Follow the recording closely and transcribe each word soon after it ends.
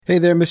Hey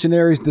there,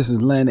 missionaries. This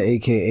is Len,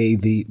 aka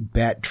the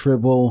Bat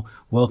Tribble,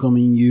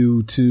 welcoming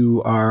you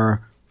to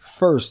our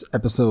first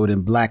episode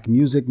in Black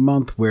Music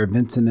Month, where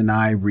Vincent and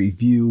I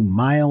review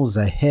Miles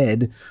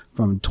Ahead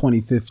from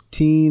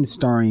 2015,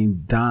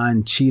 starring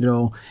Don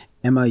Cheadle,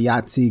 Emma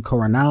Yahtzee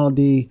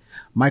Corinaldi,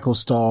 Michael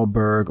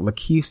Stahlberg,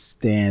 Lakeith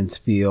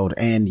Stanfield,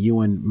 and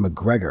Ewan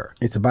McGregor.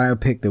 It's a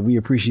biopic that we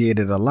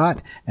appreciated a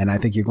lot, and I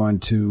think you're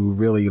going to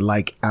really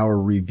like our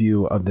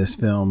review of this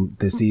film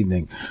this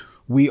evening.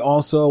 We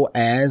also,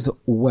 as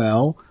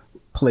well,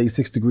 play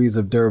 6 Degrees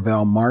of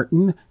Derval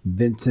Martin,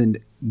 Vincent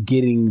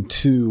getting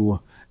to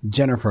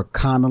Jennifer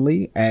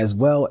Connelly, as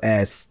well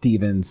as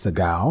Steven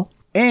Seagal.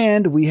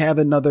 And we have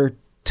another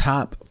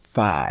top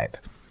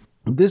 5.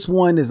 This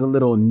one is a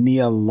little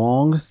Nia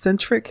Long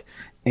centric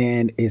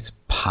and is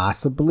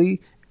possibly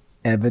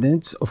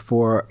evidence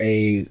for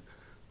a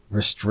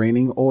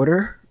restraining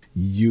order.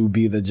 You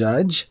be the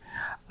judge.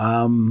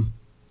 I'm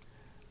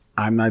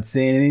not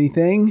saying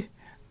anything.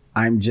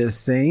 I'm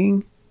just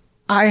saying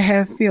I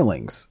have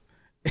feelings,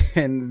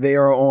 and they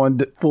are on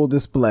full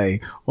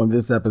display on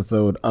this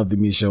episode of the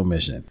Micheaux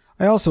Mission.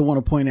 I also want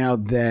to point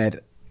out that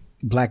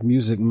Black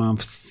Music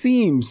Month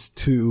seems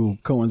to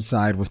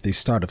coincide with the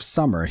start of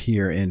summer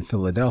here in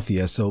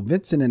Philadelphia. So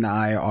Vincent and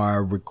I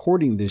are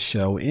recording this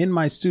show in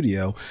my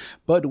studio,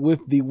 but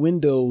with the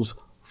windows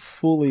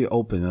fully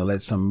open to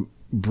let some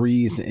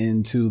breeze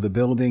into the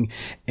building.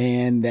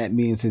 And that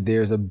means that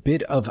there's a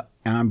bit of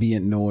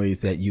ambient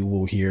noise that you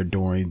will hear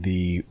during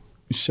the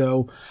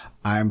show.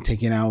 I'm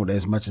taking out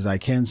as much as I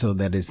can so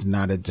that it's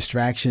not a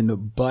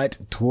distraction. But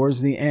towards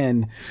the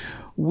end,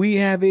 we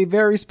have a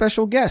very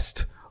special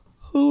guest.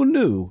 Who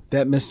knew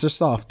that Mr.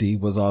 Softy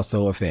was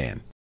also a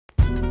fan?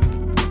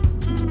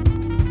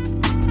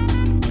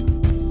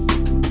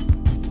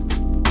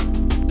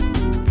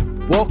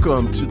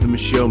 Welcome to the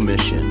Micheaux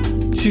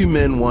Mission. 2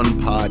 Men, 1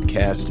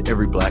 podcast,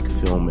 every black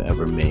film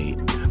ever made.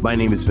 My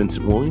name is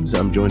Vincent Williams.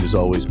 I'm joined as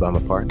always by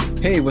my partner.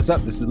 Hey, what's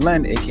up? This is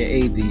Len,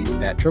 aka the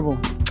Bat Tribble.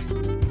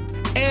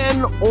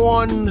 And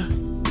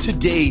on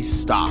today's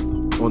stop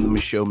on the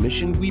Micheaux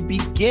Mission, we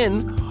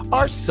begin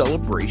our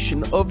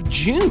celebration of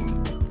June,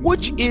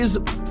 which is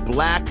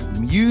Black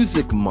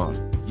Music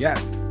Month.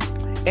 Yes.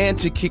 And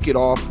to kick it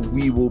off,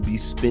 we will be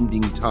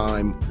spending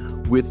time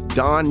with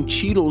Don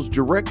Cheadle's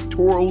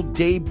directorial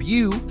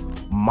debut,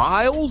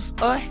 Miles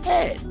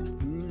Ahead.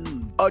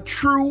 A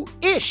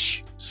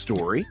true-ish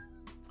story.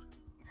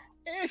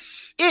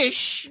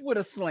 Ish. With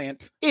a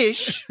slant.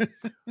 Ish.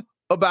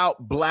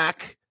 About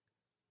black,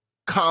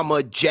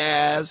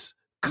 jazz,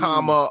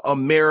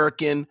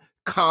 American,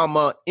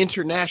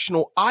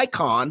 international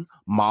icon,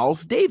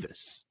 Miles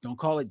Davis. Don't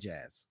call it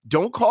jazz.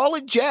 Don't call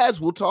it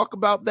jazz. We'll talk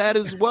about that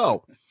as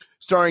well.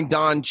 Starring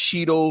Don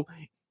Cheadle,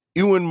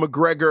 Ewan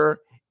McGregor,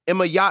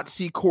 Emma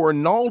Yahtzee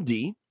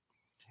Corinaldi,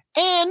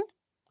 and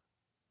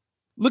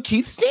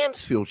Lakeith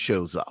Stanfield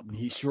shows up.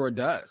 He sure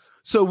does.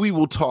 So we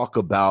will talk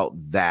about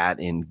that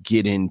and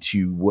get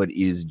into what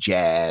is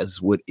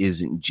jazz, what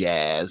isn't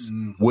jazz,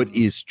 what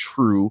is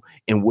true,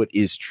 and what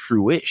is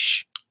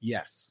true-ish.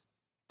 Yes.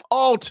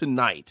 All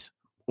tonight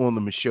on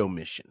the Micheaux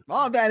Mission.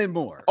 All that and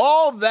more.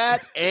 All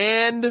that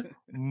and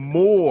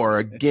more.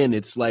 Again,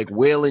 it's like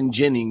Waylon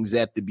Jennings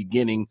at the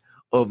beginning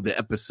of the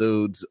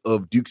episodes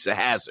of Dukes of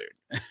Hazzard,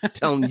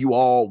 telling you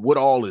all what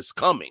all is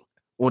coming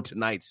on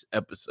tonight's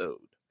episode.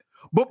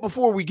 But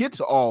before we get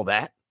to all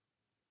that,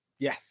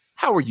 yes.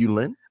 How are you,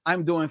 Len?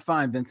 I'm doing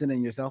fine, Vincent,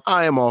 and yourself?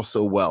 I am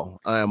also well.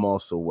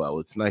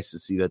 It's nice to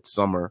see that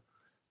summer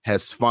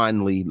has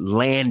finally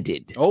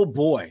landed. Oh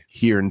boy,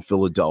 here in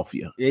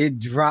Philadelphia. It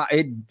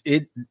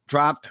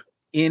dropped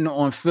in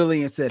on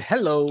Philly and said,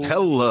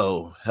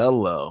 hello.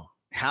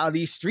 How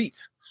these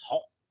streets?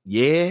 Hot.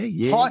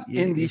 Yeah. Hot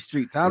in these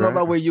streets. I don't know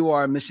about where you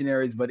are,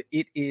 missionaries, but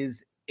it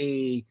is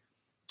a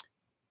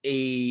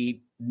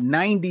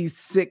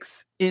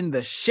 96 in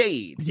the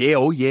shade. Yeah,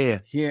 oh yeah.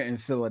 Here in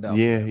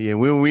Philadelphia. Yeah.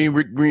 We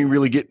didn't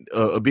really get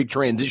a big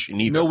transition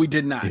either. No, we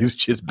did not. It was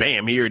just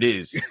bam, here it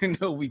is.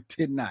 No, we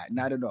did not.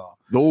 Not at all.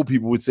 The old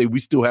people would say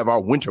we still have our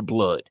winter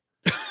blood.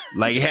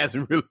 Like it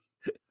hasn't really,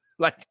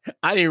 like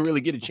I didn't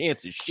really get a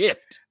chance to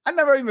shift. I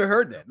never even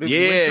heard that.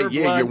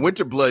 Your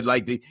winter blood,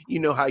 like you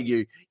know how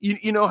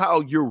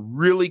you're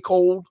really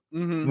cold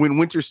when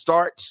winter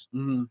starts,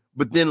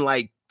 but then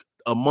like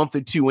a month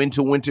or two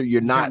into winter,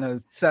 you're not kind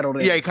of settled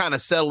in. Yeah, you kind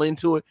of settle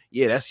into it.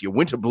 Yeah, that's your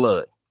winter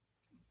blood.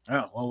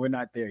 Oh, well, we're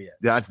not there yet.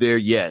 Not there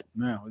yet.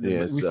 No,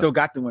 we still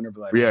got the winter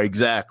blood. Yeah,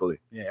 exactly.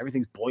 Yeah,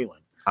 everything's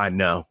boiling. I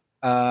know.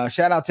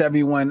 Shout out to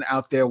everyone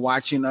out there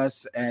watching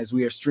us as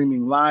we are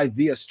streaming live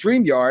via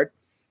StreamYard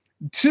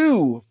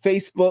to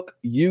Facebook,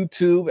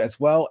 YouTube, as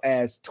well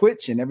as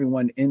Twitch, and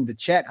everyone in the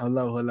chat.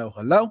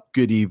 Hello.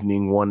 Good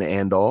evening, one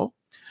and all.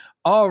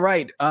 All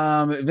right,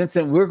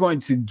 Vincent, we're going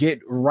to get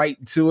right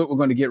to it. We're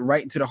going to get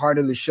right into the heart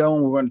of the show,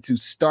 and we're going to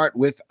start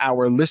with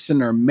our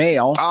listener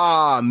mail.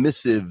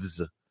 Missives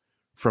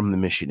from the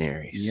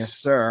missionaries. Yes,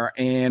 sir.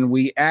 And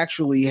we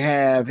actually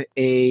have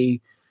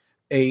a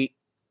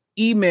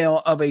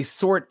email of a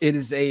sort. It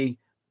is a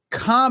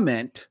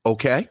comment.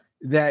 Okay.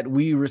 That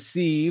we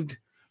received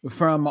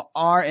from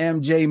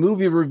RMJ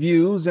Movie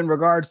Reviews in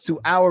regards to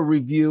our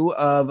review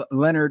of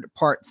Leonard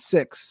Part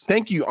 6.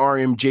 Thank you,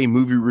 RMJ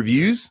Movie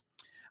Reviews.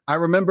 I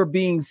remember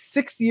being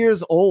 6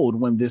 years old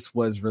when this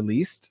was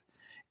released,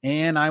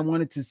 and I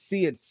wanted to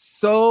see it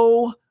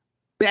so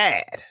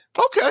bad.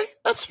 Okay,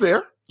 that's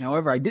fair.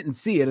 However, I didn't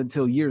see it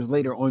until years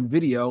later on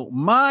video.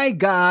 My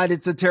God,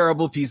 it's a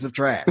terrible piece of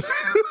trash.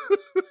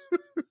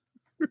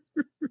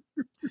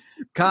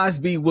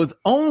 Cosby was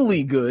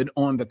only good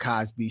on The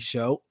Cosby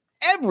Show.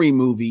 Every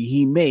movie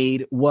he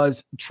made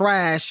was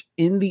trash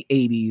in the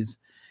 80s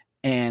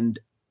and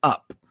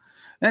up.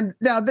 And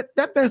now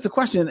that begs the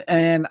question,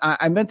 and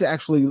I meant to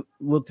actually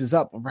look this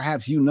up.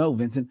 Perhaps you know,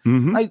 Vincent.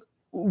 Mhm. Like,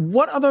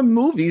 what other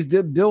movies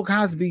did Bill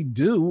Cosby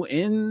do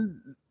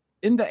in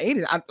the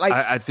 80s?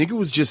 I think it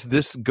was just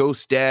this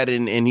Ghost Dad,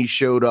 and he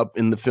showed up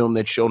in the film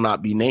that shall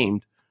not be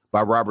named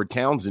by Robert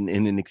Townsend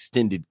in an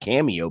extended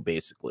cameo,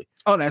 basically.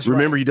 Oh, that's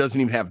Remember, right. he doesn't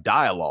even have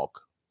dialogue.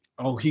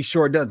 Oh, he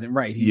sure doesn't.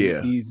 Right.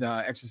 Yeah. He's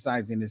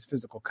exercising his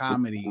physical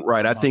comedy.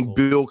 Right. I think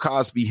muscle. Bill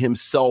Cosby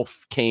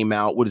himself came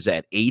out, what is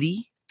that,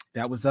 80?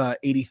 That was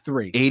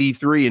 83.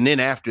 83. And then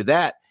after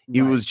that,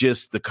 it Right. was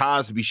just the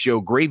Cosby Show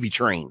Gravy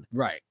Train.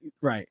 Right.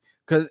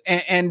 Because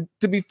and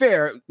to be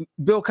fair,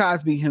 Bill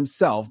Cosby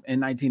himself in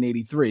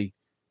 1983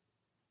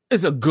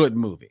 is a good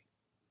movie.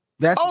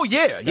 That's Oh,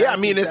 yeah. Yeah. I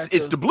mean,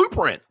 it's the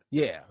blueprint.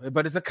 yeah,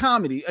 but it's a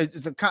comedy.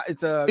 It's a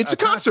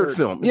concert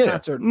film. a Yeah.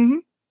 concert Mhm.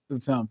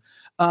 film.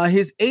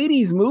 His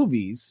 80s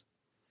movies.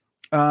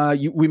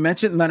 We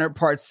mentioned Leonard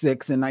Part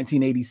 6 in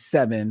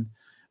 1987.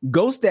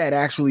 Ghost Dad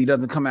actually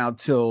doesn't come out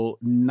till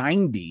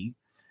 90,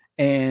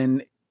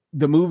 and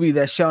the movie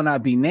that shall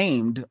not be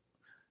named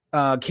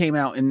came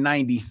out in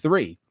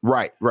 93.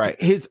 Right.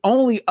 His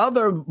only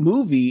other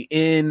movie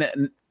in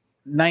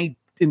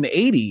the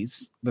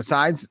 80s,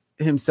 besides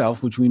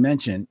himself, which we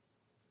mentioned,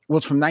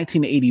 was from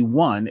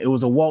 1981. It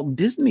was a Walt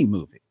Disney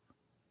movie.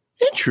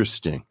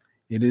 Interesting.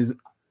 It is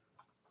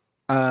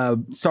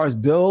stars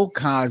Bill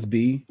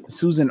Cosby,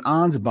 Susan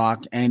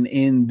Ansbach, and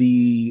in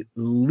the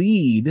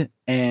lead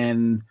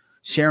and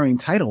sharing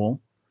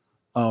title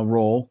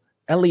role,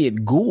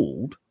 Elliot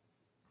Gould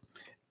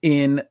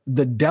in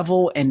The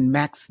Devil and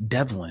Max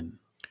Devlin.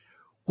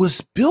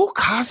 Was Bill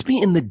Cosby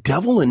in The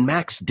Devil and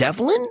Max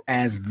Devlin?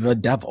 As the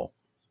devil.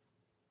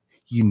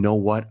 You know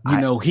what?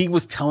 He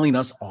was telling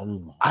us all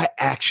along. I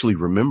actually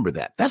remember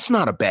that. That's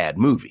not a bad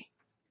movie.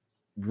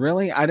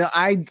 Really?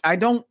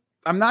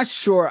 I'm not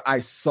sure I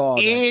saw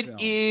that film.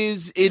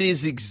 It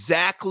is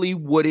exactly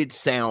what it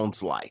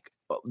sounds like.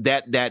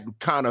 That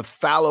kind of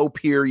fallow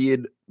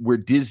period where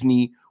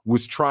Disney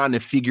was trying to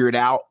figure it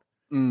out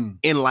and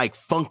like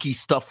funky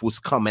stuff was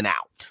coming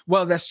out.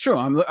 Well, that's true.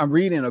 I'm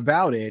reading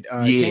about it.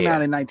 It came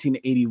out in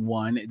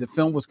 1981. The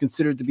film was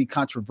considered to be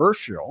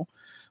controversial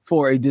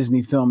for a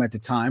Disney film at the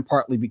time,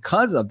 partly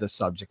because of the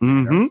subject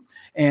matter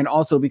and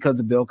also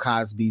because of Bill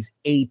Cosby's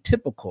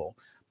atypical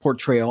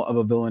portrayal of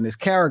a villainous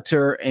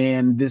character.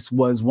 And this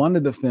was one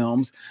of the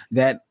films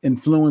that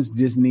influenced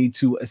Disney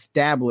to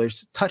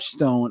establish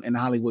Touchstone and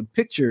Hollywood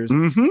Pictures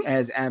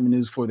as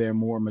avenues for their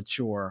more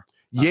mature.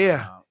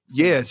 Yeah.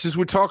 Since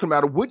we're talking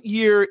about it, what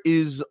year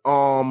is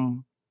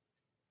The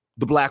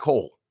Black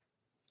Hole?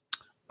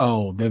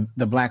 Oh, the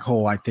Black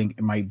Hole, I think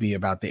it might be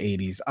about the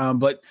 80s.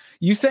 But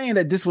you saying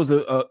that this was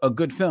a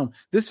good film.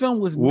 This film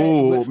was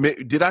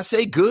did I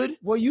say good?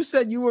 Well, you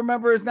said you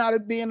remember it's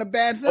not being a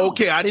bad film.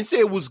 Okay, I didn't say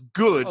it was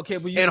good. Okay,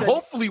 but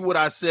hopefully what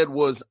I said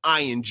was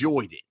I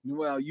enjoyed it.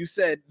 Well, you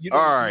said you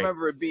don't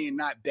remember it being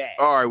not bad.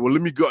 All right, well,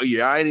 let me go.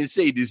 Yeah, I didn't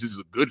say this is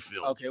a good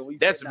film. Okay, well,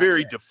 that's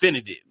very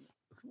definitive.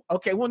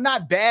 Okay, well,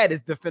 not bad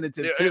is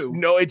definitive too.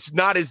 No, it's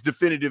not as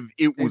definitive.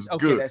 It was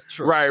good. That's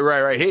true.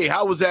 Right. Hey,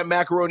 how was that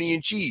macaroni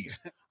and cheese?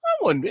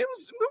 It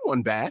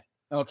wasn't bad.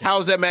 Okay.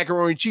 How's that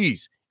macaroni and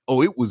cheese?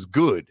 Oh, it was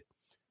good.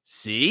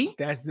 See?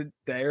 There's the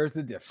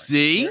difference.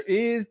 See? There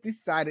is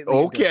decidedly.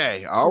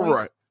 Okay. All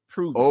right.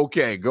 Prove it.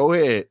 Okay, go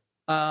ahead.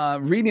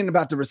 Reading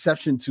about the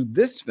reception to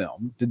this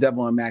film, The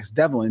Devil and Max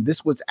Devlin,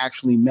 this was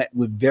actually met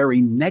with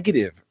very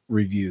negative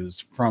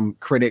reviews from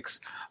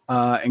critics,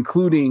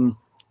 including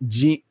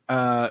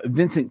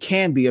Vincent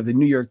Canby of the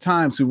New York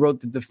Times, who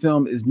wrote that the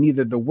film is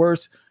neither the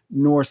worst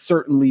nor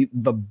certainly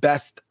the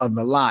best of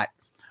the lot.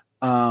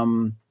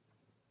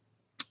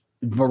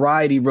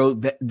 Variety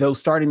wrote that though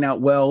starting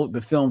out well, the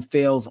film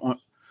falls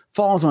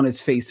on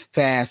its face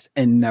fast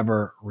and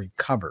never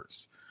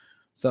recovers.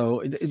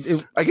 So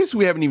I guess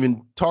we haven't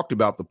even talked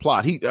about the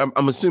plot.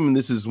 I'm assuming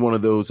this is one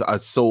of those I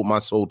sold my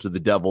soul to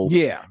the devil.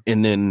 Yeah.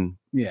 And then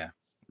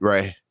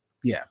right.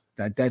 Yeah.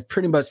 That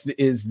pretty much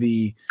is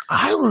the.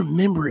 I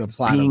remember the it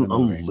plot being of the a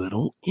movie.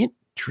 little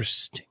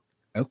interesting.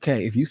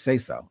 Okay, if you say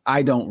so.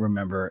 I don't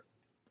remember.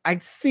 I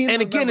see.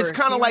 And again, it's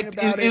kind of like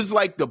it is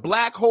like The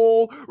Black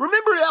Hole.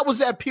 Remember that was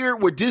that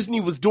period where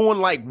Disney was doing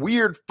like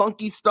weird,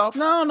 funky stuff.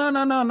 No.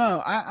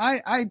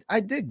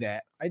 I dig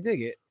that. I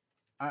dig it.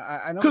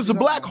 I because The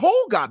Black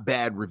Hole got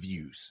bad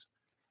reviews,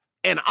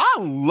 and I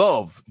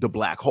love The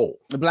Black Hole.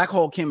 The Black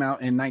Hole came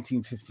out in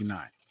 1959.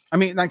 I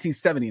mean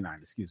 1979.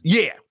 Excuse me.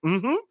 Yeah.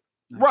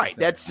 Right.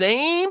 That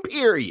same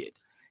period.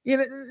 You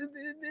know,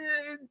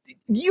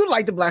 you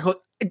like the black hole.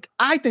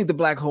 I think the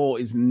black hole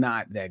is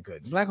not that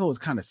good. The black hole is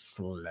kind of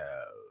slow.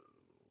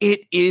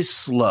 It is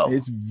slow.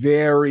 It's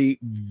very,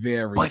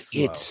 very but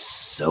slow. it's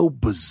so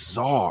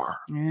bizarre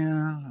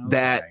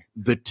that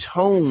the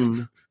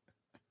tone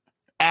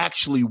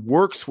actually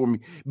works for me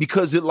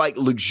because it like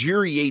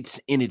luxuriates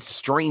in its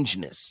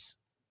strangeness.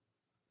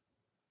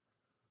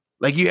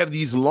 Like you have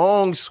these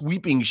long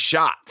sweeping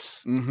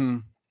shots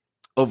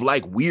of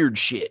like weird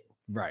shit.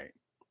 Right.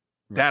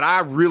 That I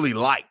really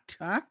liked.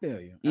 I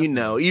feel you. You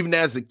know, even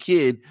as a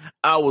kid,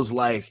 I was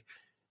like,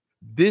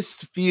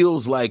 this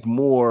feels like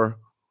more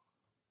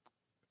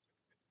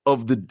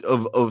of the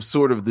of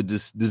sort of the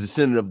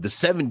descendant of the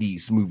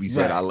 70s movies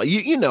that I like.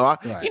 You know,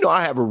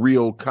 I have a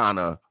real kind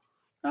of,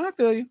 I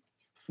feel you.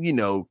 You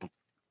know,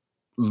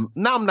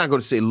 now I'm not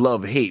going to say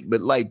love hate,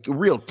 but like a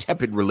real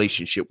tepid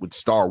relationship with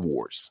Star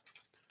Wars.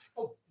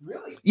 Oh,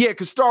 really? Yeah,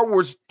 because Star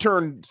Wars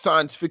turned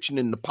science fiction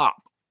into pop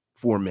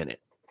for a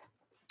minute.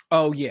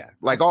 Oh yeah,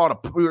 like all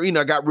the, you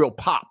know, got real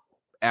pop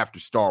after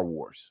Star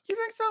Wars. You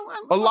think so?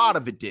 A lot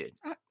of it did.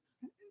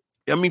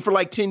 I mean, for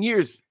like 10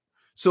 years.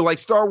 So like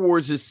Star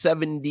Wars is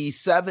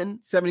 77.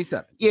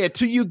 Yeah,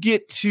 till you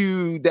get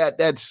to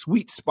that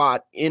sweet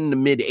spot in the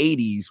mid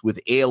 80s with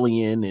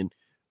Alien and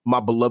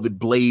My Beloved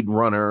Blade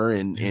Runner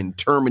and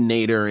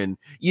Terminator, and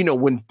you know,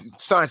 when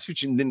science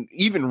fiction, then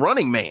even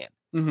Running Man,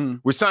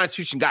 where science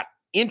fiction got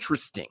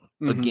interesting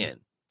again.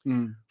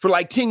 For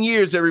like 10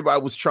 years,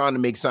 everybody was trying to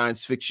make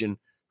science fiction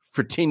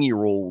for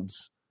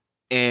 10-year-olds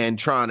and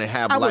trying to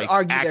have like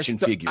action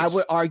figures. I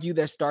would argue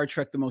that Star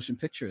Trek the motion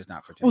picture is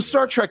not for 10. Well,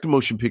 Star Trek the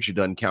motion picture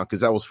doesn't count because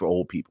that was for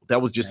old people.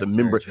 That was just a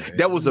member.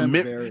 That was a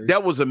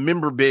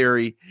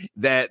memberberry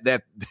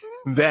that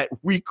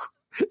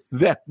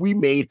we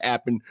made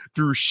happen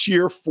through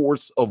sheer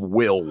force of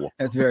will.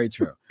 That's very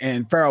true.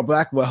 And Farrell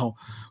Blackwell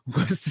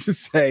was to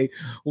say,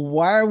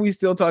 why are we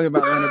still talking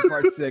about Leonard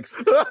Part 6?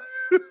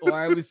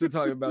 Why are we still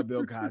talking about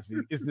Bill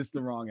Cosby? Is this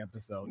the wrong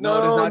episode?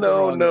 No.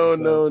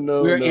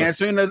 We're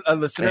answering a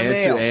listener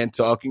mail. And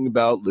talking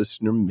about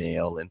listener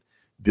mail and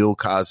Bill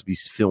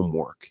Cosby's film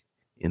work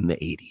in the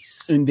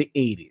 80s. In the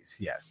 80s,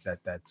 yes.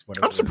 That's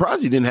what I'm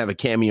surprised he didn't have a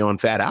cameo on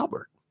Fat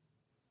Albert.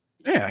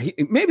 Yeah,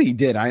 maybe he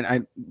did.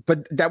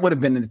 But that would have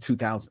been in the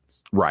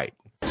 2000s. Right.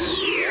 We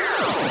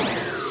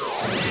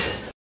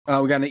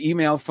got an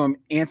email from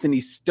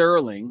Anthony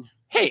Sterling.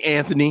 Hey,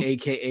 Anthony.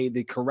 AKA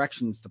the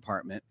Corrections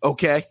Department.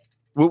 Okay.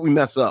 What we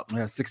mess up?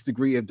 6th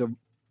degree of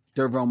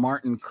Derville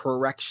Martin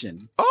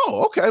correction.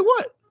 Oh, okay.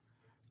 What?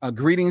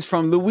 Greetings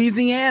from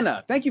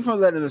Louisiana. Thank you for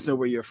letting us know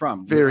where you're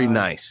from. Very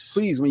nice.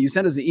 Please, when you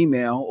send us an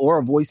email or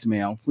a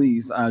voicemail,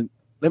 please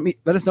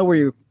let us know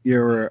where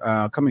you're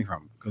coming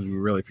from, because we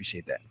really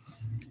appreciate that.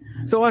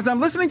 So as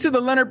I'm listening to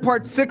the Leonard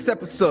Part 6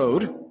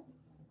 episode,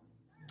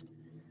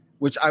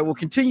 which I will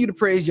continue to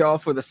praise y'all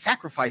for the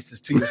sacrifices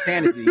to your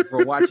sanity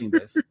for watching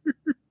this.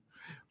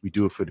 We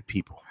do it for the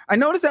people. I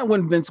noticed that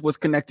when Vince was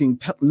connecting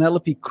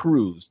Penelope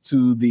Cruz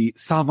to the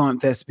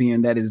savant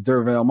thespian that is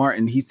Derville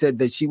Martin, he said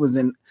that she was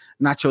in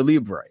Nacho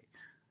Libre.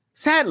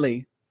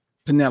 Sadly,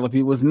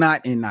 Penelope was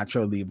not in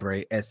Nacho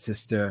Libre as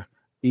Sister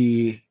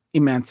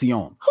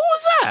Emancion. Who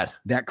was that?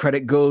 That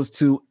credit goes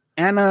to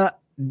Anna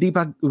Di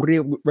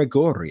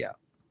Gregoria.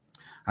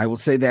 I will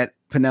say that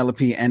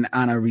Penelope and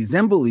Anna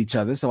resemble each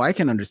other, so I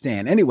can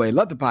understand. Anyway,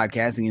 love the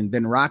podcasting and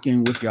been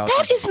rocking with y'all.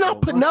 That is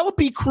not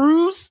Penelope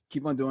Cruz.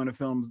 Keep on doing the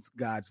film's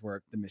God's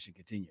work. The mission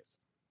continues.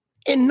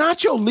 In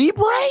Nacho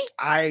Libre?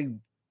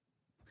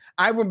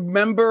 I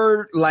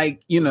remember,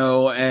 like, you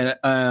know, a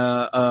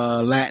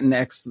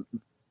Latinx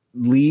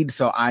lead,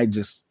 so I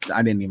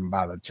didn't even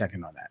bother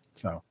checking on that.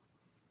 So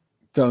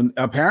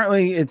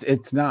apparently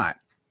it's not.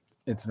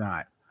 It's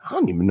not. I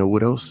don't even know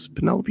what else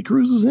Penelope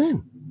Cruz was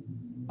in.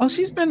 Oh,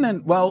 she's been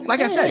in. Well, like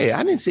I said,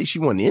 I didn't say she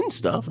wasn't in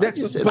stuff. I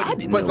just said I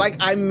didn't. But like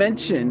I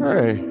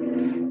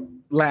mentioned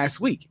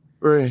last week,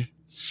 right?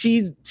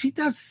 She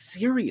does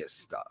serious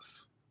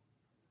stuff.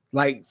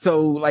 Like, so,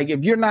 like,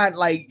 if you're not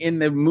like in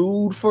the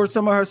mood for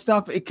some of her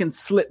stuff, it can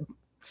slip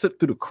through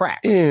the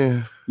cracks.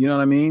 Yeah, you know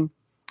what I mean.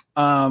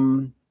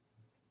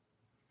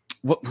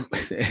 What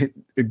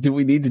do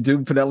we need to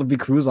do Penelope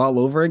Cruz all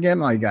over again?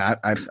 Like,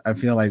 I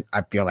feel like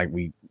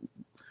we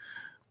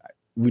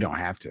don't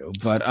have to,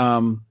 but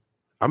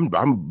I'm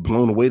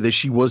blown away that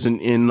she wasn't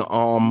in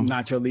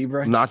Nacho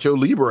Libre. Nacho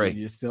Libre.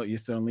 You're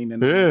still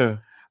leaning. Yeah.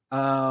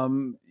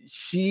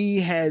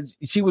 She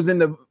was in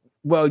the,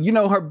 well, you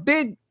know,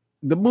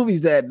 the movies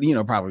that, you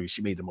know, probably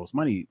she made the most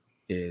money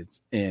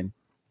is in.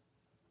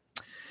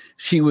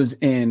 She was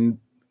in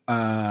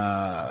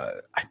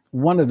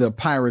one of the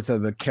Pirates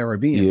of the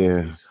Caribbean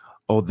movies.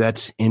 Oh,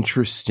 that's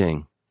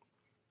interesting.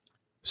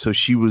 So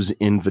she was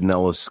in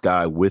Vanilla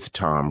Sky with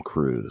Tom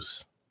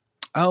Cruise.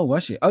 Oh,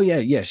 was she? Oh,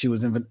 yeah. She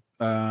was in.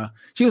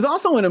 She was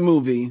also in a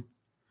movie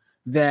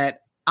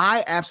that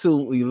I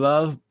absolutely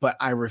love, but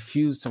I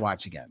refuse to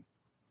watch again,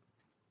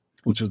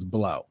 which was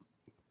Blow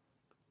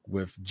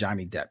with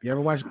Johnny Depp. You ever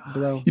watch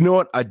Blow? You know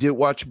what? I did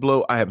watch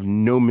Blow. I have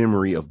no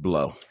memory of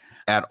Blow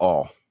at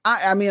all.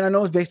 I mean, I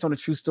know it's based on a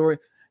true story.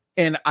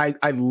 And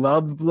I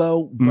loved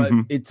Blow, but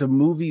Mhm. it's a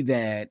movie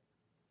that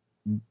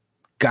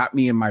got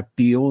me in my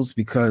feels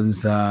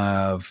because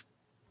of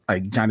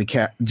like Johnny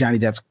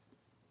Depp's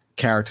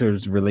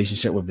character's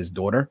relationship with his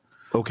daughter.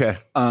 Okay.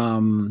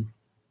 And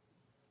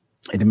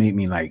it made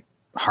me like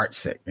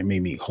heartsick. It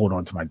made me hold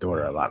on to my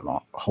daughter a lot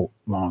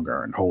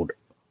longer and hold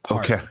her.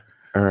 Okay.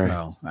 All right.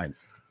 So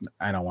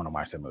I don't want to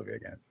watch that movie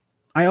again.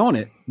 I own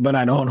it, but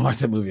I don't want to watch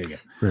that movie again.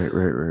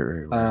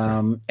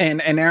 Right.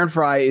 And Aaron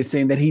Fry is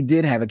saying that he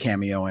did have a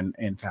cameo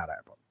in Fat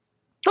Apple.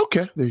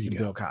 Okay. There you go.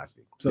 Bill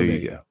Cosby. So there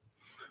you go.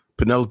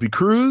 Penelope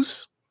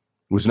Cruz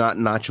was not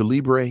in Nacho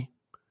Libre.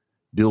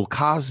 Bill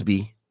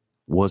Cosby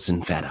was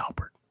in Fat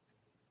Albert.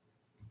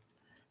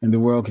 And the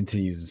world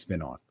continues to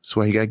spin on. That's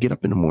why you got to get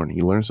up in the morning.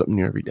 You learn something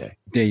new every day.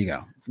 There you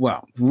go.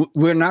 Well,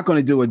 we're not going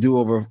to do a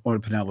do-over on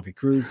Penelope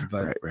Cruz,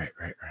 but Right.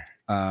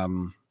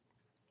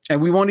 And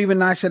we won't even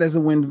notch it as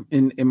a win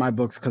in my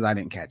books because I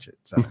didn't catch it.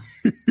 So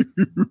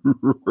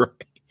right.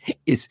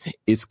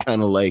 It's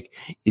kind of like,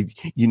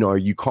 are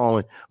you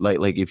calling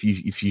like if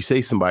you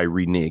say somebody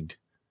reneged,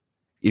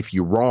 if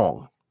you're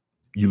wrong,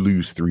 you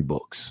lose 3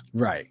 books.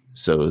 Right.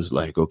 So it's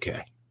like,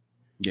 okay.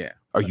 Yeah.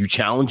 Are you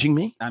challenging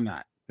me? I'm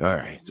not. All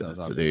right. So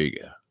there you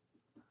go.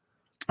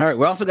 All right.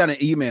 We also got an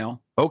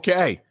email.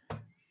 Okay.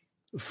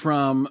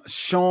 From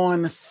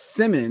Sean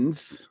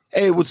Simmons.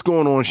 Hey, what's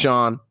going on,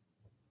 Sean?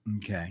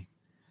 Okay.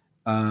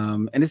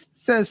 And it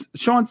says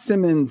Sean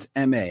Simmons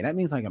MA. That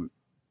means like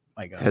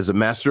a has a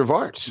Master of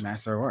Arts.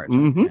 Master of Arts.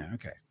 Mm-hmm. Yeah,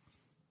 okay.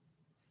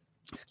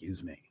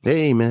 Excuse me.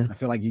 Hey, man. I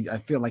feel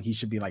like he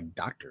should be like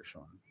Dr.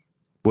 Sean.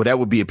 Well, that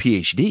would be a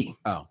PhD.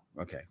 Oh,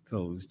 okay.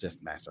 So it's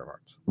just Master of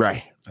Arts.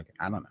 Right. Okay.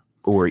 I don't know.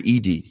 Or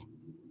ED.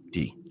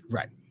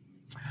 Right.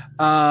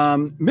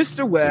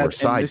 Mr. Webb. Or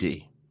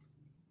PsyD.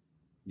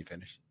 You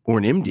finished? Or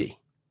an MD.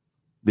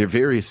 They're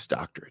various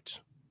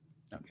doctorates.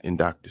 Okay. And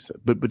doctors.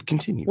 But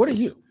continue. What please.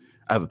 are you?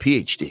 I have a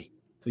PhD.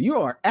 So you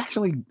are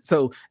actually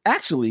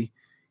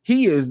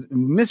he is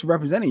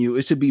misrepresenting you.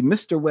 It should be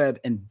Mr. Webb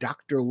and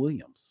Dr.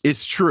 Williams.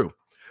 It's true.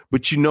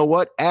 But you know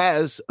what?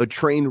 As a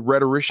trained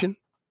rhetorician,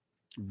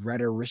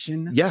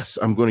 yes,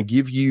 I'm going to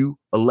give you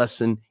a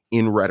lesson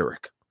in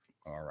rhetoric.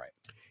 All right.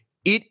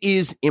 It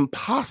is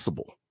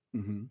impossible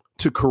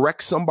to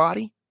correct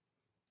somebody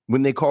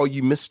when they call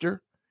you Mr.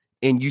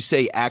 and you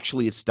say,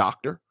 actually, it's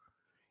Doctor.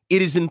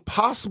 It is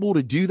impossible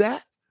to do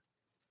that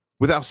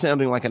without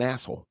sounding like an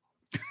asshole.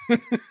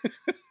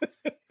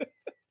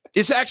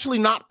 It's actually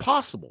not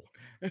possible.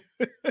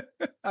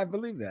 I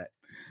believe that.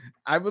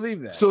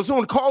 So if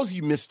someone calls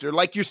you Mr.,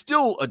 like you're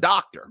still a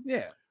doctor.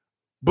 Yeah.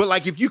 But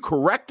like if you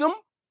correct them,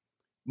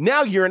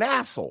 now you're an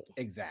asshole.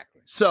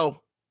 Exactly.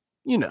 So,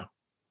 All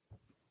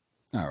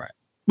right.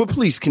 But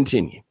please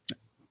continue.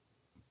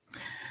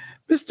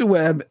 Mr.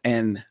 Webb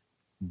and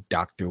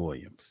Dr.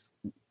 Williams.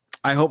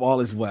 I hope all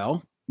is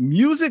well.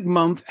 Music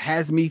Month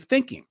has me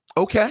thinking.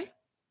 Okay.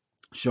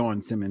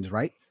 Sean Simmons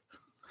writes,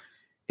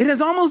 it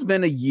has almost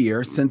been a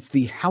year since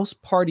the House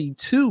Party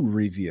 2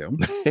 review.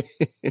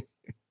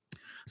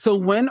 So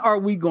when are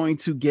we going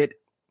to get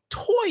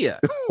Toya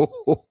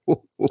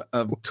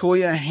of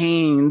Toya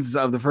Haynes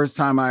of the First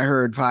Time I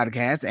Heard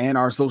podcast and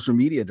our social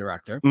media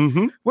director?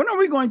 When are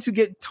we going to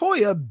get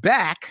Toya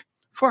back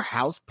for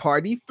House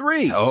Party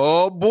 3?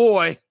 Oh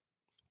boy.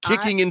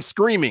 Kicking and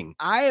screaming.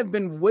 I have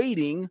been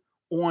waiting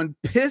on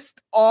Pissed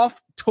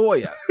Off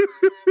Toya.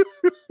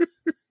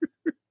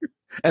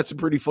 That's a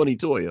pretty funny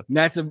Toya.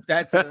 That's a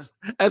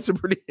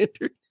pretty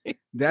interesting.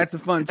 That's a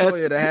fun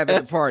Toya to have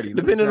at the party.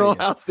 Depending on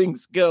how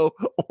things go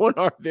on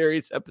our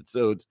various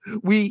episodes,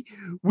 we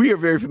are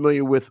very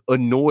familiar with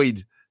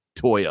annoyed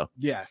Toya.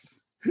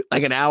 Yes.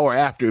 Like an hour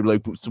after,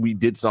 like we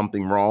did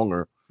something wrong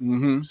or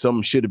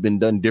something should have been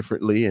done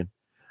differently. And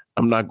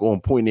I'm not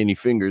going to point any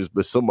fingers,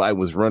 but somebody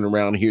was running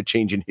around here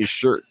changing his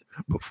shirt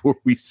before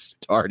we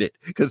started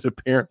because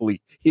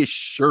apparently his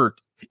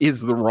shirt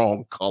is the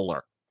wrong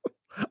color.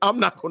 I'm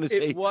not going to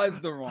say it was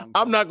the wrong.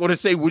 I'm not going to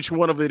say which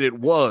one of it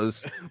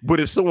was, but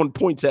if someone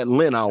points at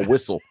Lynn, I'll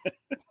whistle.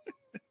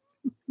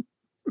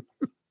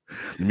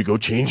 Let me go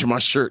change my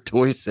shirt.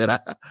 Toy said, I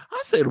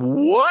said,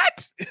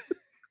 what?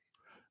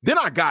 Then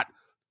I got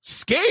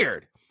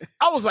scared.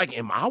 I was like,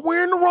 am I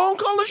wearing the wrong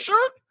color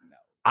shirt? No.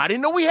 I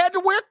didn't know we had to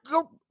wear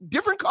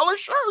different color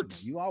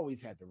shirts. You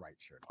always had the right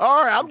shirt.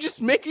 All right, I'm just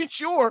making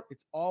sure.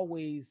 It's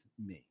always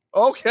me.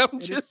 Okay,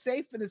 It's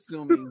safe in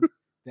assuming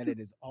that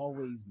it is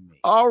always me.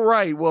 All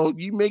right. Well,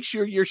 you make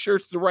sure your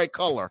shirt's the right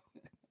color.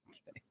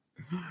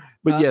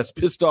 But yes,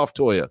 Pissed Off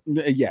Toya.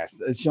 Yes.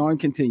 Sean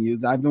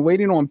continues. I've been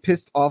waiting on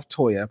Pissed Off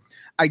Toya.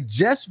 I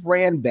just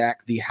ran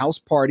back the House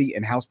Party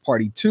and House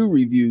Party 2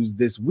 reviews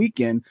this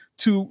weekend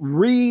to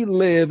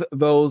relive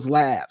those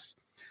laughs.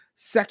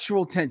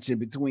 Sexual tension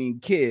between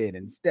Kid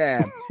and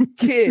Stab.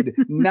 Kid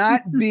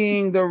not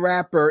being the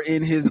rapper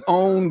in his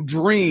own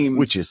dream,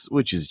 which is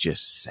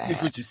just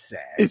sad. Which is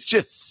sad. It's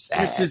just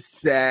sad. It's just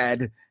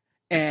sad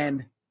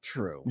and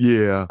true.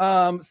 Yeah.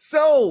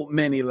 So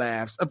many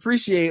laughs.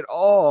 Appreciate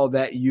all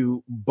that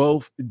you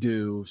both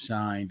do.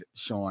 Shined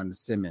Sean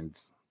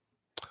Simmons.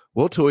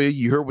 Well, Toya,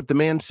 you heard what the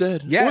man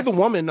said. Yes. Or the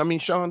woman. I mean,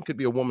 Sean could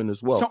be a woman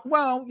as well. So,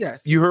 well,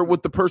 yes. You heard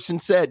what the person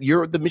said.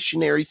 You're the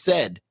missionary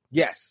said.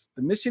 Yes.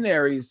 The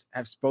missionaries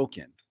have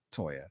spoken,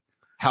 Toya.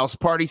 House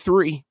Party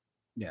 3.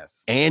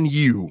 Yes. And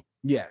you.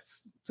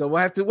 Yes. So we'll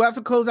have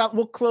to close out.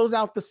 We'll close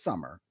out the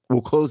summer.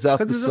 We'll close out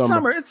the because summer. It's a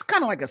summer. It's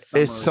kind of like a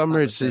summer. It's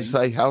summer. It's just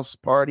like House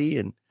Party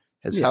and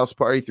House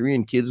Party 3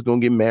 and kids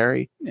gonna get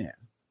married. Yeah.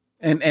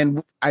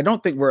 And I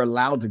don't think we're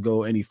allowed to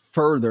go any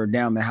further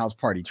down the House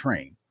Party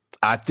train.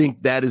 I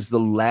think that is the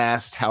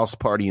last House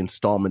Party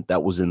installment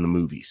that was in the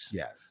movies.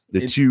 Yes.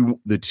 The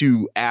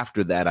two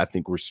after that, I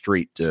think, were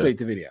straight to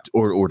video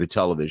or to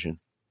television.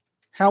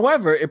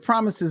 However, it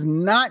promises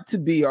not to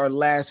be our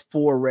last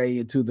foray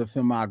into the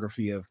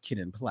filmography of Kid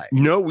and Play.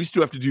 No, we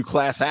still have to do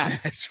Class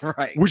Act. That's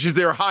right. Which is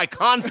their high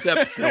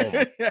concept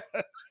film. Yes.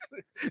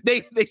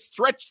 They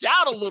stretched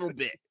out a little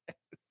bit.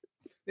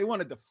 They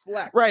wanted to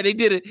flex. Right. They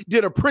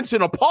did a Prince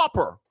and a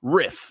Pauper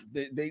riff.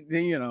 They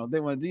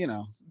wanted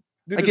to,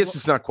 I guess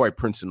it's not quite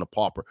Prince and the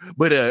Pauper,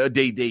 but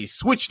they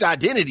switched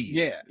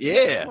identities.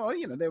 Yeah. Well,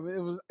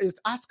 it's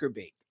Oscar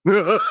bait.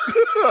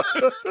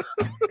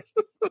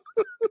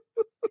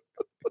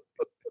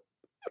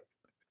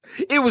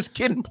 It was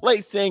Kid and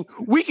Play saying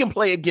we can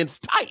play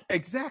against type.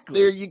 Exactly.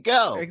 There you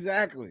go.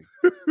 Exactly.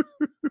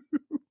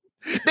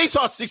 They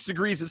saw 6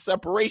 degrees of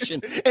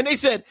separation and they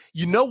said,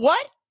 you know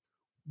what?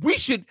 We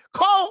should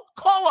call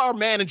our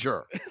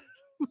manager.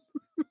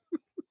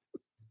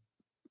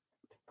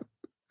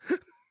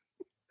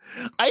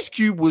 Ice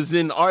Cube was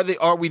in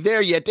Are We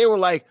There Yet? They were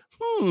like,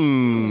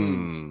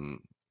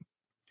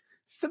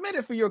 Submit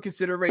it for your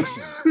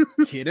consideration.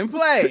 Kid and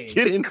Play.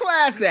 Kid and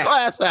Class Act.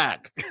 Class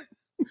Act.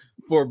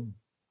 For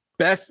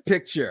Best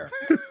Picture.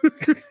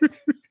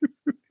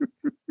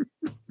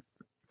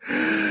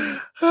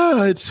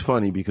 It's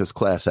funny because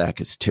Class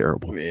Act is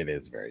terrible. It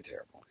is very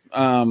terrible.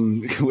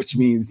 Which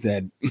means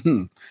that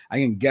I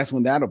can guess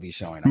when that'll be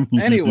showing up.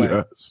 Anyway.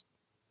 Yes.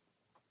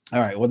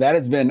 All right. Well, that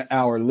has been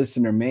our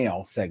listener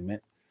mail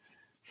segment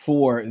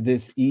for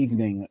this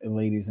evening,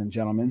 ladies and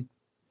gentlemen.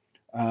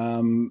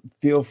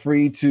 Feel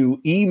free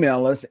to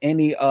email us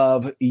any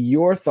of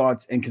your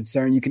thoughts and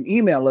concern. You can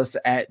email us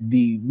at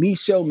the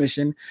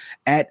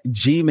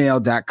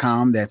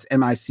micheauxmission@gmail.com. That's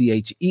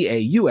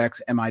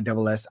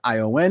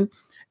MICHEAUXMISSION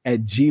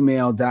at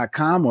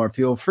gmail.com. Or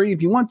feel free,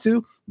 if you want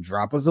to,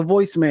 drop us a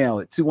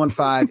voicemail at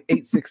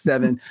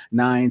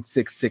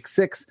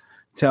 215-867-9666.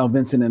 Tell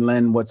Vincent and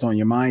Len what's on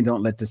your mind.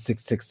 Don't let the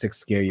 666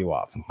 scare you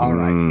off. All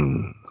right.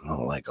 I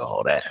don't like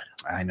all that.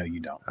 I know you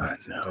don't. I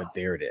know. But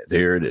there it is.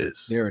 There it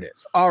is. There it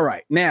is. All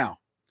right. Now,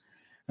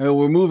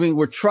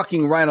 we're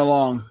trucking right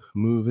along.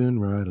 Moving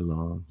right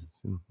along.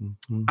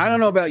 I don't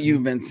know about you,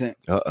 Vincent.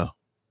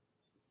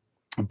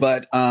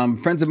 But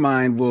friends of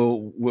mine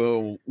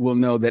will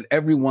know that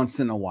every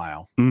once in a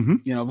while,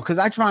 because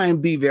I try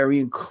and be very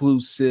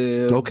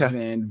inclusive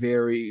and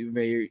very,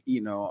 very,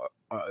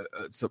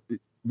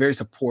 very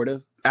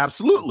supportive.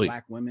 Absolutely.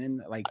 Black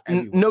women, like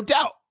no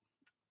doubt.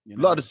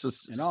 Love the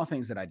sisters. And all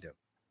things that I do.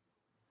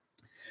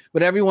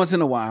 But every once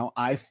in a while,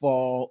 I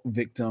fall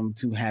victim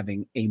to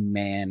having a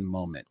man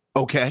moment.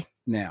 Okay.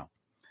 Now,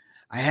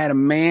 I had a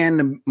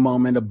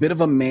bit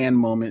of a man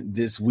moment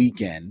this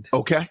weekend.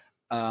 Okay.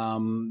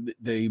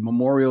 The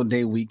Memorial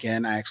Day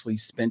weekend, I actually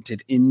spent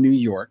it in New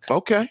York.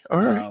 Okay.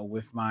 All right.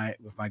 With my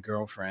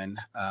girlfriend,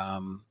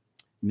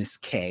 Miss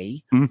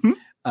K,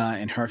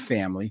 and her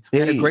family. Hey. We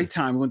had a great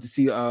time. We went to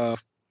see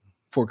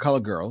For Color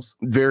Girls.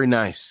 Very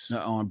nice.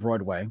 On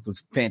Broadway. It was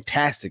a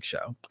fantastic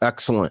show.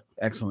 Excellent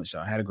show.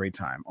 I had a great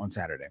time on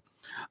Saturday.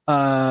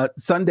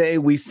 Sunday,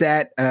 we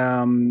sat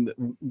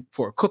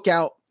for a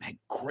cookout. Had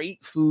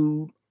great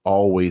food.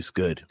 Always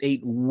good.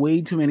 Ate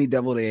way too many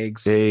deviled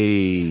eggs.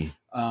 Hey.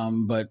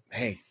 But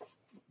hey,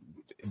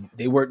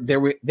 they were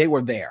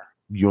there.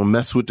 You don't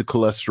mess with the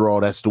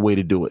cholesterol. That's the way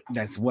to do it.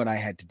 That's what I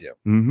had to do.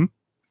 Mm-hmm.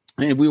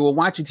 And we were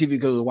watching TV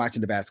because we were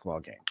watching the basketball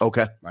game.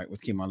 Okay. Right.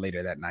 Which came on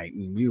later that night.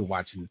 And we were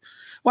watching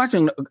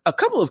a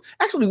couple of,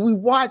 actually, we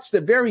watched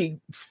a very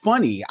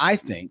funny, I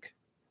think,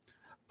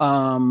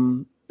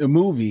 Amazon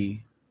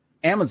movie.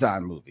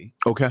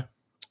 Okay.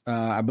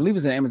 I believe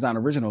it's an Amazon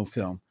original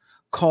film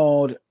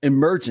called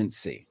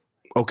Emergency.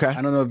 Okay.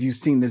 I don't know if you've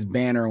seen this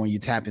banner when you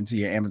tap into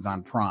your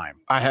Amazon Prime.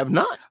 I have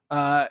not.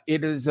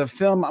 It is a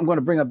film. I'm going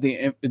to bring up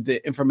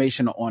the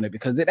information on it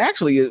because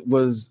it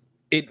was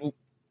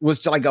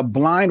like a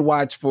blind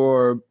watch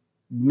for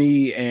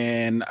me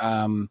and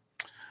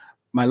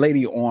my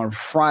lady on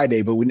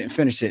Friday, but we didn't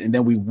finish it. And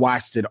then we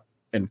watched it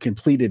and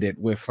completed it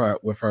with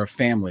her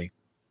family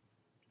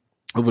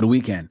over the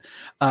weekend.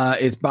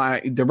 It's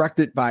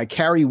directed by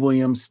Carrie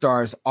Williams,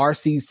 stars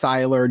R.C.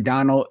 Seiler,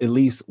 Donald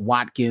Elise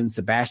Watkins,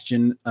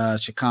 Sebastian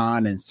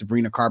Chacon, and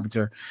Sabrina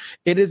Carpenter.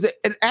 It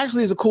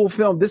actually is a cool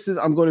film.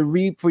 I'm going to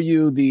read for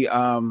you the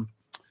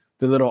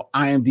little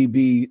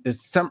IMDb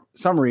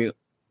summary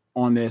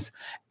on this.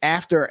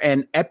 After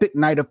an epic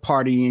night of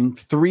partying,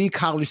 3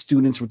 college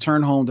students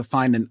return home to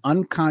find an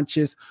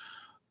unconscious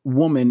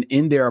woman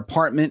in their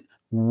apartment.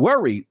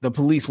 Worried the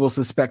police will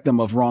suspect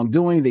them of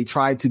wrongdoing, they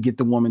try to get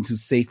the woman to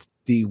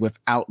empathy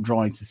without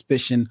drawing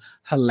suspicion.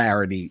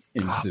 Hilarity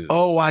ensues.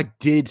 Oh, I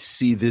did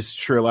see this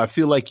trailer. I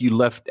feel like you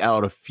left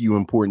out a few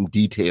important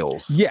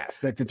details.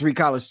 Yes, that the 3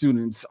 college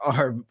students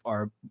are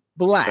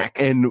black,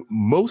 and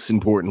most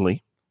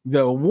importantly,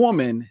 the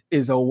woman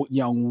is a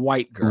young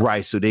white girl.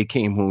 Right, so they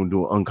came home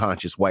to an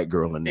unconscious white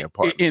girl in their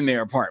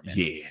apartment.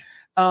 Yeah.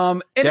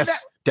 And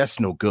that's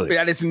no good.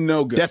 That is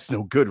no good. That's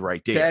no good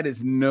right there. That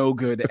is no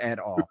good at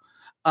all.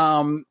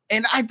 And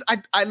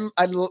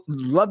I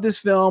love this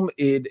film.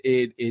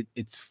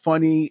 It's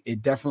funny.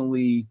 It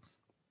definitely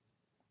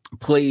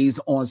plays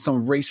on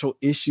some racial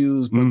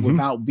issues, but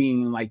without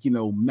being like,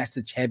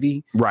 message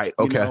heavy. Right.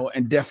 Okay.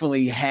 And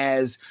definitely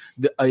has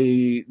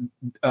a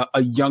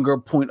younger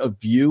point of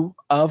view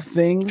of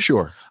things.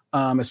 Sure.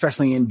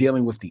 Especially in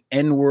dealing with the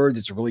N-word.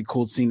 It's a really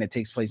cool scene that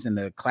takes place in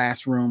the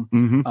classroom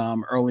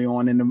early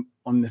on in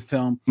the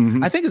film.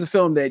 I think it's a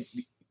film that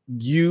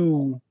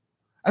you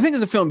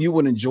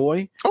would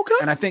enjoy. Okay.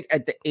 And I think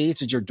at the age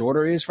that your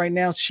daughter is right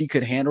now, she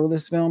could handle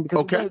this film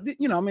because,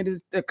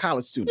 they're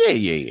college students.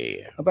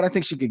 Yeah. But I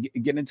think she could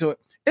get into it.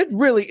 It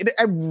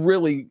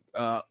really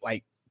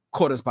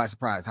caught us by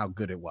surprise how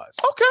good it was.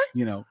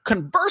 Okay.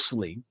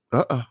 Conversely.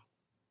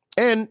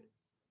 And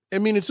I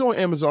mean, it's on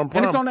Amazon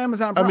Prime. And it's on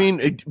Amazon Prime. I mean,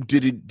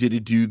 did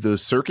it do the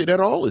circuit at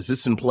all? Is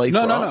this in play?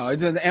 No.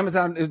 It's an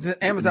Amazon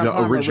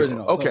Prime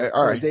original. Okay.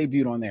 All right. It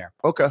debuted on there.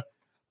 Okay.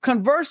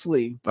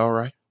 Conversely. All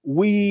right.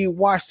 We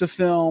watched the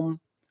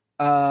film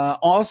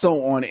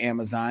also on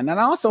Amazon, and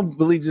I also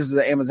believe this is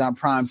an Amazon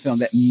Prime film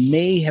that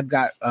may have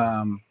got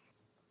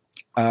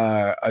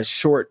a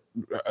short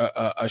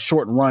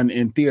run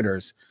in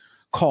theaters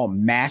called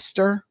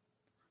Master,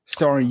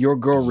 starring your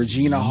girl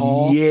Regina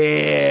Hall,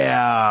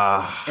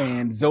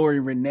 and Zoe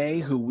Renee,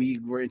 who we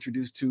were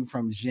introduced to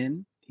from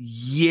Jin.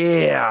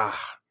 Yeah,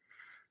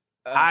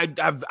 I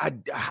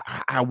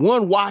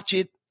want to watch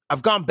it.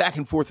 I've gone back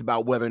and forth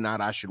about whether or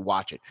not I should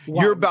watch it.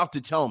 Why? You're about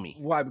to tell me.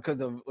 Why? Because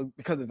of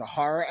the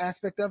horror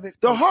aspect of it?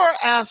 The horror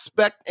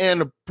aspect,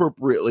 and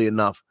appropriately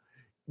enough,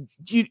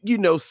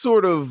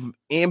 sort of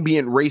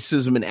ambient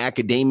racism in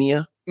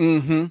academia.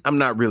 I'm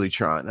not really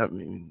trying. I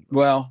mean,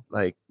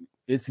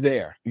 it's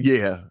there.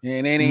 Yeah.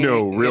 And it ain't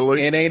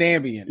really? It ain't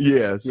ambient.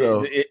 Yeah.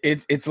 So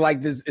it's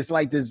like this. It's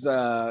like this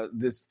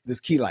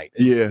key light.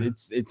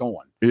 It's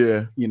on.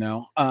 Yeah.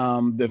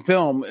 The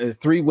film,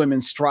 3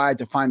 women strive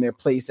to find their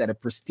place at a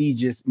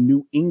prestigious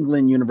New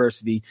England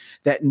university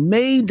that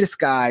may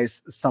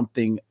disguise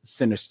something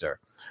sinister.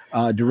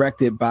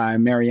 Directed by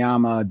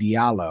Mariama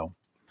Diallo.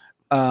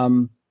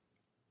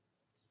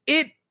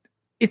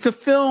 It's a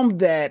film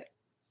that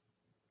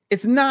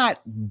it's not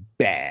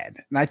bad.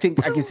 And I think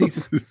I can see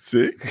some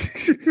see?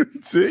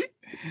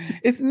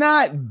 It's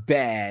not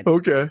bad.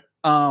 Okay.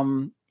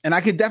 And I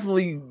could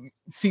definitely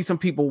see some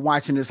people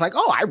watching this like,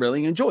 oh, I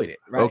really enjoyed it.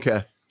 Right.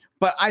 Okay.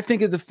 But I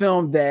think it's a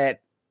film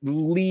that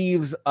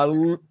leaves a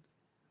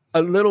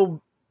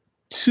little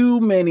too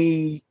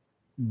many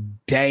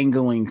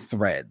dangling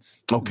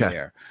threads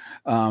there,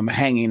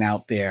 hanging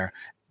out there.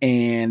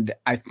 And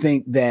I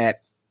think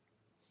that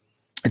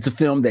it's a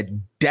film that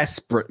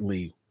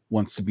desperately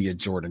wants to be a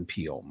Jordan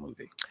Peele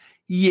movie.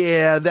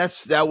 Yeah,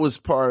 that was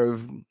part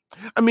of.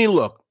 I mean,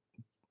 look,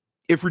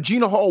 if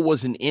Regina Hall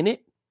wasn't in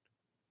it,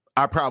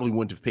 I probably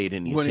wouldn't have paid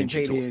any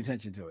attention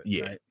to it.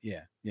 Yeah, right?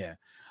 Yeah.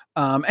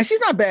 And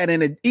she's not bad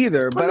in it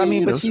either. But I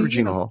mean, but she's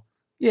Regina Hall.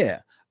 Yeah.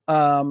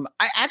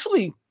 I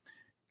actually,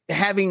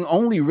 having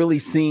only really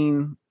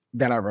seen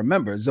that I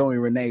remember Zoe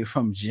Renee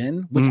from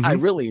Jin, which I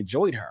really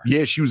enjoyed her.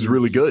 Yeah, she was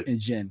really good in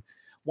Jin.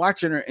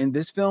 Watching her in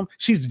this film,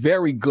 she's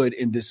very good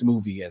in this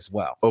movie as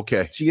well.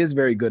 Okay. She is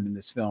very good in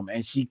this film,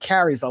 and she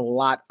carries a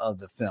lot of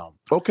the film.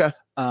 Okay.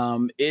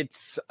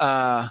 It's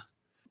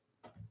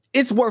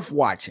worth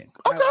watching.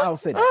 Okay. I'll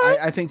say that. Right.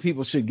 I think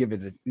people should give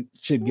it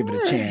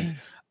a chance.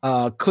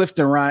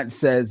 Clifton Rant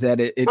says that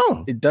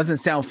it doesn't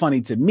sound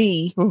funny to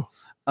me.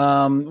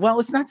 Well,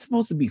 it's not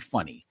supposed to be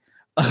funny.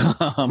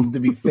 To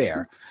be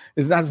fair,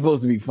 it's not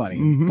supposed to be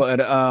funny, but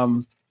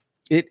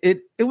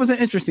it was an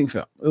interesting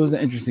film. It was an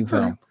interesting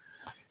film.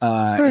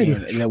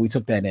 And we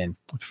took that in.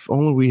 If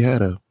only we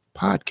had a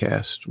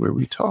podcast where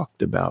we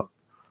talked about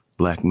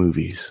Black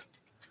movies.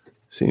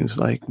 Seems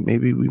like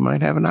maybe we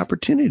might have an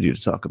opportunity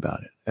to talk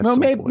about it. Well,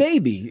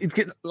 maybe.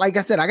 Like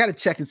I said, I got to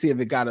check and see if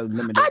it got a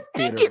limited. I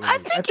think it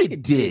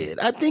did.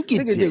 I think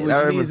it did.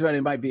 Which means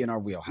it might be in our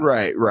wheelhouse.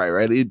 Right.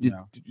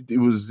 It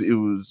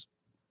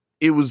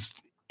was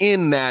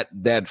in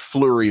that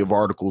flurry of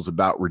articles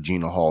about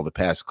Regina Hall the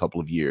past couple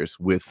of years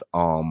with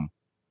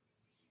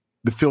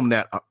the film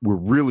that we're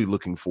really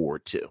looking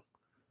forward to.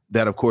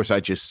 That, of course,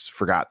 I just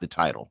forgot the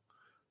title,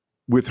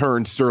 with her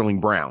and Sterling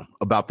Brown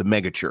about the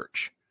mega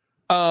church.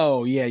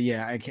 Oh,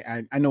 yeah.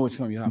 I know which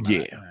film you're talking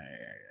about. Yeah.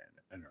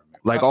 I don't remember.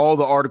 Like all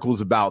the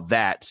articles about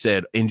that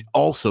said, and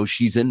also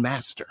she's in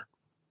Master.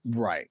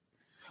 Right.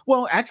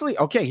 Well, actually,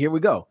 okay, here we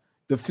go.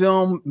 The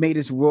film made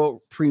its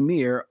world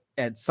premiere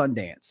at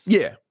Sundance.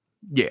 Yeah.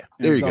 Yeah.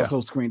 There you go. Also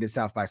screened at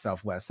South by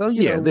Southwest. So,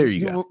 there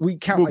you go. We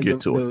count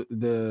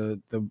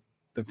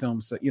the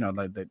films,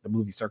 like the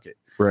movie circuit.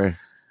 Right.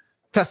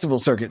 festival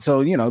circuit.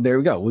 So, there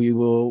we go.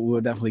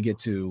 We'll definitely get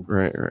to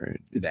right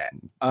that.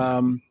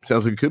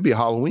 Sounds like it could be a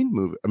Halloween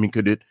movie. I mean,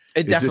 could it?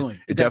 It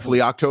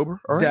definitely October.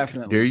 All right.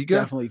 Definitely. There you go.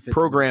 Definitely fits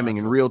programming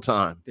in real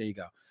time. There you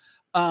go.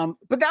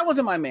 But that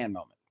wasn't my man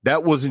moment.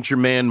 That wasn't your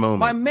man moment.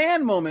 My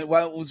man moment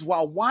was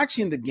while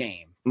watching the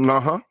game.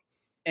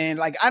 And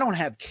like, I don't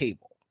have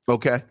cable.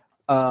 Okay.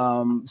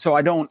 So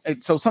I don't.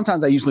 So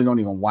sometimes I usually don't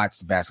even watch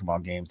the basketball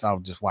games. I'll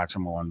just watch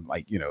them on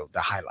the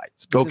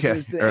highlights. Okay.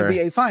 It's the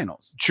NBA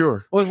Finals.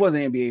 Sure. Well, it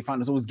wasn't NBA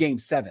Finals. It was Game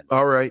 7.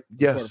 All right.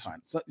 Yes.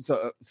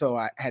 So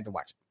I had to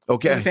watch it.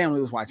 Okay. My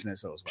family was watching it,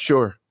 so it was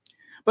sure.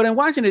 But in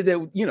watching it,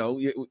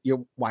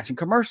 you're watching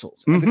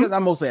commercials. And because I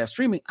mostly have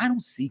streaming, I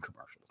don't see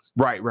commercials.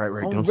 Right.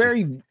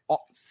 Very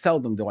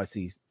seldom do I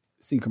see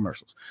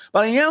commercials.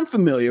 But I am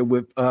familiar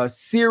with a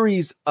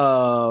series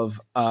of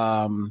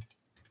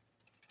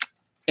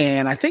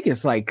and I think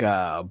it's like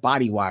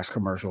body wash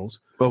commercials.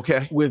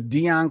 Okay. With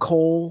Deion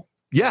Cole.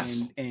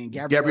 Yes. And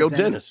Gabrielle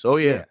Dennis. Oh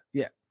yeah.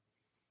 Yeah.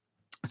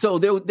 So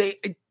they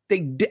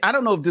I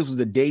don't know if this was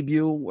a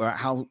debut or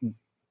how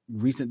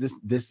recent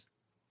this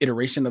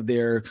iteration of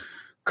their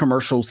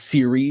commercial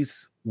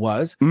series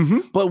was,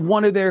 but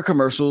one of their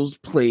commercials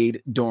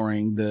played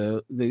during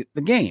the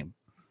game.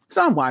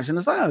 So I'm watching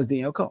this. It's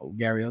Deion Cole,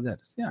 Gabrielle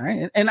Dennis. Yeah,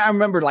 right. And I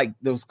remember like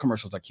those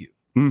commercials are cute.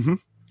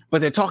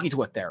 But they're talking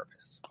to a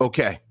therapist.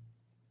 Okay.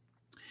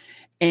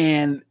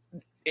 And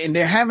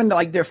they're having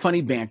like their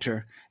funny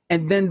banter,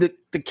 and then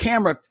the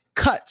camera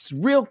cuts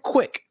real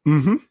quick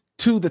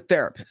to the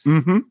therapist,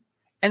 and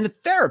the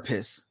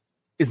therapist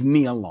is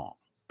Nia Long.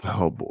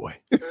 Oh boy!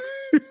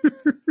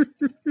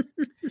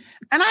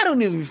 And I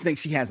don't even think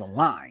she has a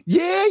line.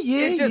 Yeah.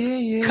 It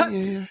just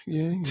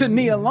cuts to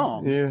Nia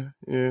Long. Yeah.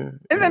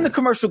 And then the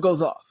commercial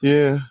goes off.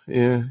 Yeah.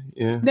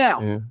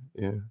 Now,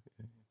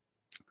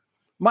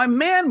 my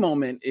man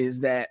moment is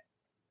that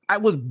I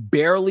was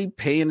barely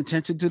paying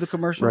attention to the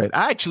commercial. Right.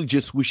 I actually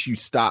just wish you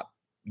stopped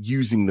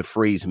using the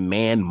phrase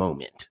man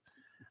moment.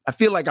 I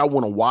feel like I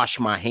want to wash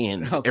my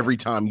hands every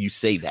time you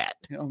say that.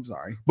 I'm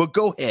sorry. But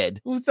go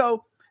ahead.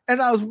 So as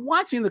I was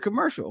watching the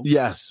commercial,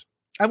 yes,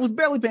 I was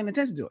barely paying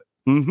attention to it.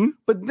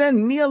 But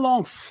then Nia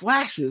Long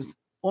flashes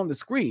on the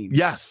screen.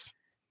 Yes.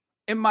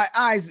 And my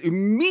eyes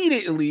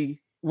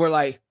immediately were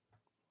like,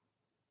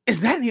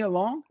 is that Nia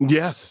Long?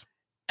 Yes.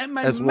 And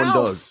my As mouth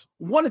one does.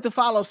 wanted to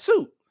follow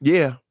suit.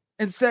 Yeah.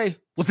 And say,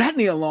 was that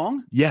Nia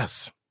Long?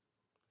 Yes.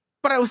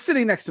 But I was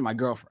sitting next to my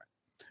girlfriend.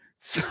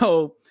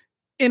 So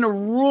in a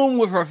room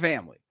with her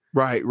family.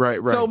 Right.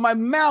 So my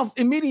mouth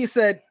immediately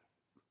said,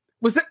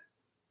 was that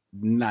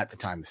not the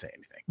time to say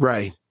anything?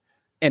 Right.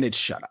 And it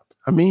shut up.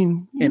 I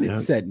mean, it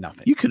said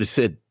nothing. You could have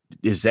said,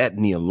 is that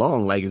Nia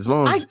Long? Like, as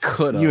long as I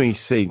could have. You ain't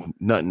say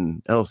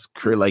nothing else,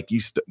 like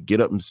you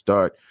get up and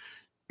start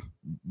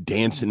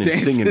dancing and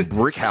singing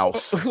Brick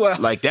House. Well,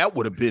 like that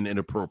would have been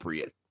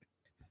inappropriate.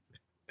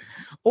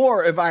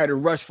 Or if I had to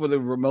rush for the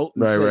remote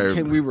and say,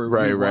 can we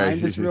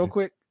rewind this real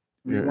quick?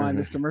 Rewind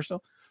this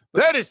commercial?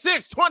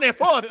 36,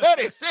 24,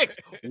 36.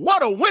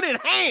 What a winning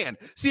hand.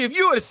 See, if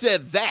you would have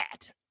said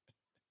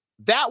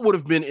that would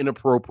have been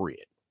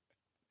inappropriate.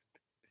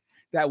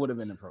 That would have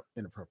been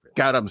inappropriate.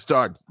 Got up and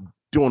start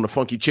doing the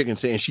funky chicken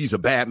saying she's a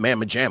bad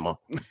mamma jamma.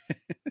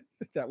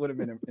 That would have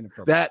been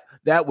inappropriate.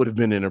 That would have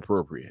been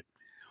inappropriate.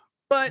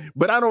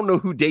 But I don't know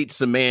who dates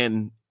a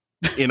man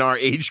in our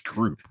age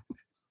group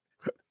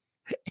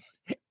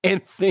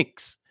and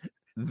thinks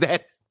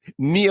that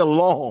Nia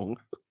Long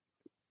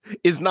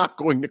is not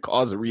going to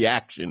cause a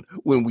reaction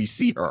when we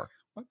see her.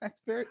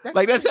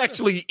 Well, that's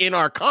actually in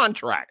our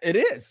contract. It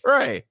is.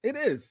 Right. It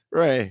is.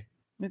 Right.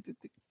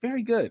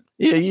 Very good.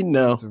 Yeah, you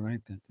know. To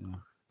write that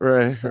down.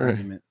 Right.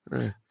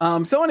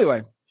 So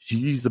anyway.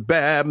 She's a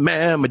bad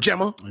mamma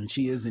jamma. And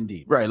she is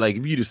indeed. Right. Like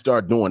if you just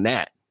start doing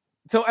that.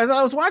 So as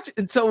I was watching,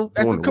 as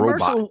the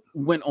commercial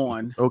went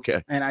on,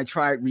 okay, and I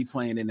tried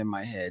replaying it in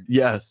my head,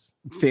 yes,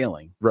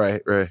 failing.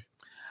 Right.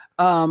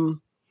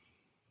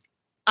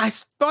 I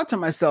thought to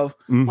myself,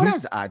 well,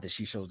 that's odd that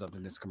she shows up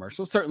in this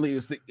commercial. Certainly,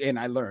 and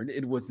I learned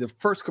it was the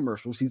first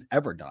commercial she's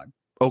ever done.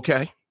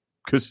 Okay,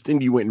 because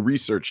then you went and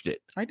researched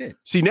it. I did.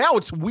 See, now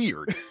it's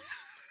weird.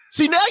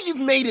 See, now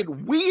you've made it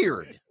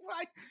weird. Well,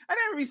 I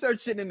didn't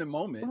research it in the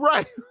moment.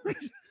 Right.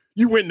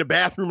 You went in the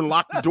bathroom and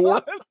locked the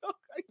door.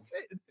 I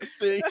did.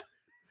 See.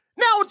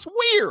 Now it's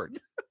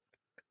weird.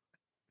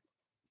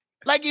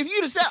 Like if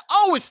you'd have said,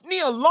 "Oh, it's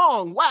Nia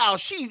Long. Wow,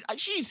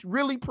 she's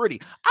really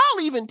pretty."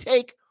 I'll even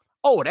take,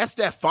 "Oh, that's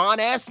that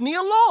fine ass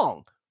Nia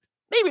Long."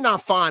 Maybe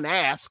not fine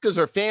ass because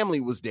her family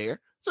was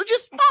there, so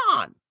just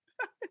fine.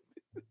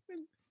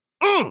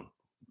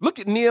 Look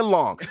at Nia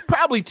Long.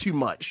 Probably too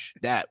much.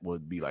 That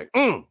would be like,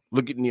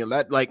 look at Nia.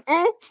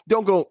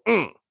 Don't go.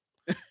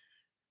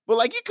 But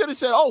like you could have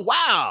said, "Oh,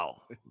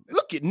 wow,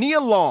 look at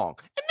Nia Long,"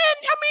 and then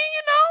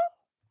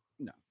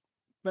No.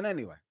 But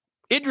anyway,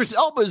 Idris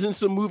Elba's in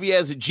some movie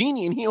as a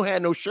genie and he don't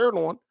have no shirt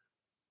on.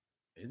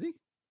 Is he?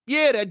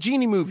 Yeah, that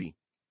genie movie.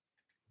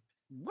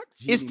 What?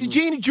 Genie It's the movie?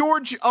 Genie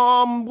George.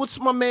 What's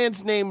my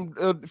man's name?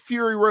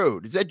 Fury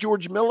Road. Is that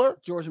George Miller?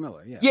 George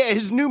Miller. Yeah. Yeah,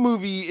 his new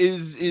movie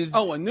is.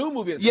 Oh, a new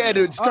movie. Yeah,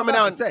 it's coming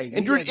out. Say,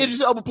 And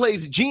Idris Elba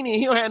plays Genie, and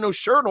he don't have no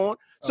shirt on.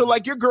 So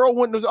like your girl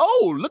wouldn't.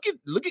 Oh, look at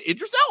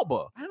Idris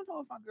Elba. I don't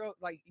know if my girl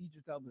like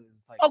Idris Elba is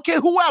like. Okay,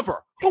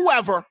 whoever.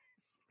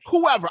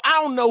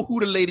 I don't know who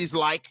the ladies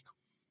like.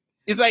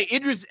 It's like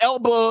Idris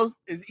Elba.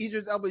 Is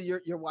Idris Elba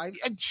your wife?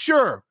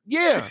 Sure,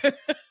 yeah.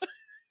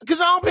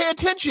 Because I don't pay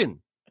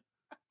attention.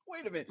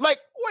 Wait a minute. Like,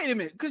 wait a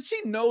minute. Because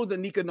she knows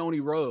Anika Noni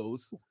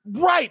Rose.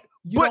 Right.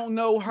 You don't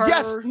know her.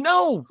 Yes,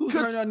 no. Who's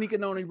her Anika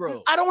Noni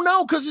Rose? I don't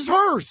know because it's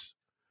hers.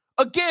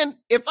 Again,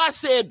 if I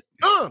said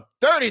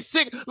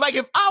 36, like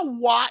if I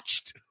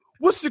watched,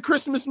 what's the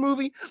Christmas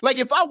movie? Like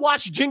if I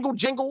watched Jingle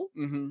Jingle,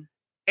 and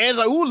it's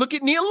like, ooh, look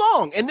at Nia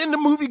Long. And then the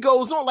movie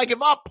goes on. Like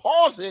if I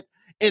pause it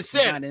and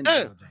said,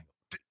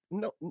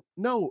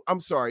 no,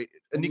 I'm sorry.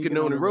 Anika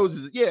Noni Rose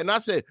is, yeah. And I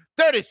said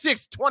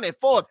 36,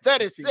 24,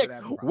 36.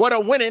 What a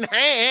winning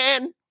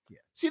hand. Yeah.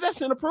 See,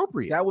 that's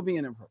inappropriate. That would be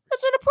inappropriate.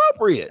 That's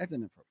inappropriate. That's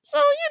inappropriate. So,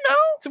 you know.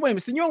 So wait a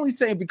minute. So you're only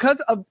saying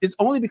it's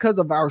only because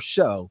of our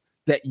show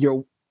that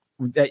your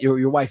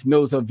wife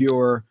knows of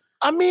your.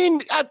 I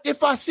mean,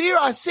 if I see her,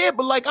 I say it,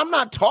 but like I'm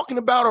not talking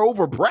about her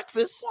over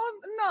breakfast. Well,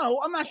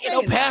 no, I'm not saying.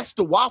 You know, past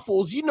the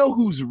waffles. You know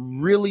who's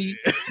really,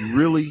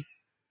 really,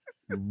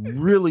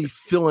 really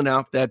filling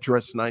out that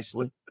dress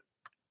nicely?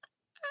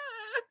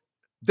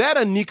 That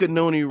Anika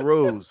Noni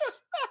Rose.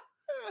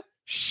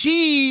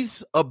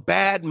 She's a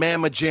bad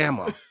mama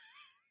jamma.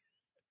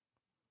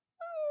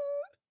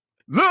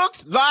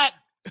 Looks like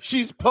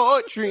she's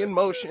poetry in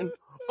motion.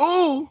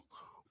 Ooh,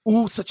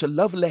 such a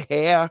lovely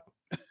hair.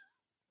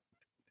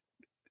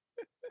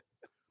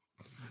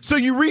 So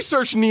you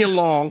research Nia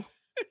Long,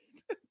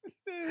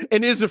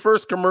 and it's the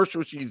first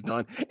commercial she's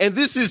done. And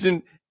this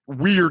isn't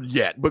weird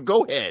yet, but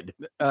go ahead.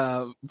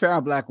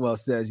 Farrah Blackwell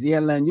says, yeah,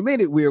 Len, you made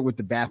it weird with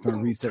the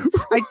bathroom research.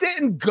 I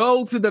didn't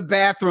go to the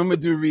bathroom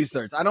and do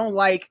research. I don't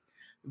like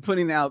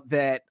putting out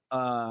that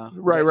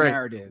right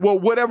narrative. Well,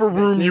 whatever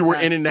room you were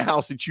in the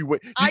house that you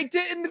went. I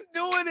didn't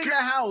do it in the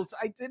house.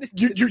 I didn't.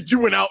 You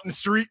went out in the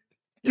street?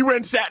 You went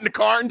and sat in the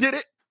car and did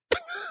it?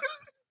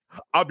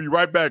 I'll be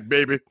right back,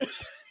 baby.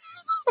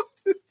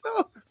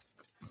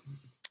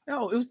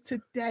 No, it was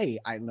today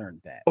I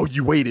learned that. Oh,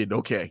 you waited.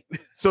 Okay.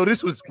 So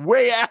this was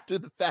way after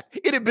the fact.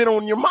 It had been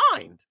on your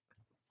mind.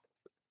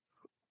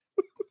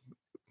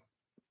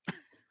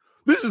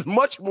 This is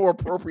much more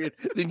appropriate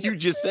than you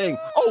just saying,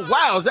 oh,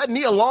 wow, is that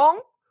Nia Long?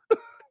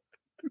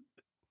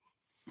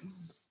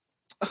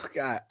 Oh,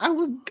 God.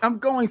 I'm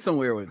going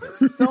somewhere with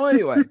this. So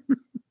anyway,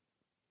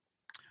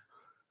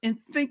 in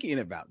thinking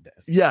about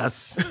this.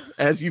 Yes.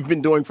 As you've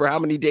been doing for how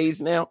many days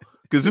now?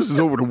 Because this is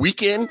over the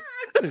weekend.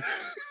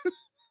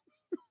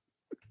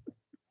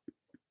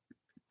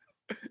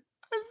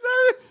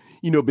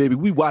 You know, baby,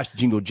 we watched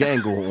Jingle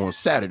Jangle on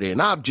Saturday,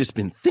 and I've just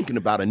been thinking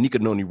about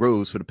Anika Noni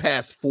Rose for the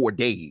past 4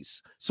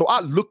 days. So I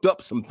looked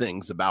up some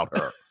things about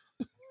her.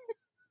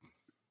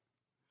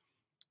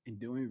 In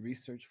doing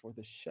research for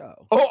the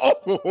show. Oh.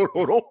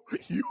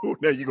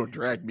 Now you're going to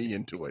drag me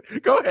into it.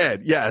 Go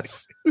ahead.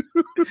 Yes.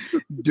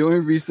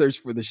 Doing research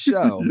for the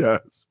show.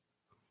 Yes.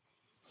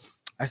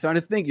 I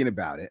started thinking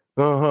about it.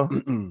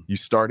 You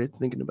started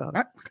thinking about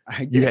it?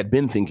 You had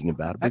been thinking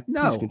about it.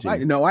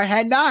 No, I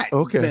had not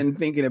been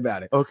thinking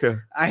about it. Okay.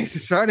 I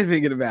started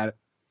thinking about it.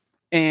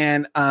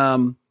 And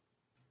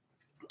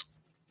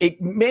it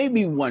made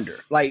me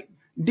wonder. Like,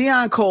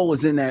 Deion Cole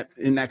was in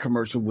that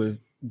commercial with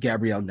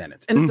Gabrielle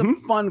Dennis. And it's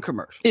a fun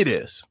commercial. It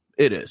is.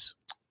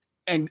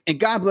 And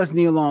God bless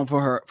Nia Long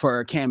for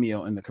her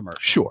cameo in the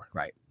commercial. Sure.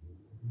 Right.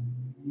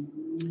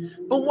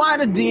 But why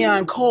did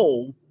Deion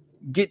Cole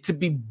get to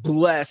be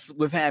blessed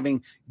with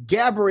having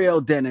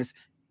Gabrielle Dennis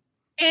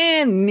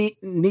and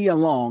Nia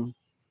Long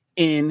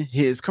in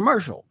his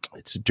commercial?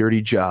 It's a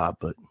dirty job,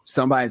 but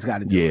somebody's got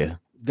to do it.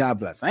 God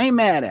bless. I ain't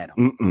mad at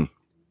him.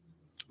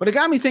 But it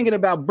got me thinking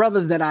about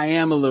brothers that I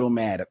am a little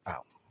mad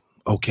about.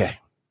 Okay.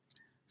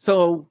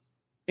 So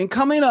in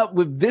coming up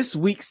with this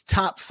week's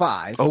top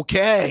 5,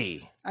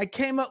 I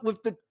came up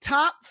with the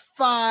top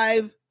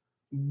 5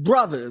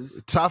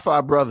 brothers. Top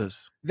 5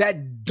 brothers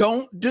that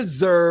don't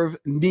deserve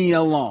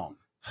Nia Long.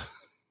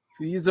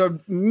 These are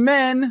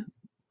men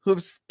who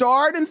have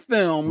starred in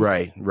films.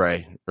 Right.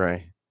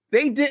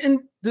 They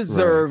didn't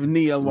deserve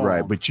Nia Long.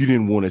 Right, but you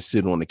didn't want to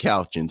sit on the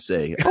couch and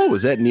say, oh,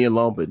 is that Nia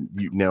Long? But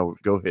you now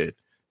go ahead.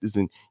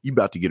 You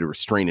about to get a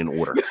restraining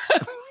order.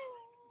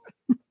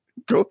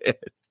 Go ahead.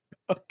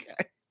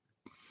 Okay.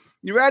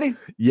 You ready?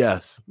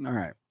 Yes. All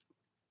right.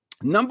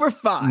 Number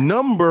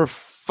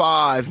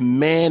 5,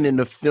 man in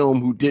the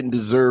film who didn't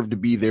deserve to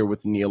be there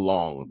with Nia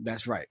Long.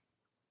 That's right.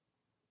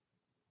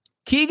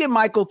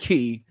 Keegan-Michael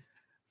Key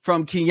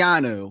from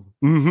Keanu,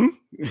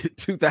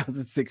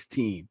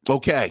 2016.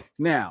 Okay.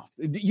 Now,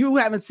 you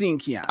haven't seen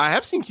Keanu. I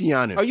have seen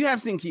Keanu. Oh, you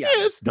have seen Keanu? Yeah,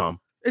 it's dumb.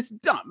 It's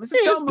dumb. It's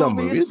a dumb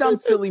movie. It's a dumb,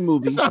 silly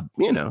movie. It's not,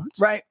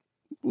 right?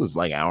 It was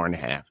like an hour and a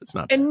half. It's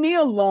not. And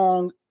Nia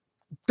Long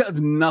does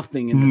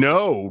nothing.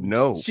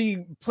 No.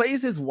 She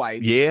plays his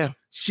wife. Yeah.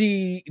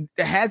 she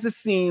has a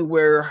scene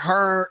where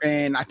her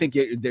and I think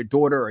their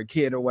daughter or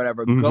kid or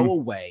whatever go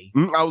away.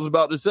 I was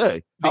about to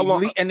say, how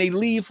long? And they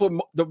leave for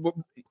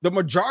the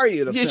majority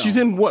of the film. She's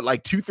in what,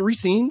 like 2-3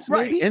 scenes,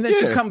 right? maybe? And then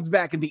she comes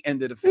back at the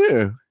end of the film.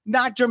 Yeah,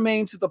 not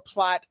germane to the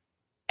plot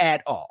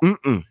at all.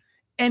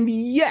 And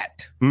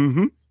yet,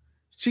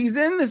 she's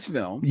in this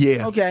film.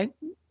 Yeah. Okay.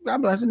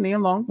 God bless her. Nia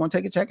Long. Want to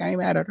take a check? I ain't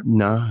mad at her.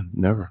 Nah,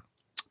 never.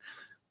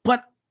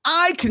 But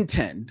I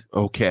contend.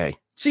 Okay.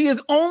 She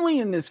is only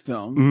in this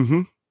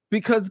film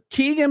because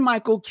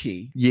Keegan-Michael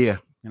Key. Yeah.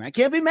 And I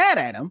can't be mad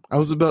at him. I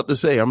was about to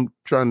say, I'm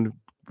trying to,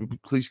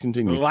 please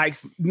continue.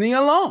 Likes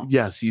Nia Long.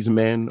 Yes, he's a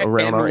man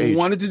around our age.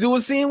 Wanted to do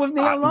a scene with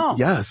Nia Long.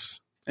 Yes.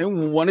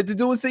 And wanted to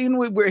do a scene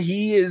where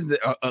he is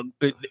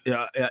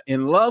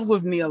in love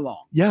with Nia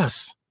Long.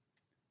 Yes.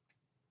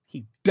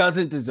 He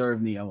doesn't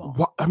deserve Nia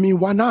Long. I mean,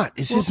 why not?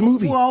 It's his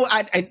movie. Well,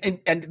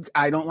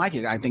 I don't like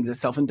it. I think it's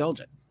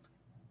self-indulgent.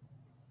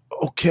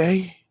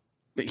 Okay.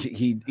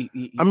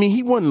 I mean,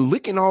 he wasn't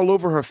licking all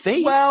over her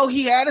face. Well,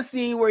 he had a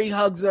scene where he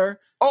hugs her.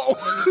 Oh,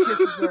 and he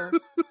kisses her.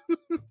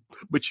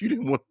 But you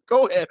didn't want.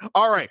 Go ahead.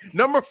 All right,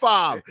 number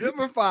 5.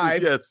 Number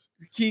 5. Yes,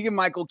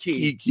 Keegan-Michael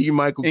Key.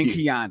 Keegan-Michael and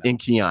Key. Keanu. And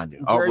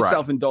Keanu. All Very right.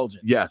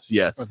 self-indulgent. Yes.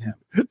 Of him.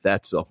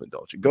 That's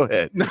self-indulgent. Go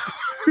ahead.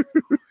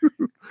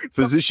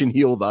 Physician,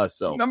 heal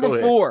thyself.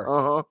 Number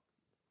 4.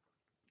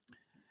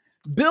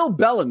 Bill Uh-huh.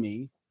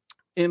 Bellamy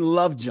in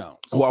Love Jones.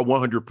 Oh, I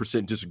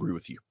 100% disagree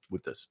with you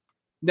with this.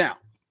 Now,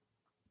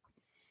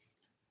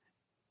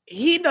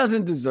 he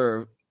doesn't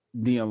deserve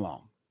Nia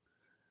Long.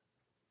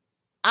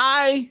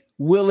 I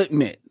will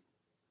admit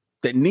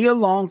that Nia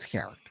Long's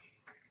character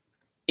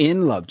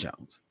in Love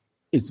Jones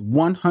is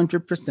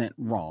 100%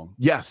 wrong.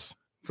 Yes.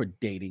 For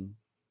dating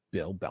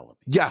Bill Bellamy.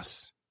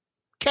 Yes.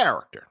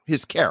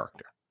 His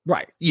character.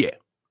 Right. Yeah.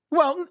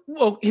 Well,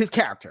 his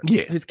character.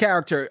 Yeah. His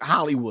character,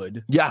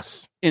 Hollywood.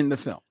 Yes. In the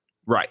film.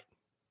 Right.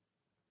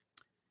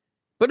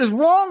 But as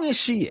wrong as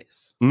she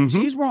is,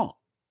 she's wrong.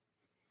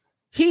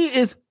 He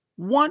is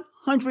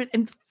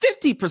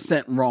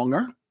 150%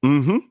 wronger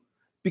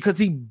because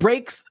he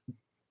breaks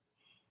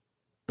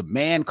the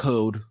man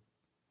code.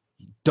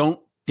 You don't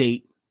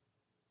date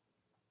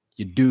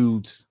your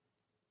dudes'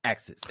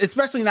 exes,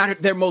 especially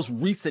not their most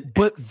recent.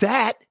 But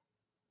that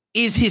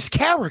is his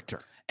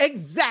character.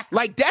 Exactly.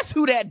 Like, that's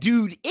who that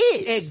dude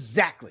is.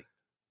 Exactly.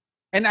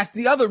 And that's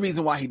the other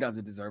reason why he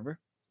doesn't deserve her,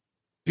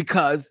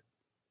 because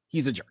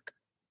he's a jerk.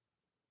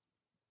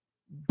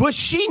 But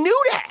she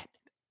knew that.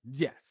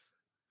 Yes.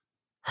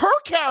 Her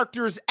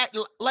character is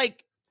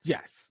like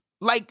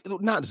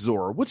not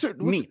Zora. What's her?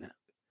 Nina.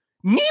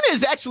 Nina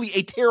is actually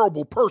a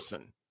terrible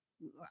person.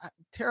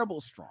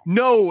 Terrible strong.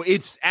 No,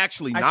 it's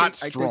actually not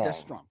strong. I think that's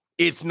strong.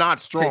 It's not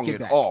strong at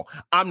back. all.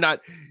 I'm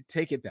not.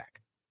 Take it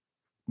back.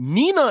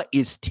 Nina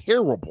is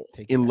terrible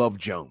in Love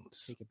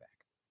Jones. Take it back.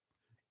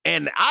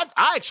 And I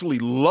actually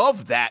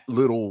love that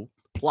little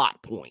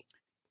plot point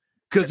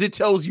because it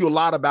tells you a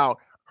lot about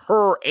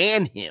her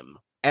and him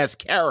as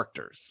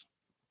characters.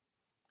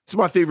 It's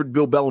my favorite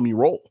Bill Bellamy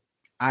role.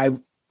 I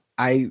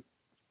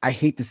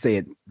hate to say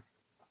it.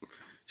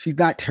 She's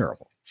not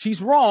terrible. She's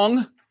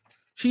wrong.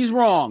 She's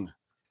wrong.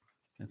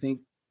 I think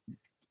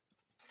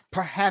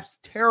perhaps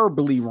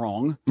terribly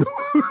wrong.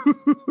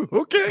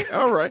 Okay.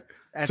 All right.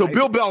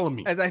 Bill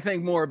Bellamy. As I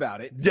think more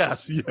about it.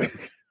 Yes.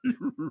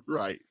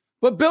 Right.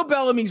 But Bill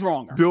Bellamy's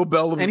wronger. Bill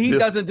Bellamy. And he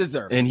doesn't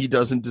deserve it. And he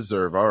doesn't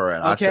deserve. All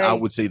right. Okay. I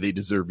would say they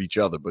deserve each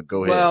other, but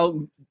go ahead.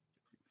 Well,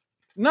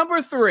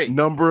 number 3.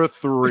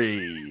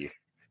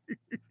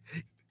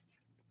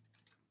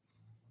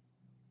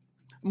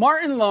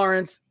 Martin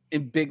Lawrence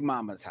in Big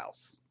Mama's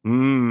House.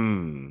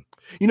 You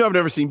know, I've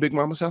never seen Big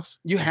Mama's House.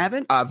 You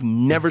haven't? I've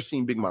never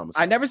seen Big Mama's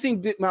House. I've never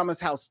seen Big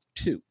Mama's House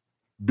 2.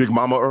 Big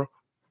Mama Earl?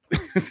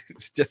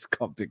 It's just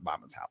called Big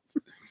Mama's House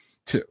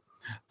 2.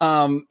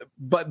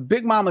 But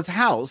Big Mama's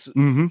House,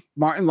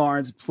 Martin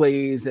Lawrence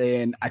plays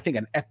an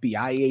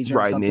FBI agent,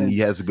 right? And then he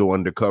has to go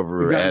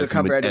undercover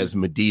as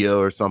Medea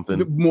or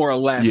something, more or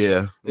less.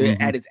 Yeah,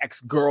 at his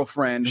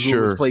ex-girlfriend,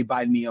 who was played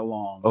by Nia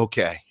Long.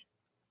 Okay.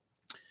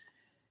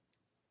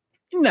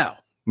 No.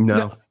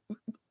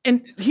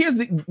 And here's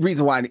the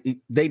reason why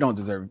they don't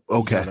deserve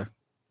each other.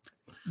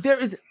 There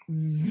is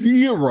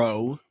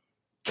zero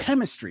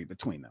chemistry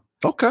between them.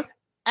 Okay.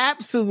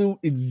 Absolute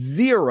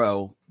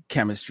zero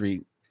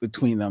chemistry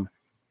between them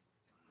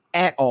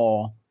at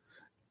all,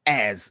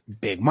 as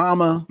Big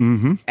Mama,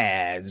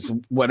 as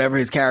whatever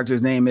his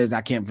character's name is.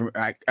 I can't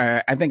remember.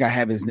 I think I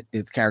have his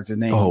character's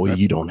name. Oh,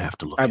 you don't have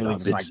to look I it believe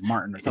up. it's like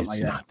Martin or something like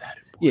that. It's not that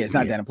important. Yeah, it's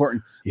not that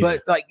important. Yeah.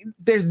 But like,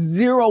 there's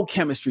zero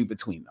chemistry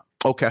between them.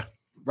 Okay.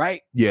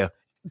 Right? Yeah.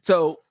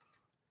 So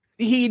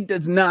he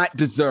does not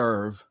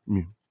deserve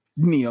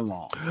Nia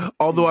Long.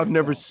 Although I've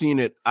never seen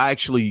it, I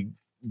actually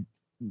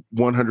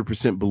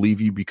 100% believe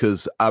you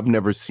because I've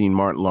never seen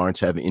Martin Lawrence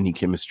have any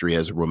chemistry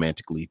as a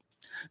romantic lead.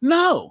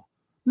 No.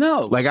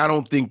 Like, I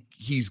don't think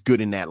he's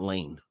good in that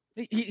lane.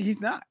 He's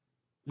not.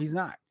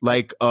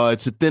 Like,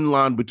 it's a thin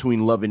line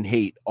between love and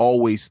hate.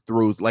 Always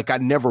throws. Like, I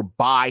never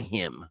buy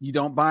him. You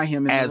don't buy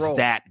him as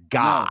that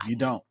guy. No, you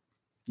don't.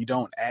 You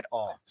don't at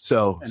all.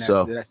 So And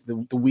that's the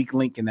weak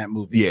link in that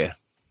movie.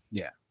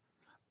 yeah.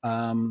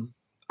 All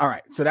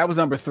right. So that was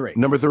number 3.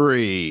 Number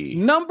 3.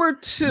 Number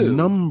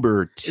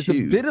 2. It's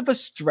a bit of a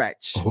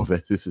stretch. Oh,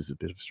 this is a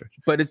bit of a stretch.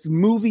 But it's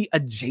movie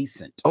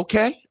adjacent.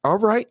 Okay. All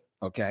right.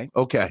 Okay.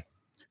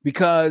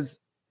 Because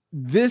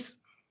this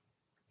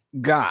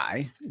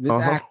guy, this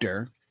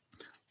actor,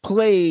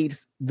 played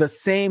the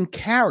same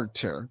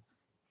character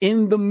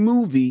in the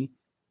movie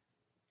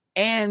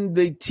and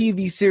the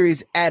TV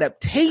series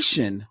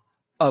adaptation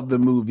of the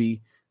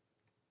movie,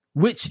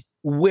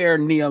 where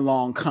Nia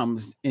Long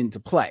comes into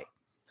play.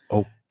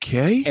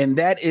 Okay. And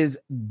that is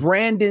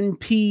Brandon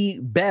P.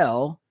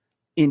 Bell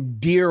in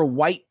Dear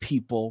White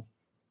People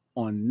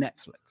on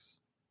Netflix.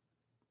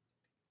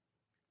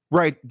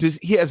 Right.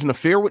 He has an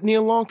affair with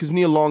Nia Long because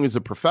Nia Long is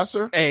a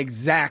professor?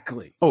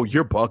 Exactly. Oh,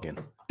 you're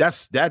bugging. That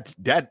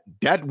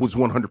was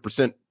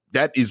 100%.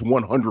 That is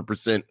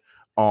 100%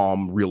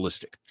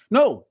 realistic.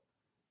 No,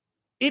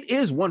 it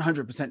is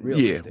 100%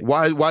 realistic. Yeah.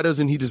 Why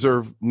doesn't he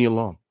deserve Nia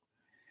Long?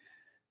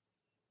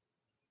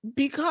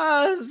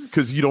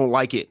 Because you don't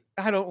like it.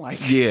 I don't like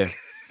it. Yeah.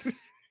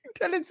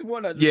 That is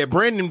one of Yeah,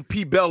 Brandon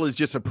P. Bell is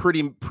just a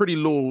pretty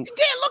little. You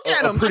can't look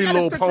at him. Pretty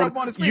little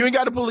pony. You ain't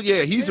got to pull it.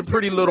 Yeah, he's a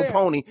pretty little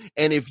pony.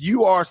 And if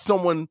you are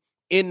someone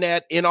in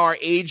our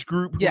age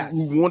group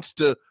who wants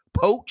to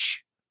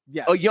poach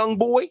a young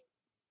boy,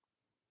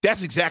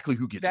 that's exactly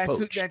who gets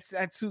poached.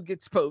 That's who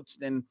gets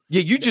poached. And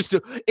yeah,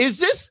 is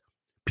this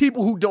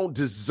people who don't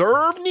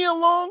deserve Nia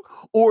Long,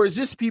 or is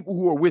this people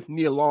who are with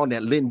Nia Long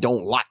that Lynn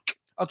don't like?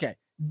 Okay,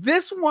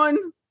 this one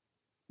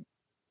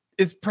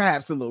is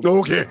perhaps a little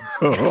okay.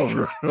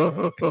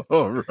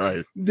 All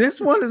right. This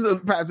one is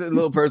perhaps a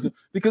little person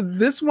because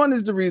this one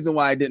is the reason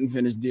why I didn't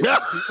finish Dear.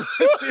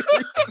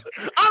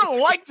 I don't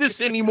like this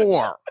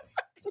anymore.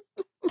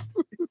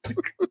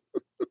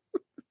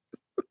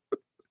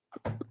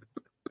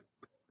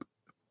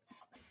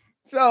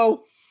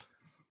 So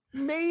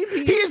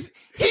maybe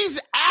he's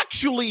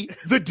actually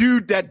the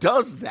dude that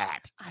does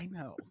that. I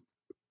know.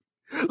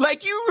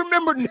 Like, you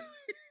remember.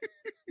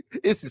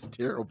 This is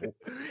terrible.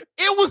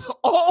 It was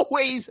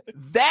always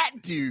that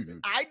dude.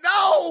 I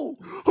know.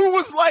 Who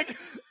was like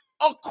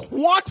a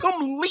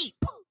quantum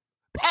leap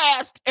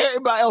past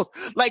everybody else.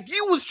 Like,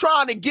 you was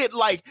trying to get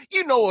like,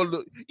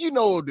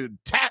 the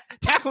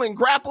tackle and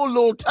grapple,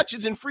 little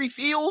touches and free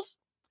feels.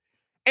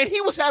 And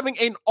he was having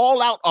an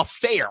all-out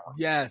affair.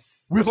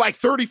 Yes. With like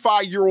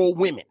 35-year-old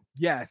women.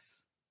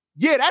 Yes.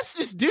 Yeah, that's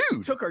this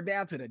dude. Took her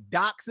down to the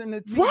docks in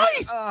the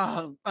right.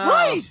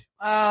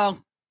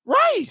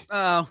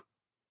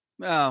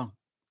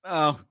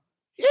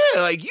 Yeah,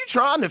 like, you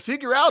trying to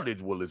figure out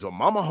is a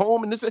mama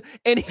home and this,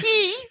 and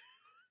he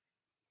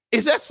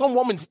is at some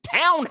woman's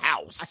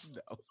townhouse.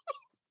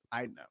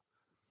 I know.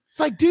 It's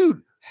like,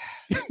 dude,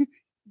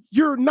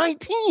 you're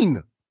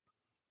 19.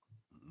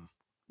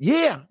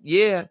 Yeah.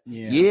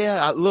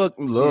 Look.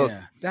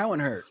 Yeah, that one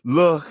hurt.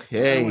 Look,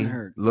 hey, that one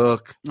hurt.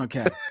 Look.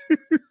 Okay.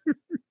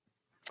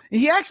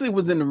 He actually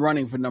was in the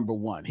running for number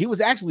 1. He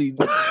was actually.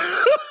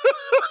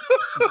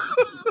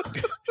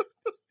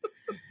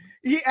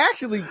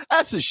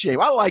 That's a shame.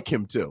 I like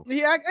him too.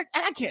 Yeah,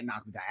 I can't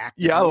knock the actor.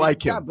 Yeah, I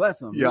like him. God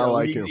bless him. Yeah, I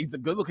like him. He's a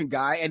good-looking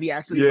guy, and he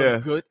actually is a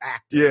good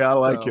actor. Yeah, I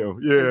like him.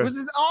 Yeah, which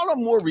is all the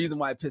more reason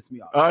why it pissed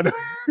me off. I know.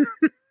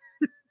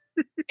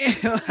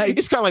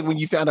 It's kind of like when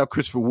you found out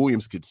Christopher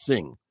Williams could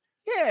sing.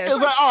 Yeah, it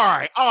was like, all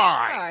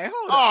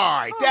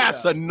right,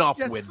 that's enough.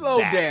 Just with slow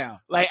that. down.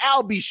 Like,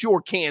 Al B.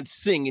 Sure can't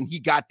sing, and he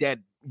got that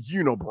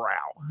unibrow,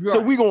 right. So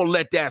we're gonna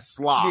let that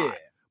slide. Yeah.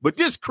 But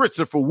this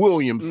Christopher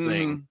Williams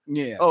thing,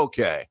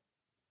 okay.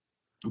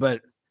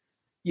 But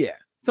yeah,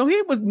 so he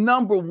was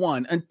number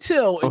 1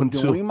 until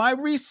doing my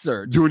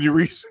research. Doing your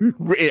research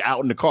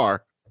out in the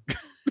car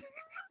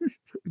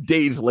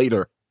days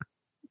later,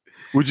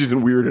 which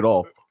isn't weird at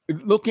all.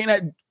 Looking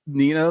at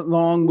Nia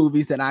Long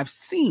movies that I've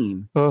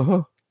seen,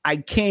 I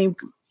came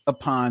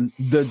upon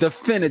the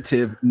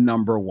definitive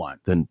number 1.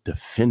 The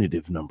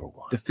definitive number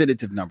 1.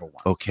 Definitive number 1.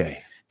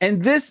 Okay.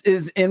 And this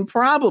is in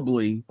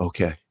probably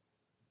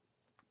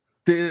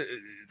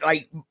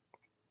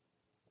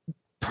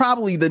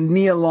probably the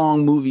Nia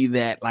Long movie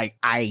that like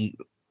I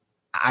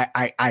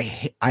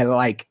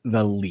like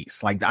the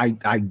least. Like,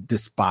 I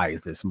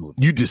despise this movie.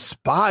 You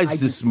despise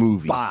this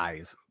movie.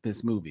 Despise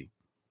this movie.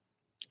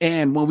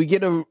 And when we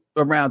get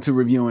around to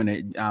reviewing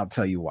it, I'll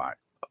tell you why.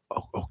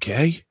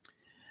 Okay.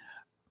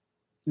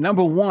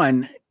 Number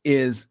 1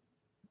 is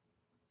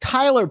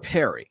Tyler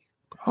Perry.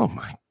 Oh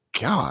my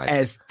God.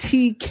 As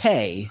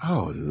TK.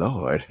 Oh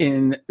Lord.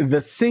 In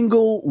The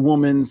Single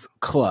Woman's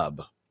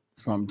Club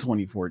from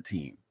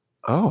 2014.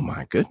 Oh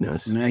my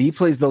goodness. Now, he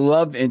plays the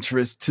love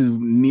interest to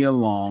Nia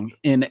Long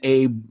in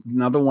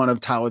another one of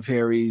Tyler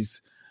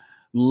Perry's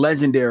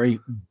legendary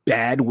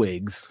bad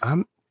wigs.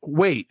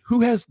 Wait,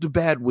 who has the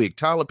bad wig?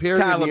 Tyler Perry?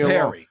 Tyler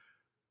Perry.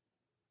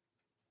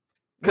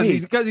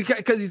 Because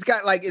he's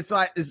got like it's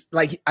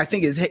like I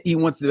think he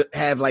wants to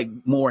have like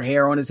more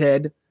hair on his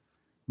head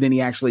than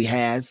he actually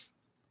has.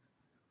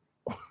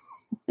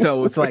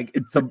 So it's like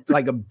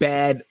like a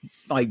bad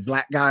like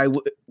black guy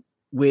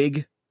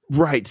wig.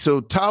 Right.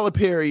 So Tyler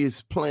Perry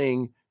is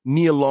playing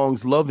Nia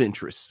Long's love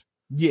interest.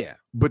 Yeah.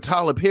 But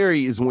Tyler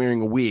Perry is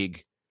wearing a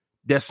wig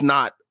that's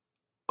not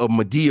a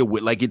Medea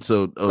wig. Like it's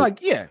a like,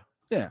 yeah.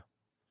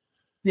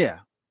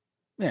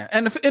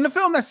 And in the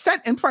film that's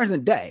set in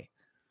present day.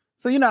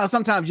 So, you know,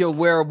 sometimes you'll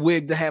wear a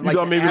wig to have like,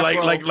 maybe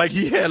afro. like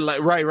he had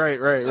like,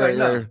 right.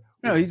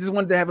 No, he just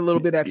wanted to have a little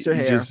bit extra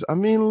hair.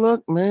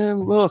 Look, man,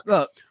 look.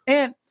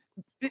 And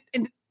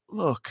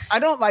look, I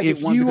don't like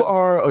if you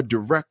are a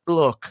direct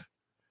look,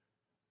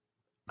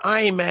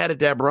 I ain't mad at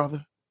that,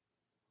 brother.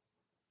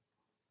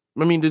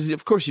 I mean,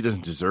 of course he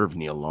doesn't deserve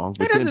Nia Long.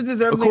 But he doesn't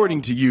deserve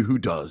according to you, who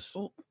does?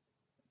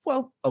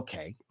 Well,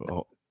 okay.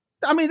 Well,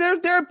 I mean, there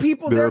are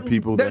people. There are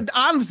people that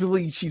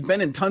honestly, she's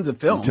been in tons of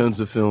films. There's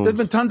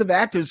been tons of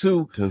actors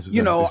who,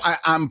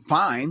 I'm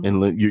fine.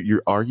 And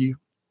you're are you?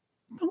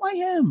 No, I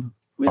am.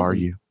 Really. Are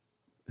you?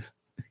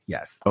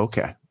 Yes.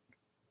 Okay.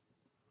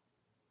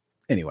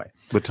 Anyway,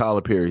 but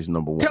Tyler Perry's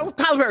number one. Tyler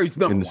Perry's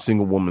number in the one.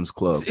 Single Woman's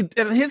Club.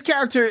 His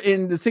character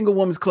in the Single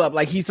Woman's Club,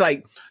 like he's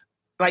like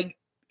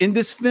in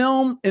this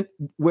film,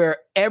 where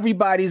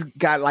everybody's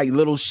got like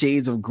little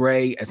shades of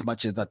gray, as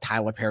much as a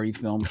Tyler Perry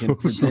film can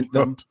present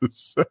them,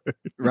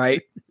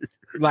 right?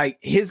 Like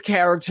his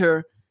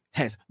character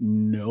has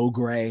no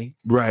gray,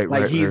 right?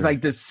 Like he's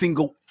like this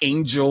single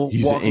angel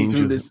walking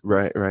through this,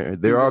 right.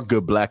 There are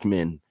good black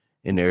men,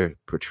 and they're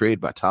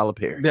portrayed by Tyler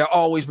Perry. They're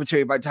always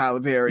portrayed by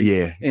Tyler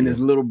Perry, in his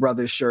little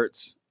brother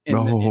shirts.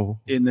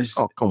 In this,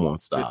 oh, come on,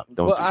 stop!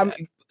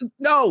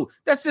 No,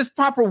 that's just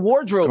proper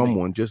wardrobe. Come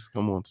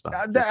on, stop.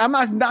 I'm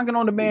not knocking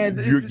on the man.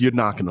 You're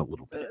knocking a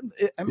little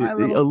bit. Am I a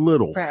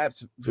little?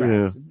 Perhaps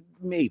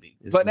maybe.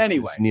 But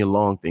anyway, this Nia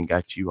Long thing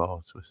got you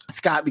all twisted. It's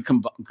got to be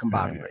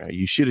combined.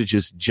 You should have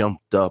just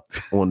jumped up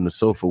on the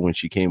sofa when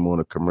she came on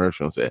a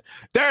commercial and said,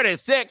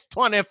 36,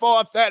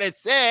 24,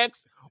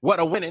 36. What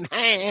a winning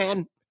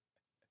hand.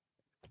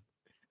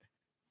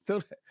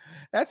 So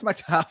that's my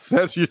top.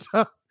 That's your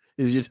top.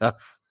 Is your top.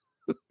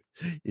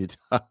 Your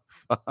top.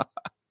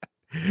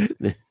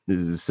 This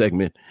is a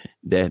segment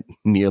that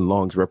Nia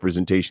Long's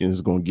representation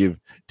is going to give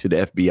to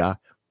the FBI.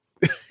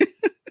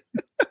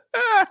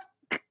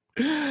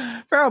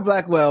 Farrell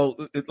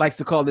Blackwell likes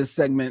to call this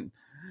segment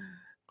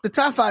the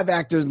top 5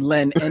 actors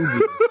Len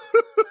envies.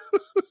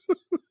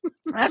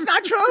 That's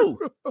not true.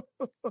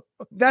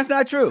 That's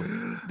not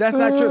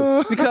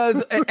true.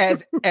 Because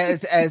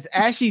as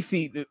Ashy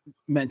Feet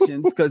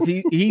mentions, because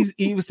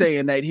he was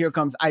saying that here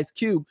comes Ice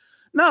Cube.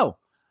 No,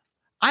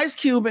 Ice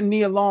Cube and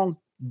Nia Long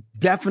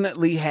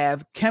definitely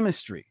have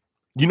chemistry.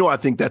 You know, I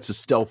think that's a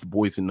Stealth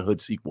Boys in the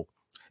Hood sequel.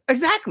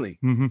 Exactly.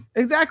 Mm-hmm.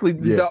 Exactly.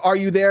 Yeah. The Are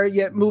You There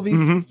Yet movies.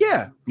 Mm-hmm.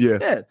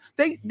 Yeah.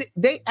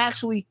 They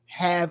actually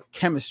have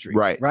chemistry.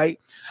 Right.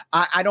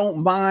 I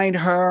don't mind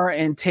her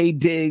and Taye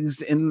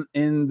Diggs in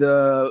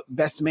the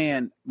Best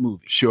Man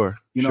movie. Sure.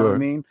 You know what I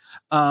mean?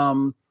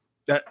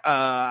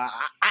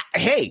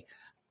 Hey,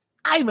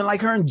 I even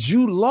like her and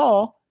Jude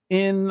Law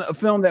in a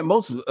film that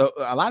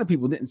a lot of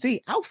people didn't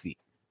see, Alfie,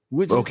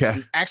 which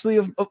is actually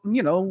a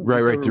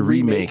the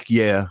remake.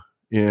 Yeah.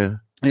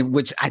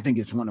 Which I think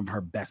is one of her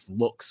best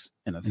looks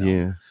in a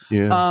film.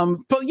 Yeah.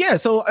 But yeah,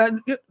 so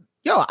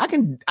I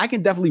can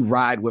definitely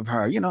ride with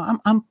her. You know,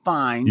 I'm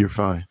fine. You're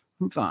fine.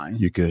 I'm fine.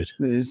 You're good.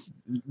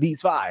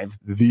 These 5.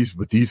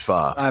 These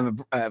 5. I have a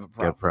problem.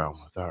 Got a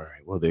problem with. All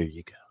right. Well, there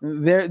you go.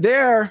 There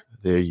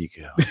you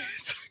go.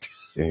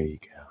 There you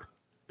go.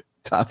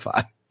 Top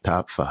 5.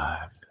 Top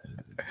 5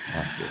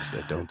 actors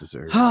that don't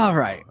deserve. All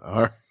right.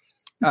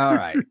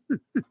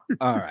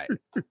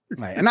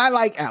 And I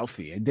like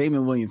Alfie. And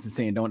Damon Williams is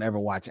saying, "Don't ever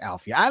watch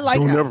Alfie." I like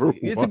Alfie.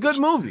 It's a good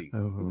movie.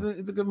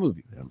 It's a good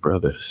movie. My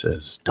brother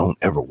says, "Don't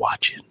ever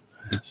watch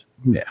it."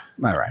 Yeah.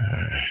 All right.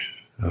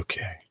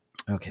 Okay.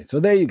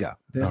 So there you go.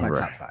 There's my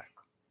top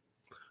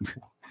 5.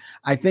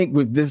 I think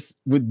with this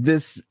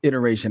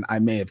iteration, I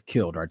may have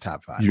killed our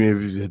top 5.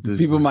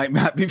 People might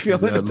not be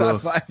feeling the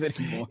top 5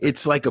 anymore.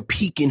 It's like a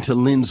peek into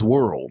Lynn's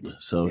world.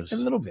 So it's a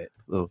little bit.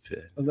 A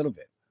little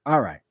bit.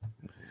 All right.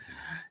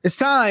 It's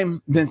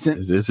time, Vincent.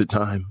 Is it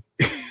time?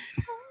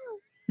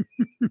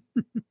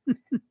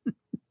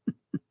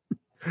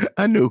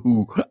 I know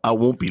who I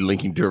won't be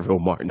linking Derville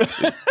Martin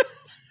to.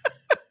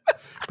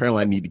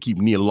 Apparently, I need to keep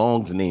Nia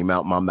Long's name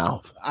out my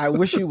mouth. I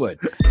wish you would.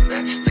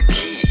 That's the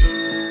key.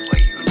 Well,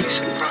 you would be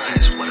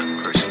surprised what a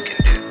person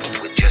can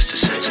do with just a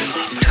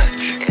sensitive touch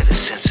and a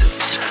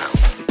sensitive sound.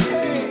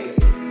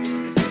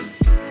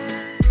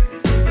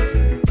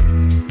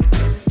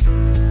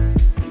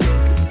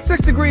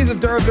 6 Degrees of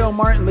Derville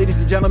Martin, ladies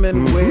and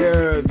gentlemen,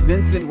 where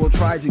Vincent will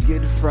try to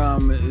get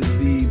from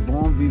the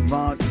bon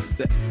vivant,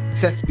 the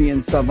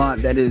thespian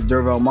savant that is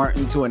Derville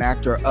Martin, to an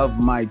actor of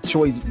my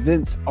choice.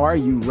 Vince, are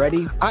you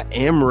ready? I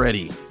am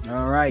ready.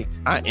 All right.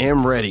 I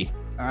am ready.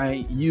 All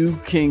right. You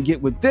can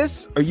get with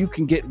this or you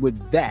can get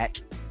with that.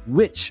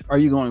 Which are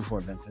you going for,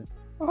 Vincent?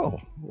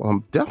 Oh, well,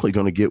 I'm definitely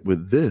going to get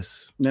with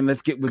this. Then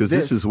let's get with this.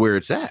 Because this is where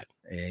it's at.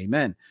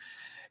 Amen.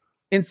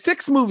 In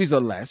 6 movies or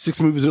less. 6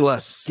 movies or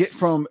less. Get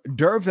from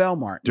Derville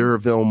Martin.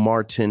 Derville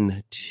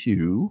Martin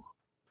to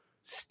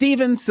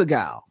Steven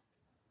Seagal.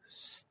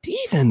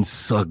 Steven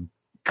Seagal.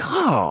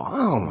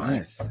 Oh my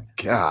Yes.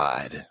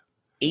 God.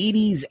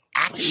 80s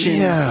action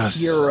Yes.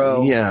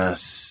 hero.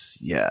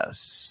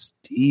 Yes.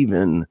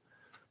 Steven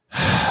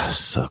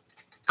Seagal.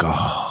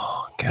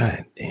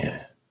 God damn.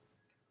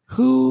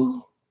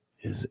 Who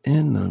is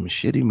in them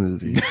shitty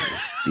movies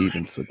with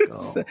Steven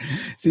Seagal?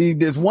 See,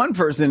 there's one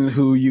person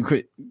who you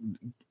could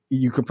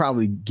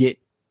probably get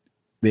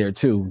there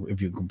too if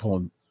you can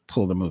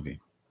pull the movie.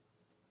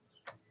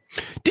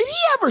 Did he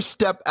ever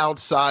step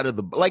outside of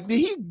the like? Did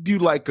he do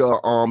like a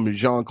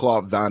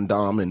Jean-Claude Van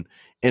Damme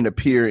and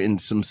appear in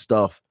some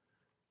stuff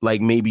like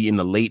maybe in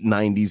the late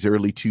 90s,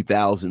 early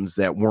 2000s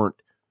that weren't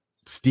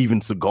Steven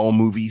Seagal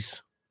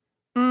movies?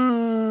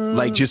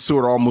 Like just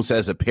sort of almost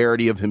as a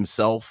parody of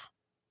himself.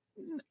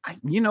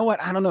 You know what?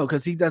 I don't know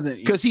because he doesn't.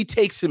 Because he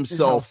takes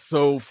himself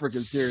so freaking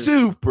serious.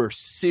 super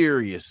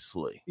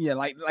seriously. Yeah,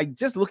 like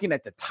just looking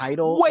at the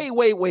title. Wait.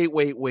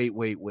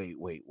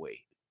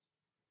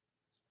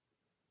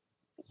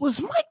 Was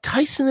Mike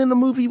Tyson in a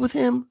movie with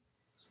him?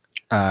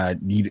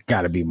 You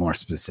got to be more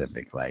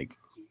specific. Like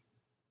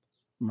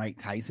Mike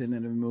Tyson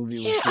in a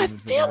movie. Yeah, I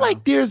feel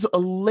like there's a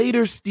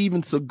later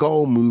Steven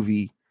Seagal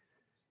movie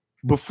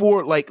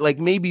before, like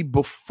maybe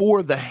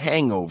before The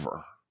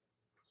Hangover,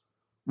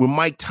 when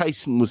Mike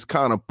Tyson was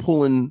kind of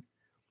pulling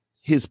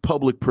his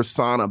public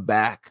persona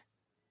back,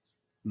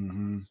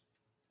 and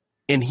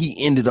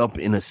he ended up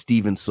in a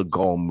Steven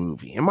Seagal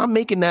movie. Am I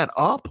making that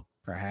up?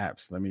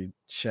 Perhaps. Let me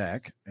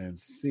check and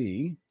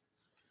see.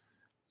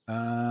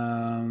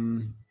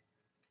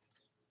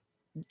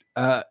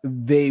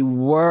 They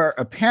were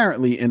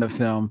apparently in a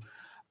film.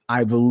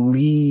 I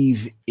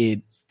believe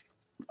it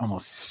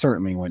almost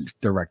certainly went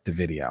direct to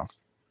video,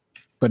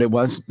 but it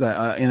was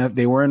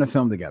they were in a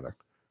film together.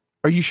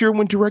 Are you sure it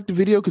went direct to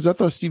video? Because I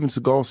thought Steven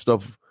Seagal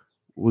stuff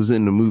was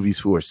in the movies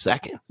for a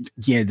second.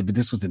 Yeah, but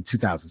this was in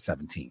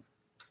 2017.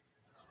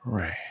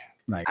 Right.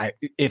 Like,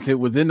 if it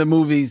was in the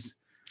movies,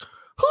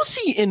 who's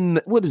he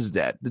in? What is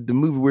that? The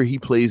movie where he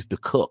plays the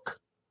cook,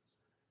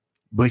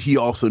 but he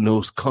also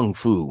knows kung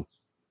fu.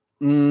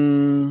 I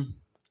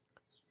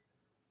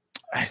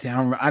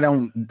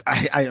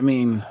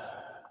mean,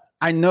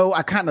 I know,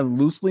 I kind of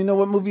loosely know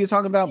what movie you're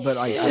talking about, but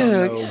I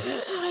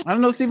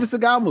don't know Steven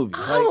Seagal movies.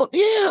 I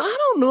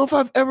don't know if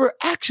I've ever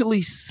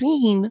actually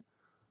seen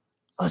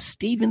a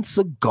Steven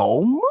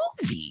Seagal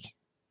movie.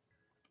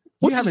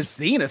 You haven't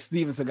seen a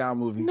Steven Seagal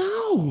movie?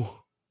 No.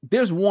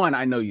 There's one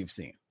I know you've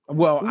seen.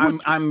 Well,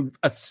 I'm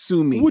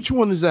assuming. Which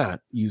one is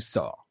that? You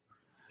saw.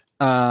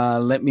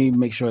 Let me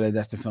make sure that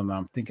that's the film that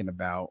I'm thinking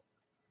about.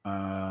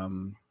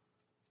 Under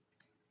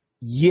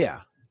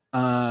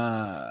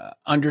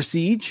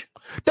Siege.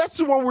 That's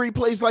the one where he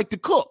plays like the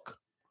cook.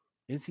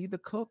 Is he the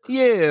cook?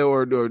 Yeah,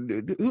 or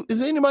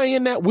is anybody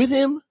in that with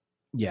him?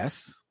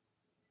 Yes.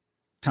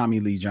 Tommy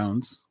Lee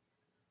Jones.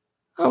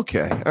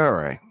 Okay, all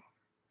right.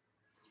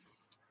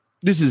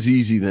 This is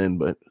easy then,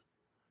 but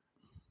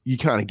you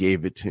kind of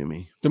gave it to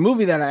me. The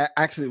movie that I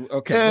actually I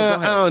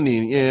don't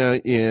need. Yeah.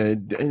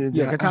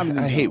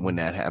 I hate Jones. when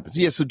that happens.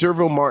 Yeah, so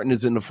D'Urville Martin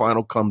is in the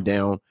final come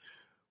down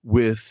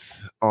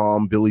with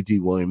Billy D.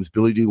 Williams.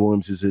 Billy D.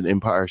 Williams is in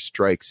Empire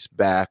Strikes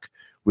Back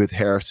with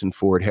Harrison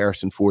Ford.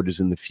 Harrison Ford is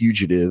in The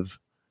Fugitive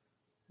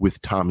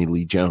with Tommy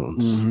Lee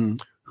Jones,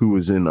 who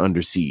was in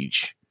Under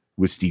Siege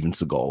with Steven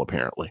Seagal,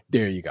 apparently.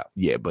 There you go.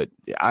 Yeah, but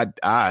I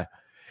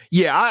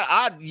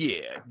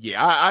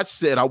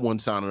said I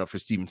wasn't signing up for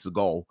Steven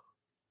Seagal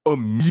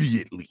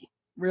immediately.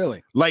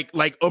 Really? Like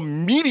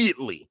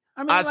immediately.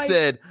 I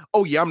said,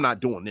 oh yeah, I'm not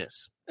doing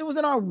this. It was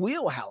in our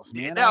wheelhouse,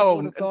 man.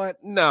 No,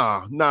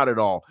 not at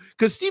all.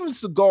 Because Steven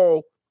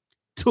Seagal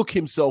took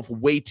himself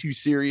way too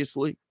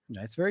seriously.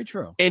 That's very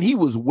true. And he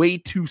was way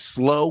too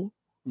slow.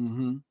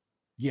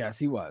 Yes,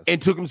 he was. And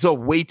took himself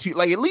way too,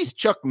 like, at least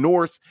Chuck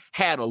Norris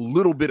had a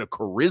little bit of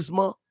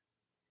charisma.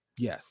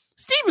 Yes.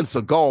 Steven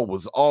Seagal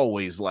was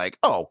always like,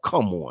 oh,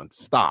 come on,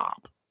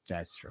 stop.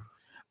 That's true.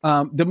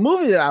 The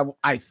movie that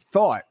I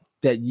thought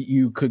that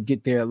you could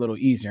get there a little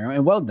easier,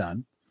 and well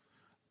done,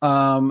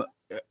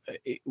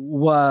 it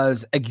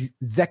was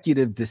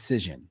Executive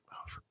Decision.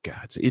 Oh, for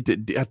God's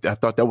sake. I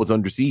thought that was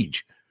Under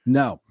Siege.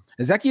 No.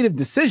 Executive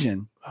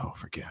Decision. Oh,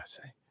 for God's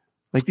sake.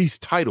 Like these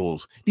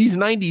titles, these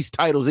 90s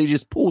titles, they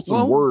just pull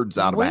some words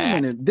out of a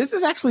hat. Minute. This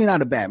is actually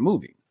not a bad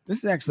movie. This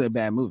is actually a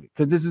bad movie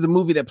because this is a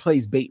movie that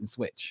plays bait and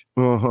switch.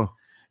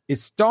 It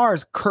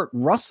stars Kurt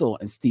Russell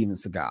and Steven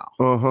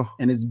Seagal.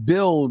 And it's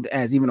billed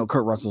as, even though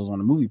Kurt Russell is on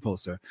the movie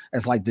poster,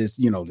 as like this,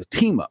 the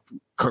team up.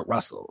 Kurt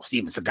Russell,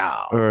 Steven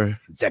Seagal,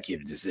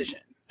 Executive Decision.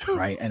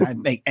 Right. And I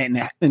think,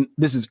 and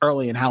this is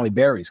early in Halle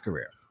Berry's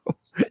career.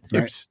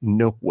 There's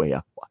no way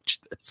I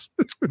watched this.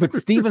 But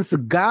Steven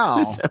Seagal,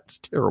 this sounds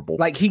terrible.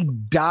 Like he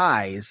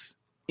dies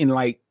in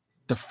like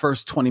the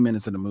first 20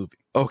 minutes of the movie.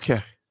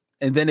 Okay.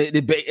 And then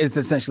it's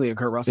essentially a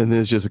Kurt Russell. And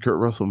then it's just a Kurt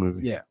Russell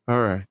movie. Yeah.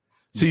 All right.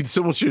 See,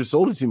 someone should have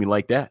sold it to me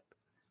like that.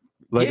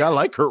 Like, I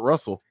like Kurt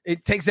Russell.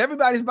 It takes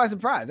everybody by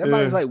surprise.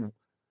 Everybody's like,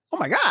 oh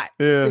my God.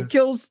 Yeah. It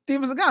killed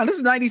Steven Seagal. This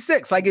is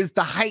 96. Like, it's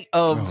the height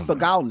of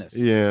Seagalness.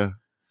 Yeah.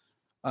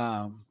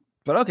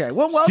 But okay.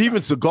 Well,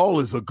 Steven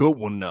Seagal is a good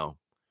one, though.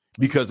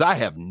 because I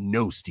have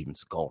no Steven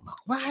Seagal knowledge.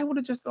 Well, I would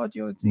have just thought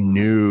you would see.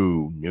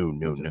 No.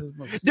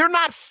 They're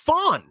not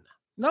fun.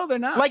 No, they're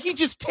not. Like he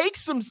just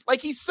takes them,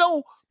 like he's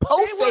so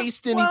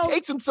po-faced and he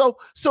takes them so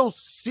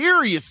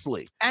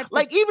seriously.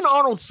 Like even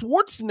Arnold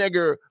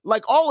Schwarzenegger,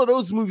 like all of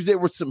those movies, there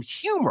was some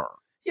humor.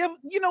 Yeah,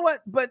 you know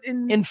what? But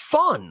in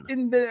fun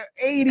in the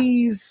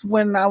 80s,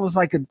 when I was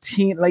like a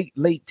teen,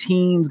 late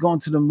teens, going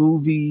to the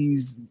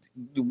movies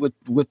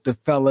with the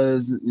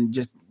fellas and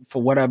just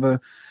for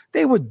whatever,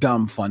 they were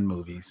dumb fun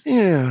movies.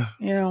 Yeah,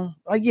 you know,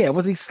 like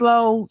was he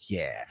slow?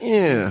 Yeah.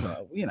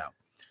 So, you know,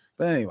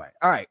 but anyway,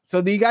 all right.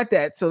 So you got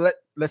that. So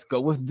let's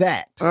go with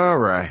that. All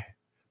right.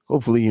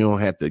 Hopefully you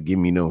don't have to give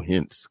me no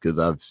hints because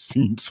I've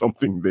seen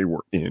something they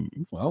were in.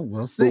 Well,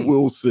 we'll see. But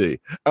we'll see.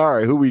 All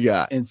right, who we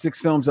got? In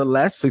 6 films or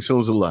less. 6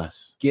 films or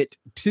less. Get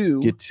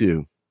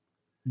to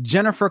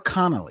Jennifer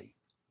Connelly.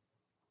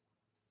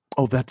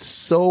 Oh, that's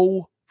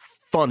so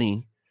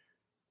funny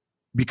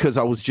because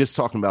I was just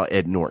talking about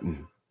Ed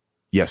Norton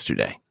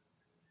yesterday.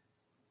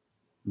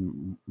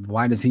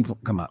 Why does he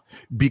come up?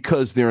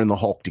 Because they're in the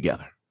Hulk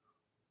together.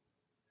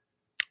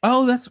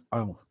 Oh,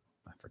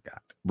 I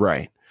forgot.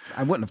 Right.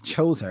 I wouldn't have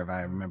chose her if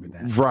I remembered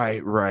that.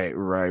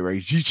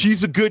 Right.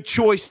 She's a good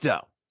choice,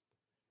 though.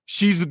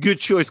 She's a good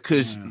choice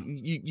because,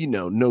 you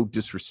know, no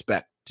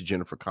disrespect to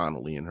Jennifer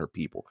Connelly and her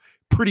people.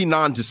 Pretty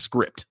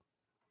nondescript.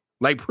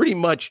 Like, pretty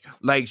much,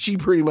 like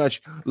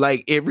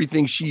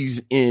everything she's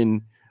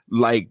in,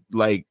 like,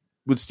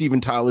 what's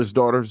Steven Tyler's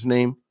daughter's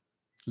name?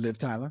 Liv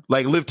Tyler.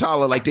 Like, Liv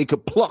Tyler, like they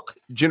could pluck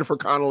Jennifer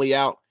Connelly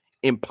out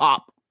and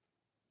pop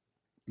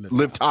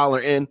Liv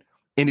Tyler in.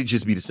 And it'd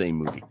just be the same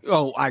movie.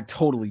 Oh, I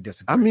totally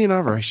disagree. I mean,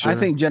 all right, sure. I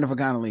think Jennifer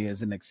Connelly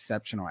is an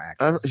exceptional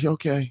actress.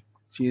 Okay.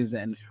 She is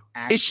an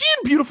actress. Is she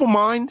in Beautiful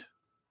Mind?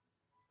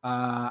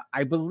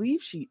 I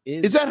believe she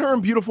is. Is that her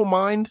in Beautiful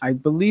Mind? I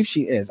believe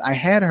she is. I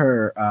had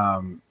her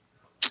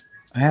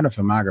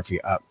filmography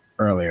up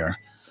earlier.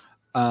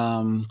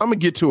 I'm gonna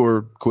get to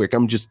her quick.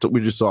 We're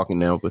just talking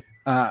now, but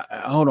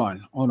hold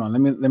on. Let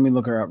me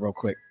look her up real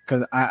quick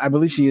because I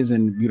believe she is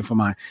in Beautiful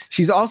Mind.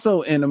 She's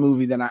also in a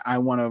movie that I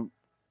want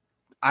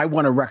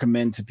to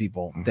recommend to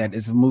people. That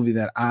is a movie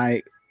that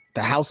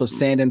The House of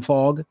Sand and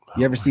Fog.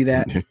 You ever see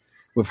that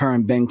with her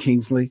and Ben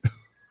Kingsley?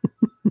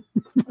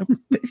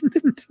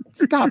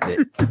 Stop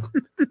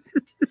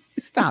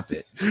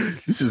it.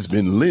 This has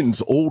been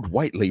Lynn's Old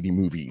White Lady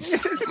Movies.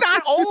 It's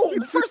not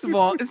old. First of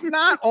all, it's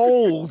not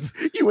old.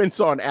 You went and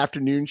saw an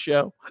afternoon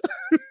show.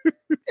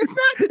 It's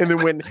not. And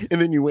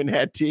then you went and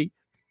had tea.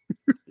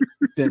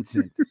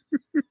 Vincent,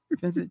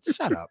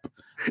 shut up.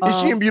 Is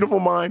she in Beautiful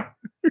Mind?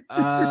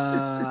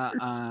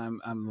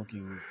 I'm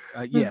looking.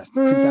 Yes,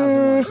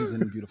 2001. She's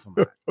in Beautiful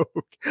Mind.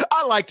 Okay.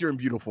 I liked her in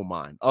Beautiful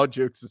Mind. All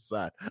jokes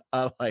aside,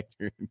 I liked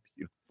her in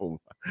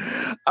Beautiful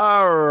Mind.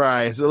 All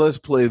right, so let's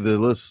play the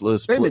let's.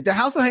 Wait a minute. The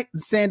House of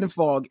Sand and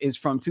Fog is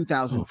from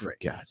 2003. Oh, for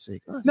God's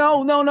sake!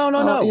 No.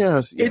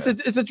 Yes.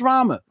 It's a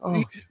drama.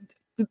 Oh.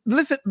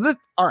 Listen.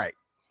 All right.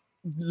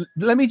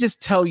 Let me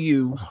just tell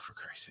you. Oh, for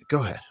Christ's sake!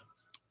 Go ahead.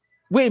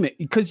 Wait a minute,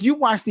 because you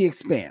watched The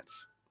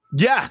Expanse.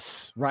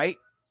 Yes. Right?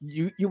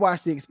 You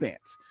watched The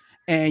Expanse.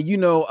 And you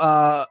know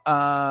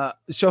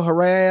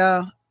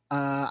Shohreh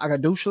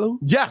Aghdashloo?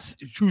 Yes,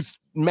 who's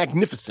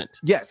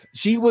magnificent. Yes.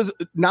 She was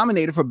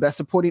nominated for Best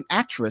Supporting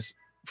Actress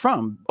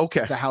from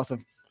The House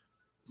of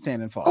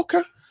Sand and Fog.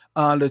 Okay.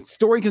 The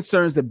story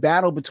concerns the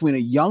battle between a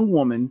young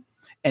woman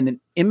and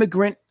an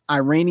immigrant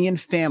Iranian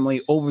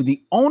family over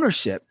the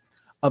ownership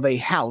of a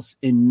house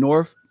in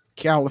North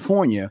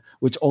California,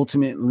 which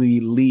ultimately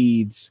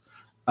leads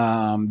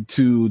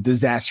to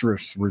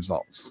disastrous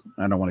results.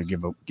 I don't want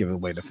to give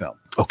away the film.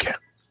 Okay.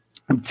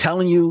 I'm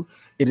telling you,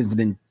 it is an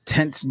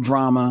intense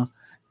drama.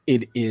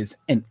 It is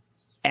an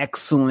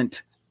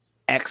excellent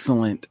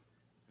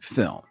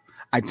film.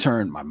 I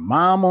turned my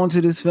mom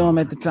onto this film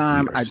at the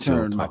time. I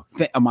turned my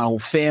whole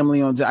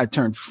family onto. I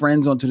turned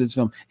friends onto this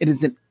film. It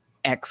is an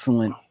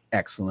excellent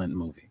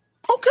movie.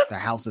 Okay. The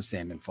House of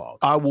Sand and Fog.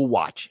 I will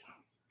watch it.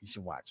 You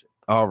should watch it.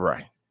 All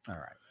right.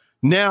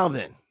 Now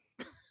then.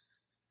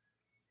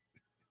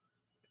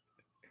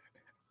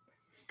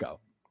 Go.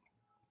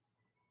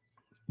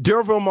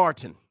 D'Urville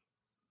Martin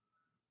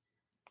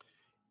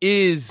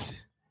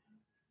is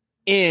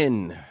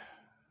in.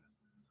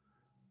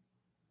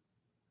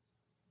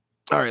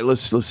 All right,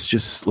 let's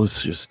just do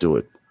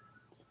it.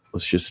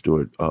 Let's just do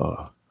it.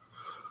 How'd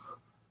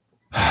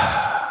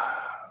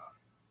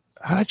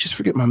I just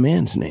forget my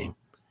man's name?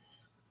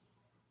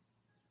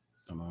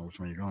 I don't know which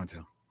one you're going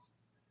to.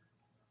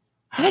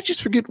 How'd I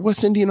just forget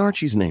West Indian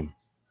Archie's name?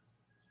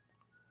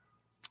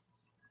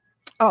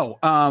 Oh,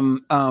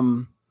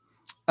 Delroy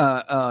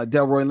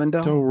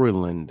Lindo. Delroy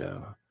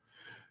Lindo.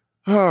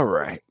 All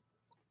right.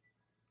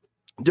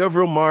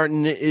 D'Urville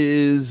Martin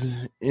is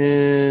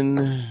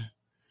in.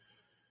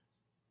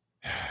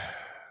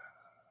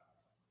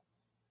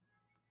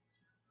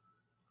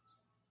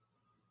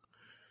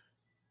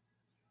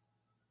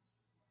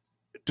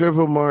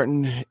 D'Urville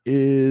Martin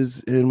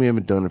is in. We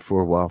haven't done it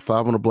for a while.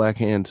 5 on the Black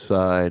Hand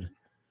Side.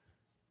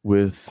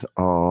 with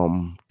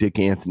Dick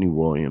Anthony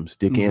Williams.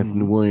 Dick Mhm.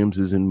 Anthony Williams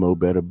is in Mo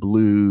Better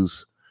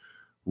Blues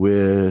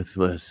with,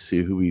 let's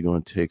see, who we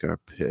going to take our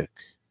pick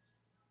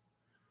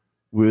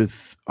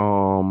with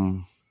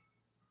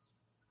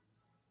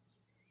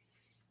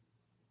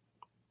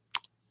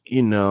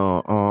you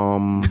know,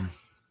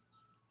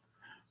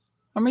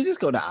 I mean, just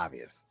go to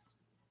obvious.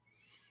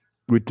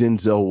 with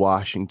Denzel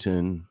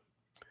Washington.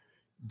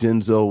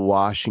 Denzel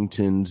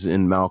Washington's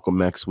in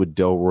Malcolm X with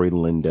Delroy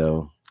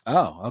Lindo.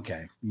 Oh,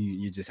 okay.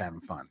 You're just having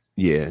fun.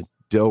 Yeah,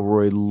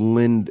 Delroy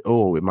Lindo.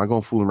 Oh, am I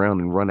going to fool around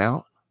and run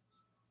out?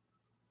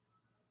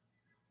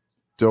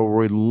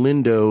 Delroy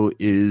Lindo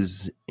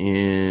is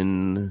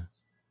in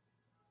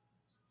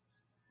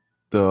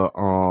the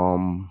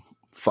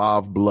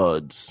Five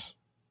Bloods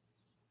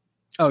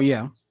Oh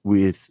yeah.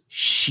 with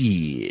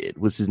shit.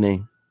 What's his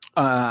name?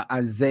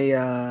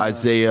 Isaiah.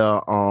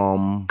 Isaiah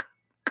I'm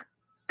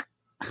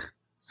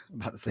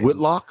about to say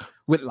Whitlock.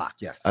 Whitlock.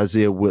 Yes.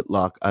 Isaiah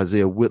Whitlock.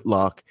 Isaiah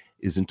Whitlock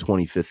is in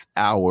 25th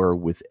Hour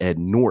with Ed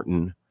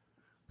Norton,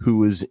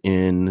 who is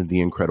in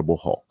The Incredible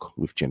Hulk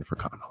with Jennifer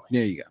Connelly.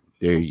 There you go.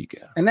 There you go.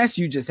 And that's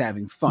you just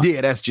having fun.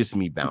 Yeah, that's just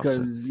me bouncing.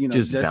 Because you know,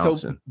 just just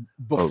bouncing.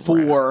 so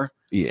before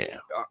Yeah.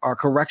 our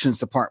corrections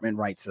department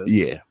writes us,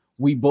 Yeah.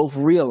 we both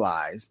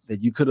realized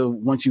that you could have,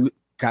 once you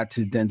got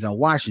to Denzel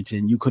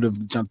Washington, you could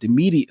have jumped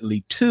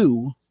immediately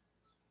to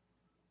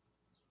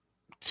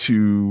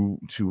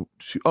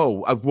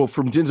well,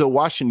 from Denzel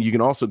Washington, you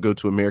can also go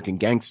to American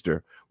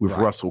Gangster with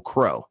Right. Russell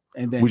Crowe,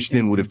 and then which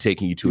then would into have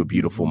taken you to A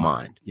Beautiful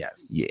Mind.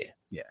 Yes. Yeah.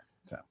 Yeah.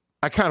 So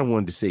I kind of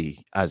wanted to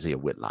say Isaiah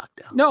Whitlock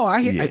though. no,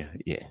 Yeah.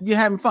 you're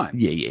having fun.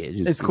 Yeah.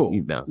 Just, It's cool.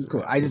 you bounce It's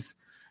cool. around.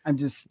 I'm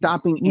just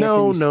stopping.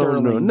 No. Anthony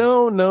Sterling,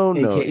 No.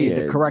 AKA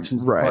Yeah. the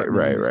corrections Right.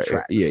 department in his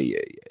tracks. Yeah.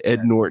 Ed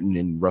Yes. Norton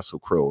and Russell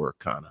Crowe are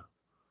kind of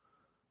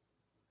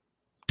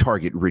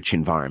target rich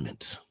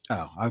environments.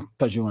 Oh, I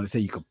thought you wanted to say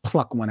you could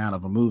pluck one out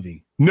of a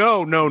movie.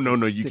 No.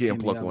 You Stick can't in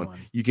the pluck other one. one.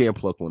 You can't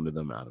pluck one of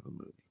them out of a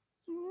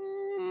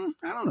movie.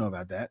 I don't know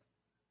about that.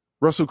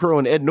 Russell Crowe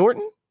and Ed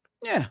Norton.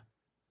 Yeah,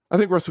 I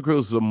think Russell Crowe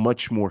is a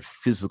much more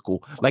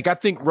physical. Like I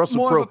think Russell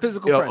more Crowe of a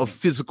physical a presence.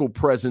 physical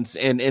presence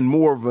and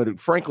more of a,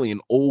 frankly, an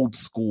old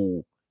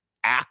school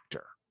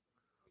actor.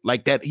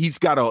 Like that, he's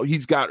got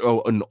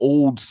an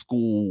old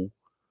school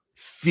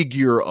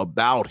figure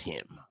about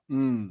him.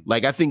 Mm,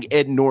 Like I think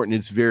Ed Norton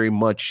is very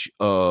much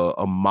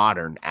a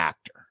modern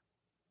actor.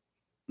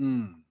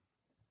 mm.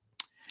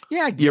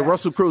 Yeah, I Yeah, guess.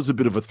 Russell Crowe's a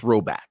bit of a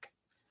throwback,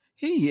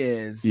 He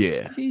is.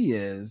 Yeah. he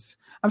is.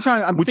 I'm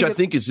which I thinking,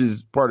 think is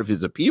his part of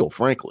his appeal.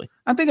 Frankly,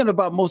 I'm thinking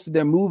about most of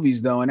their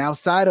movies though, and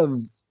outside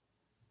of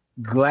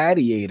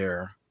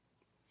Gladiator,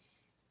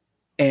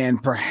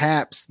 and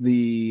perhaps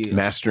the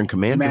Master and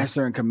Commander.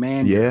 Master and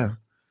Commander. Yeah.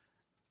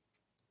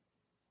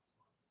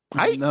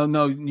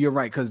 No, you're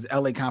right. Because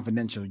L.A.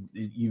 Confidential,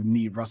 you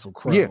need Russell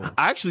Crowe. Yeah,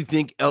 I actually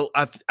think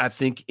I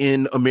think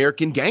in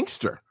American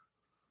Gangster.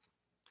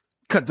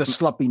 Cut the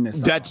schluppiness.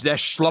 of That him.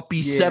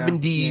 schluppy Yeah,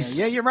 70s.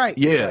 Yeah, you're right.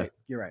 Yeah.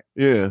 You're right.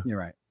 Yeah. You're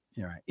right.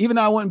 You're right. Even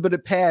though I wouldn't put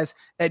it past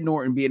Ed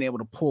Norton being able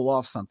to pull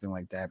off something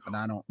like that, but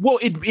I don't. Well,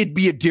 it'd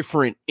be a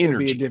different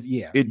energy.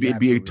 Yeah. It'd be a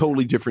absolutely.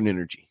 totally different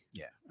energy.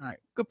 Yeah. All right.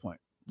 Good point.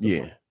 Yeah.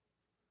 point.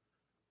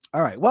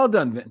 All right. Well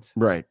done, Vince.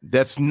 Right.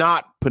 That's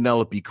not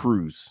Penelope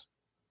Cruz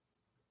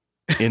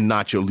in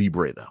Nacho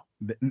Libre,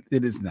 though.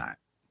 It is not.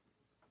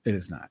 It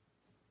is not.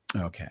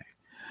 Okay.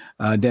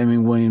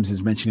 Damian Williams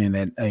is mentioning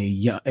that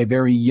a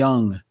very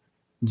young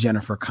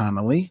Jennifer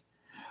Connelly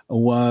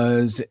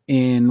was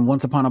in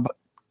Once Upon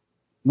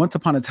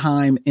a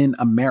Time in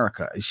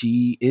America.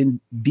 She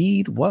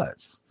indeed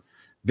was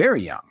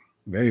very young,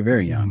 very,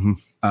 very young.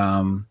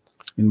 Mhm.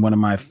 In one of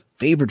my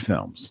favorite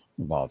films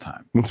of all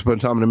time. Once Upon a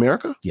Time in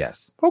America?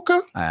 Yes, Okay.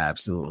 I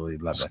absolutely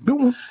love It's a it. good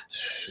one.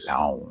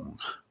 Long.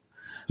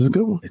 It's a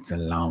good one. It's a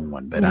long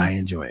one, but I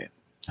enjoy it.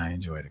 I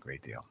enjoy it a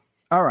great deal.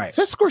 All right. Is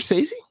that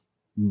Scorsese?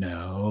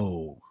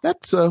 No.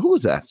 That's who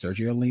was that?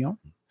 Sergio Leone.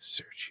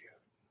 Sergio.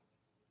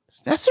 Is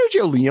that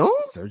Sergio Leone?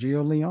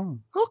 Sergio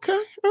Leone. Okay.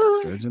 All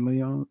right. Sergio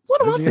Leone.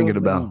 What am I Sergio thinking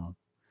about? Leone.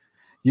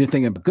 You're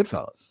thinking of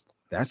Goodfellas.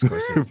 That's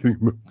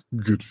Scorsese.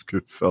 good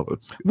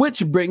fellas.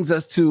 Which brings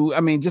us to,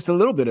 I mean, just a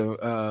little bit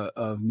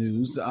of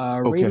news. Ray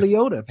Okay.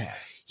 Liotta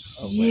passed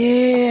away.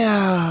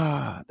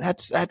 Yeah,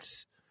 that's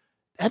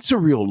a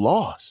real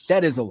loss.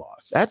 That is a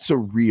loss. That's a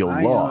real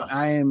loss.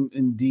 I am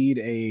indeed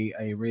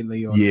a Ray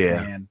Liotta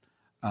Yeah. fan.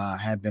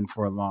 Have been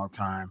for a long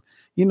time.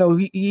 You know,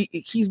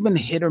 he's been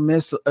hit or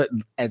miss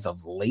as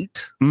of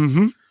late.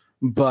 Mm-hmm.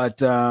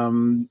 But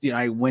you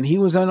know, when he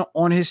was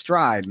on his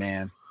stride,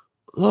 man.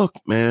 Look,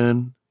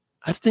 man,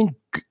 I think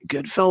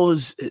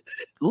Goodfellas.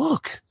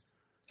 Look,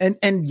 And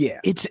yeah,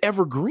 it's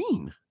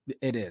evergreen,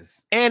 it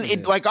is. and It it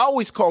is. like I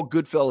always call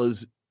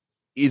Goodfellas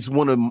is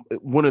one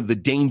of the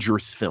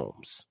dangerous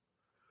films.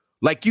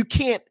 Like you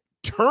can't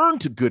turn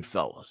to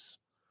Goodfellas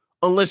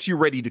unless you're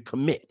ready to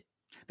commit.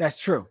 That's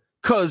true.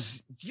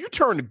 Because you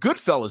turn to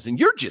Goodfellas and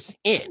you're just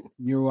in.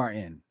 You are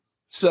in.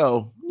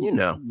 So, you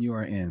know. You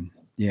are in.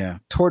 Yeah.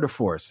 Tour de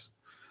force.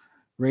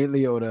 Ray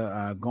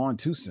Liotta gone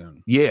too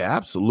soon. Yeah,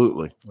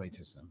 absolutely. Way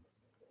too soon.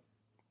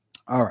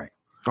 All right.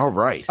 All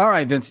right. All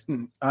right,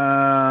 Vincent.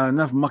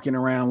 Enough mucking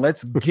around.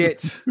 Let's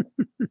get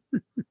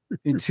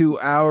into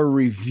our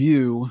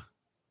review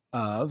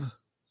of,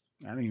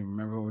 I don't even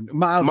remember what,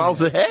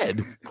 Miles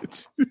Ahead.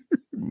 It's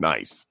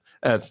nice.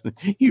 That's,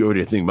 you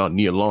already think about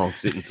Nia Long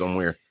sitting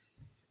somewhere.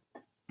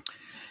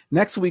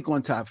 Next week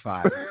on Top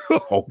 5.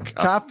 Oh, God.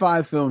 Top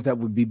 5 films that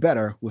would be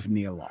better with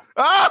Nia Long.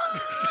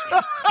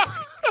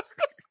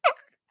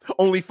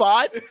 Only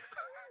 5?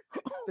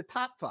 The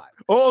top 5.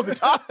 Oh, the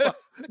top 5.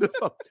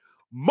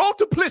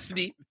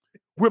 Multiplicity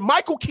with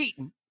Michael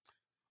Keaton.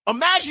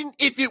 Imagine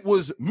if it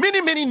was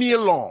many Nia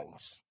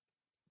Longs.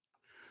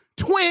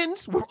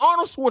 Twins with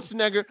Arnold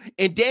Schwarzenegger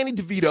and Danny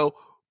DeVito,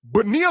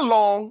 but Nia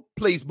Long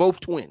plays both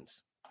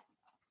twins.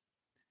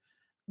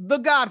 The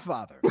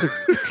Godfather.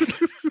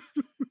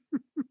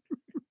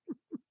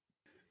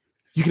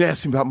 You can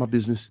ask me about my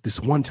business this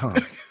one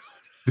time.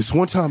 This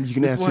one time you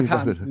can ask me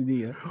about it.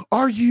 Nia.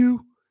 Are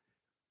you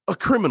a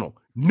criminal?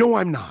 No,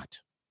 I'm not.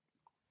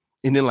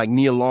 And then like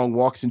Nia Long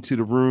walks into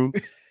the room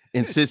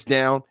and sits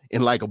down,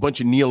 and like a bunch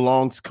of Nia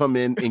Longs come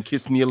in and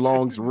kiss Nia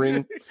Long's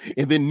ring.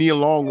 And then Nia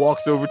Long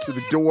walks over to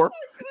the door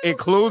and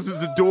closes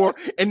the door.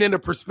 And then the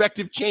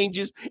perspective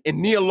changes, and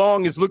Nia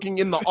Long is looking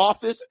in the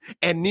office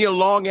and Nia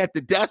Long at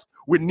the desk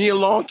with Nia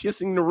Long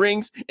kissing the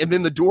rings. And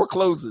then the door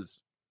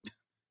closes.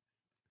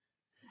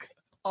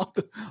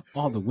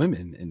 All the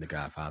women in The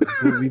Godfather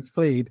will be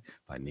played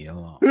by Nia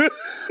Long.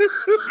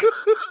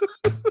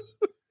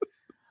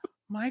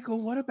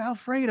 Michael, what about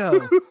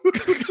Fredo?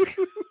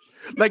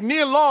 Like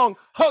Nia Long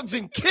hugs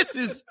and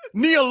kisses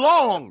Nia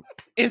Long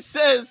and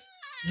says,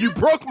 "You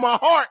broke my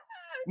heart,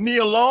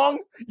 Nia Long.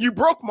 You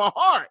broke my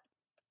heart."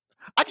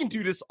 I can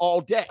do this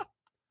all day.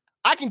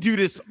 I can do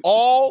this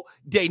all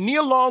day.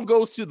 Nia Long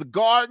goes to the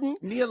garden,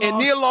 and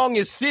Nia Long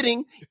is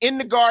sitting in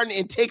the garden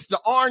and takes the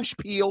orange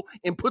peel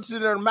and puts it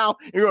in her mouth,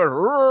 and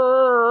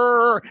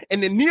you're like,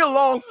 and then Nia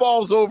Long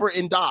falls over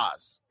and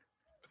dies.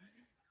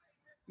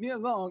 Nia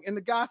Long in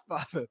The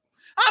Godfather.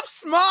 I'm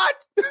smart.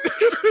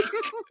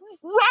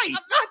 Right. I'm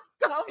not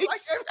dumb.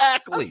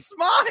 Exactly. I'm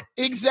smart.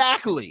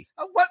 Exactly.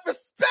 I want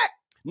respect.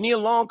 Nia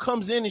Long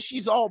comes in and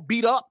she's all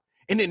beat up.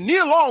 And then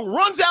Nia Long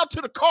runs out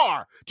to the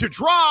car to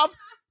drive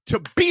to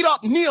beat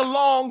up Nia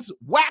Long's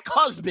whack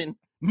husband,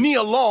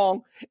 Nia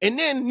Long. And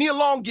then Nia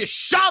Long gets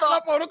shot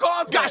up on the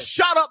car. Got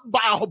shot up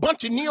by a whole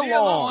bunch of Nia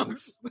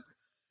Longs.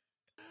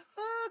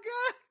 Oh,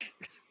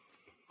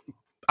 God.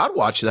 I'd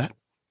watch that.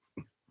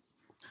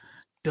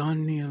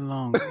 Done Nia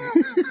Long.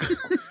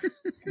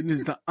 It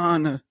is the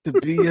honor to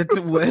be at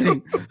the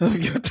wedding of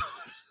your daughter.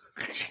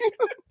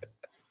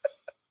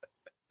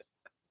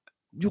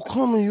 You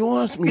come and you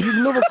ask me.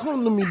 You've never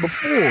come to me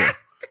before.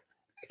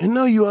 And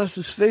now you ask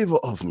this favor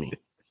of me.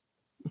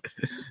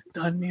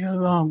 Done Nia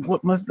Long.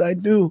 What must I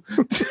do?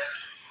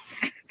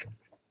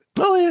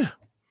 Oh, yeah.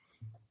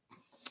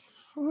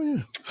 Oh,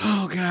 yeah.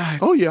 Oh, God.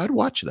 Oh, yeah. I'd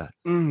watch that.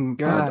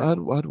 God.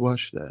 I'd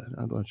watch that.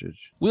 I'd watch it.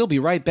 We'll be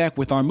right back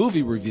with our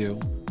movie review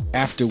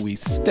after we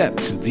step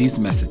to these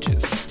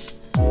messages.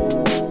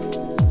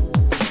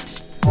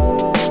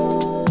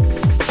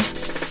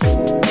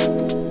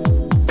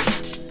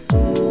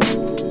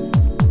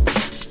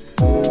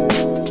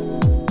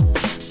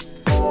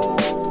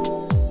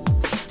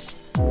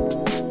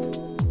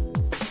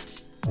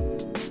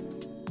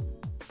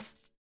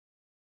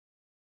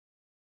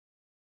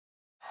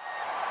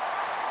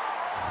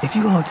 If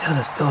you're gonna tell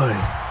a story,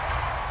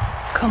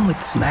 come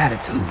with some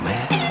attitude,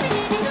 man.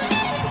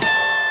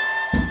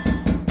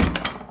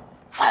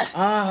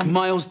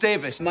 Miles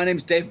Davis. My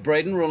name's Dave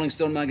Braden, Rolling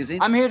Stone magazine.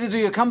 I'm here to do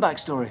your comeback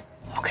story.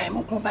 Okay,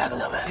 move back a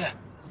little bit. Yeah.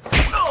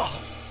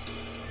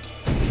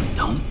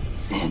 Don't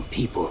send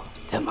people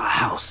to my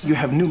house. You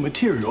have new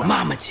material.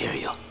 My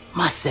material.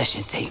 My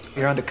session tape.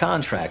 You're under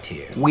contract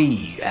here.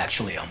 We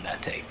actually own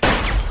that tape.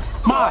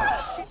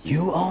 Miles!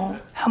 You own?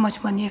 How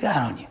much money you got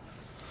on you?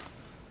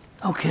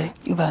 Okay,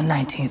 you about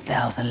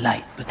 19,000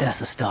 light, but that's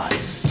a start.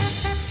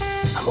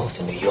 I moved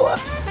to New York,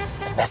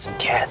 met some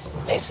cats,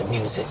 made some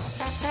music.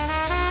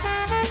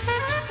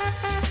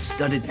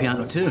 Studied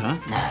piano too, huh?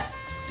 Nah,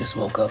 just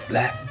woke up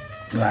black,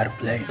 knew how to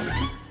play.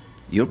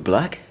 You're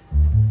black?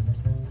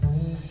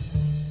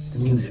 The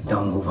music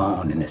don't move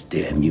on and it's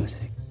dead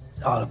music.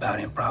 It's all about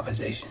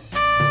improvisation.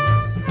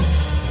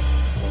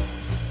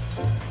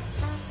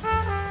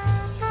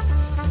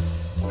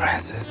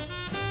 Francis,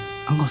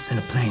 I'm gonna send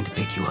a plane to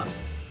pick you up.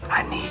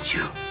 I need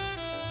you.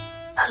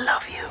 I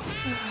love you.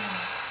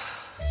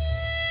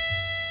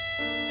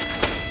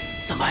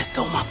 Somebody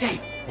stole my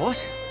tape.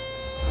 What?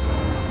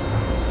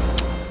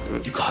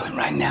 You call him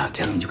right now,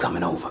 tell him you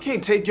coming over.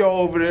 Can't take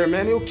y'all over there,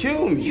 man. He'll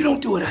kill me. You don't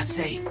do what I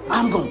say,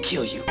 I'm gonna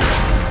kill you.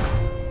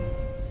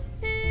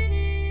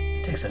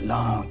 It takes a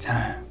long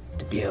time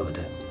to be able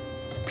to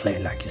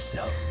play like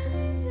yourself.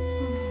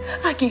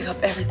 I gave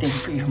up everything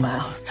for you,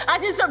 Miles. I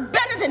deserve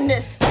better than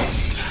this.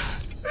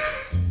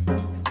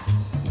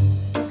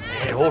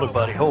 Hey, hold it,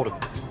 buddy. Hold it.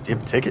 Do you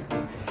have a ticket?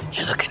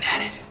 You're looking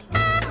at it.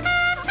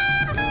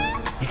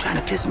 You trying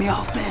to piss me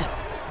off, man?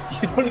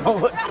 You don't know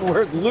what the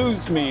word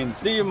lose means,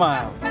 do you,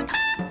 Miles?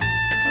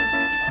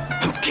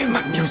 I'm Give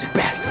my music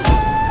back.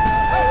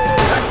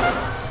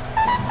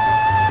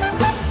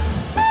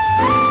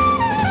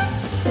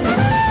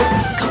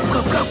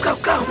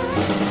 Go.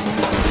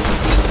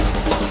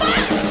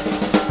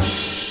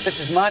 This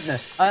is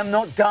madness. I am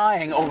not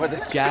dying over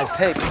this jazz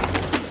tape.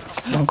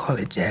 Don't call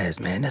it jazz,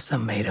 man. That's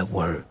some made-up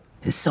word.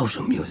 It's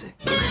social music.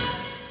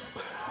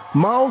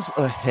 Miles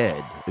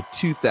Ahead, a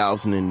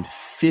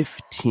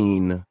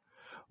 2015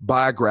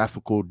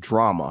 biographical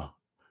drama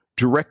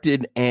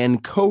directed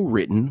and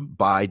co-written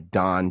by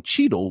Don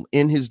Cheadle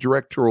in his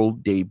directorial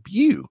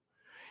debut,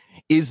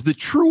 is the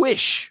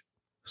true-ish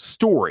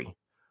story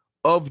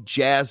of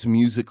jazz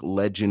music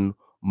legend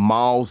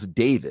Miles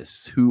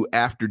Davis, who,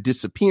 after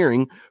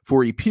disappearing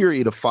for a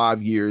period of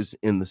 5 years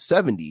in the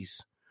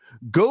 70s,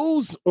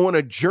 goes on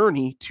a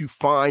journey to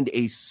find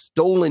a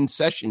stolen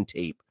session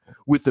tape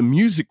with a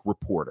music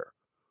reporter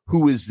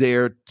who is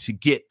there to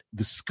get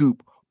the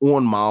scoop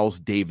on Miles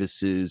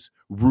Davis's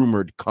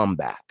rumored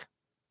comeback.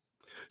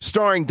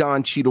 Starring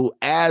Don Cheadle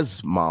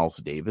as Miles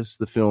Davis,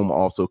 the film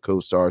also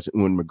co-stars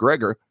Ewan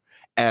McGregor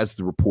as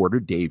the reporter,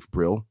 Dave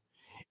Brill,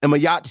 and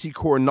Mayatsi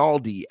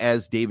Cornaldi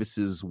as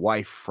Davis's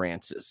wife,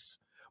 Frances,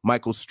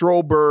 Michael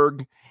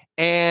Stroberg,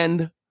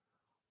 and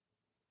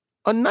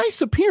a nice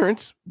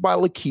appearance by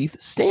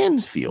Lakeith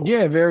Stanfield.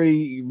 Yeah,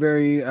 very,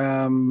 very,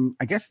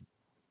 I guess,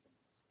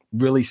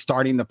 really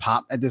starting to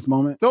pop at this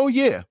moment. Oh,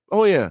 yeah.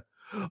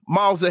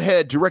 Miles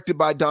Ahead, directed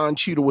by Don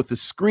Cheadle with a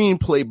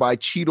screenplay by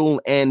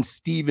Cheadle and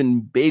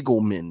Stephen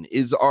Bagelman,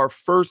 is our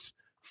first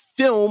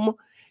film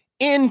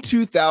in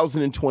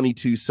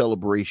 2022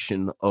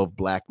 celebration of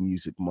Black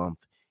Music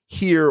Month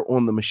here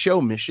on the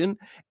Michelle Mission,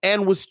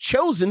 and was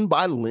chosen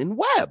by Lynn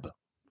Webb.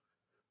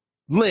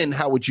 Lynn,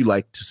 how would you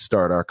like to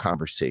start our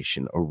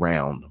conversation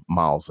around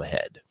Miles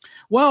Ahead?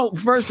 Well,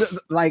 first,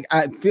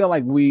 I feel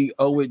like we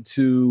owe it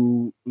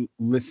to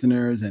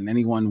listeners and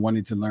anyone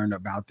wanting to learn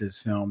about this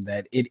film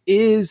that it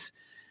is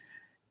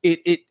I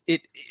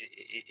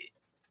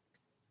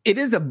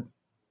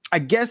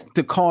guess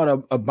to call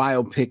it a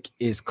biopic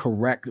is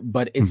correct,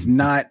 but it's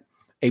not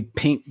a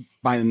paint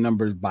by the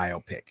numbers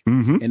biopic.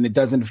 And it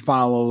doesn't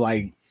follow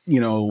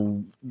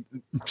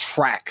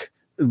track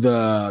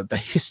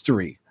the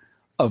history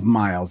of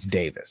Miles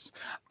Davis.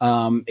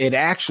 It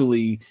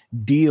actually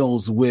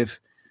deals with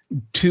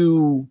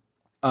two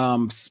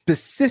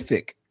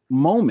specific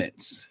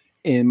moments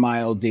in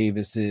Miles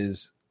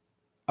Davis's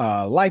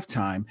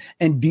lifetime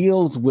and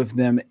deals with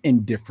them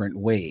in different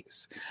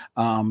ways.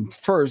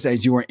 First,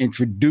 as you were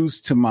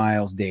introduced to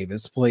Miles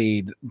Davis,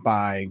 played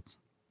by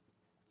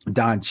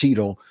Don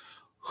Cheadle,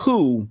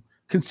 who,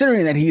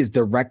 considering that he is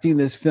directing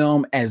this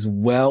film as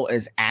well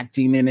as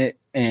acting in it,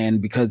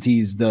 and because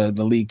he's the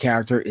lead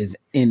character, is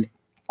in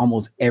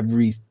almost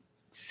every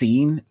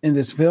scene in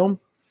this film.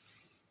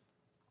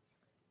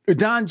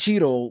 Don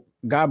Cheadle,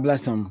 God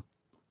bless him,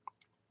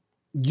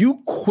 you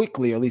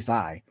quickly, or at least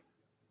I,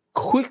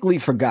 quickly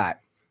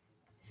forgot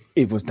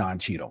it was Don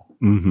Cheadle.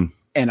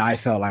 And I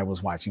felt I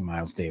was watching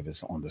Miles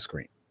Davis on the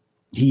screen.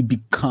 He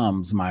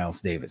becomes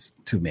Miles Davis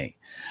to me.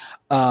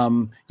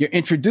 You're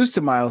introduced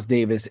to Miles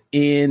Davis,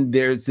 and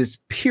there's this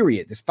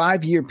period, this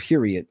 5-year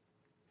period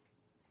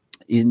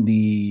in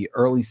the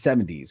early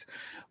 70s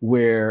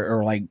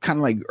or kind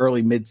of like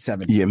early mid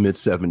 70s. Yeah, mid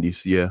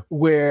 70s. Yeah.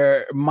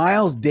 Where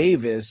Miles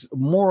Davis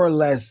more or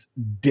less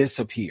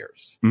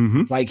disappears.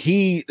 Like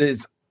he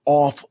is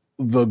off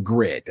the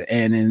grid.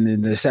 And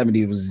in the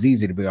 70s, it was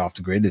easy to be off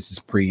the grid. This is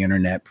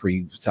pre-internet,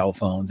 pre-cell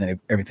phones, and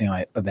everything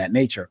of that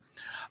nature.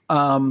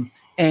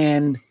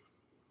 And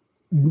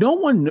no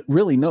one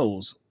really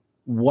knows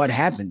what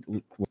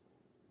happened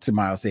to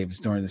Miles Davis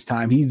during this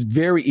time. He's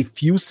very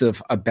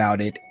effusive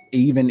about it,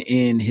 even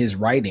in his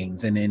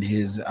writings and in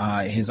his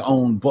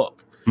own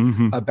book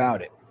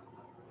about it.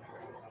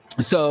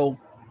 So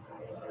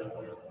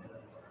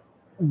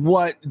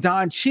what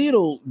Don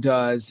Cheadle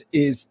does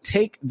is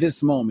take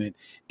this moment,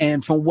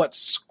 and from what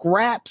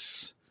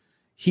scraps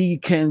he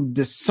can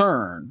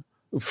discern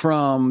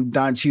from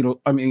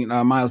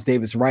Miles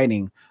Davis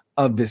writing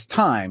of this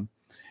time,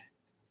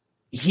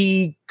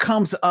 he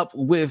comes up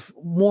with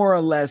more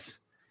or less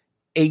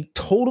a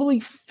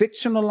totally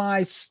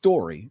fictionalized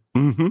story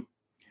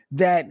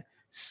that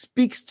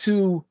speaks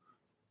to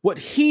what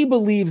he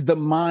believes the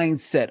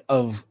mindset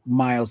of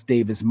Miles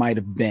Davis might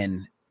have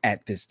been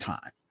at this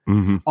time.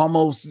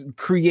 Almost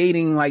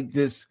creating like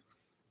this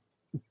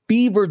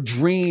fever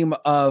dream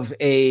of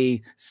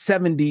a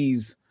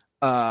 70s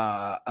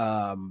cop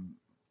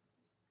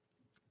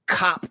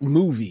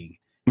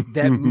movie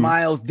that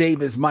Miles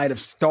Davis might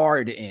have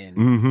starred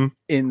in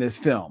this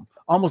film,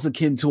 almost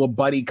akin to a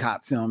buddy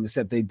cop film,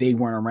 except they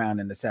weren't around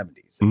in the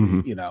 70s,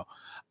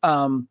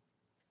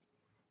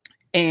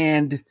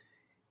 and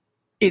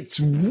it's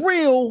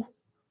real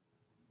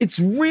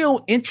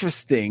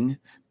interesting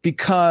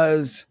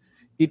because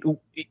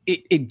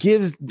it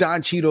gives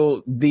Don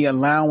Cheadle the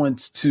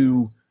allowance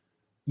to,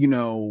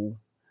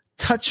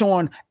 touch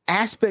on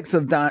aspects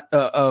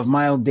of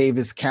Miles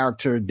Davis'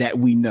 character that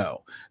we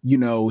know,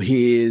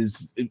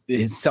 his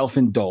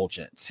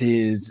self-indulgence,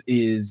 his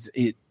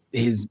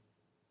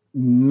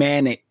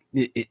manic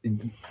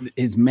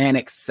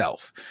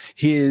self,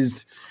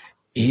 his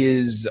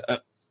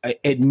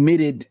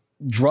admitted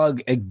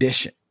drug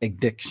addiction.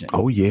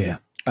 Oh yeah.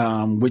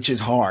 Which is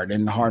hard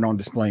on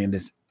display in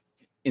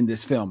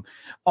this film.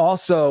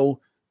 Also,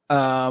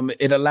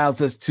 it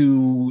allows us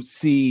to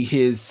see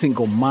his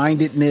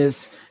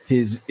single-mindedness,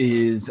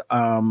 his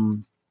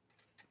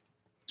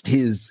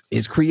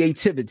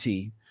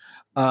creativity,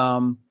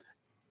 and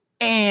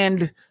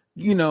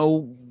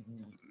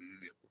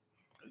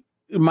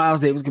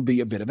Miles Davis could be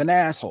a bit of an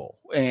asshole,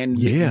 and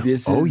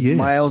this is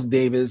Miles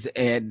Davis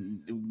and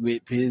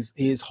with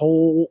his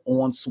whole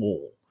on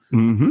swole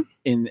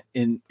in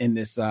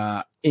this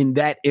in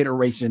that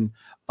iteration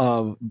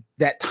of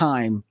that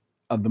time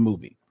of the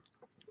movie.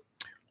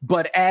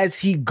 But as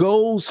he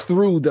goes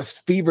through the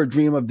fever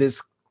dream of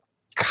this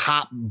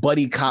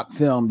buddy cop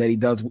film that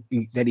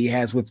he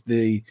has with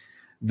the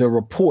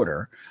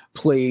reporter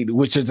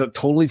which is a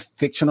totally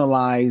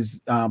fictionalized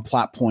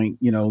plot point.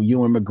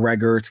 Ewan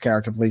McGregor's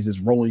character plays this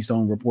Rolling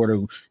Stone reporter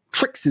who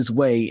tricks his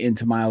way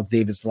into Miles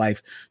Davis'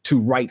 life to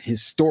write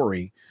his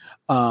story.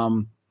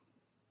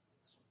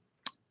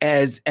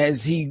 As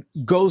he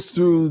goes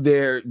through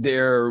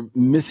their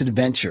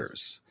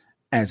misadventures,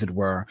 as it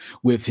were,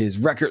 with his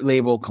record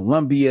label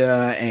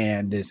Columbia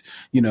and these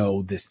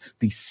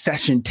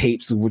session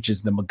tapes, which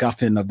is the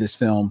MacGuffin of this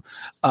film,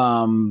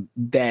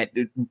 that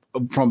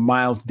from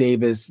Miles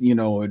Davis,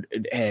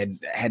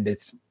 had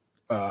this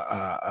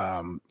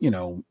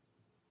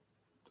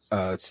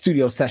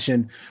studio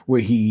session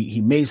where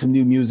he made some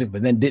new music,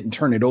 but then didn't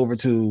turn it over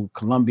to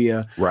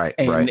Columbia. Right.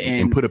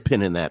 And put a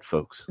pin in that,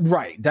 folks.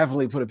 Right.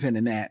 Definitely put a pin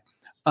in that.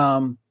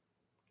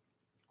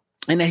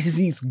 And as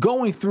he's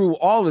going through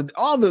all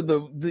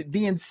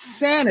the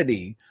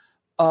insanity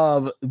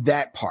of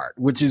that part,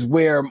 which is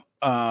where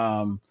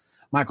Michael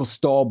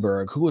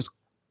Stuhlbarg, who has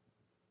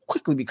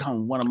quickly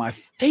become one of my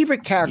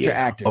favorite character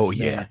actors. Oh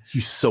yeah, man.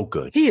 He's so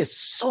good. He is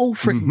so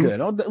freaking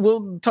good.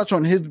 We'll touch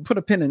on put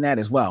a pin in that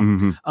as well.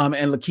 And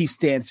Lakeith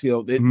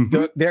Stanfield,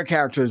 their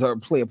characters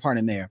play a part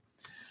in there.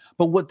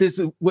 But what this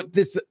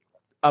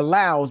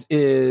allows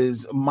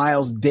is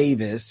Miles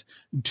Davis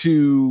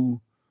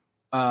to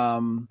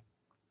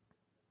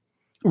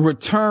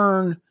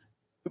return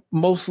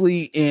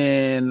mostly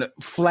in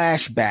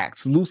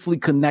flashbacks, loosely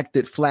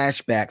connected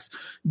flashbacks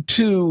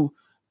to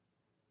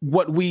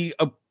what we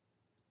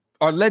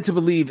are led to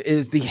believe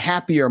is the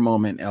happier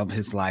moment of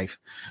his life,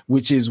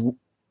 which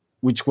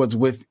was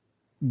with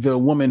the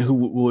woman who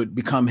would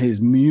become his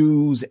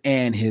muse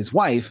and his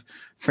wife,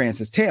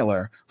 Frances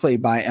Taylor,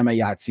 played by Emma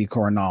Yahtzee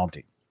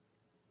Corinaldi.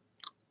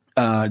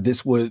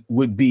 This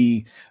would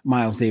be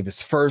Miles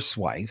Davis' first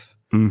wife.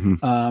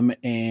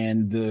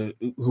 And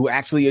who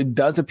actually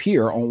does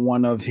appear on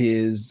one of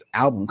his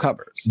album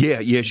covers.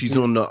 Yeah, she's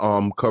on the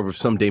cover of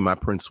Someday My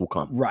Prince Will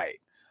Come. Right.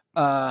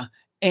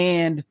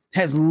 And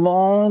has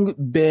long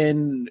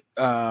been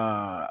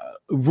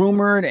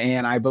rumored,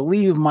 and I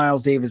believe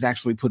Miles Davis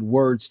actually put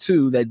words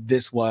to that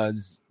this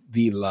was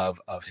the love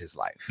of his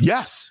life.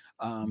 Yes.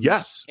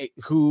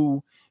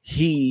 Who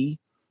he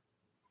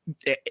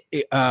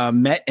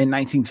met in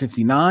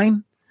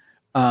 1959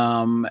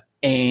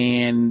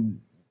 and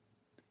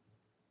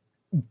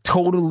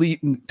totally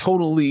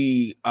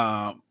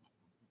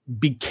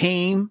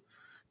became,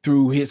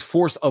 through his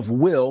force of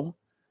will,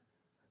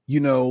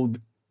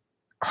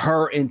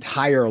 her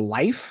entire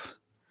life,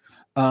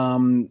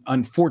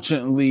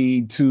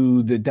 unfortunately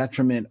to the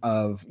detriment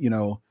of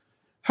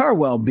her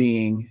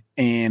well-being,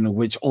 and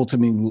which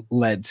ultimately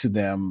led to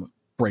them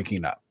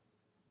breaking up.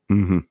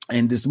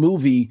 And this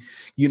movie,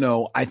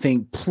 I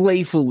think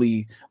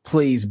playfully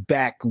plays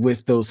back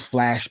with those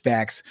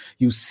flashbacks.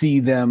 You see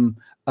them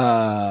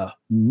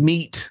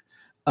meet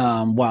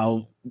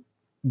while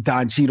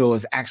Don Cheadle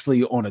is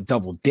actually on a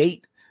double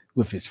date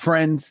with his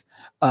friends.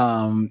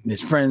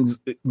 His friends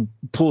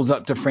pulls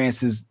up to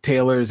Frances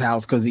Taylor's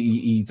house because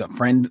he's a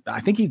friend.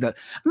 I think I'm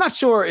not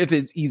sure if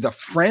he's a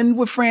friend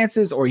with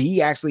Frances or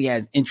he actually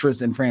has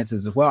interest in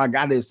Frances as well. I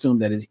got to assume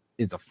that is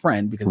a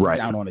friend because he's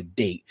out on a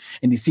date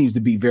and he seems to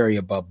be very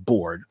above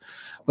board.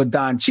 But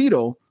Don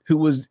Cheadle, who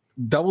was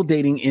double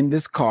dating in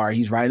this car,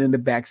 he's riding in the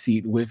back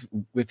seat with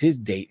his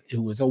date,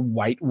 who was a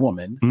white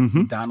woman.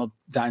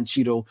 Don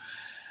Cheadle.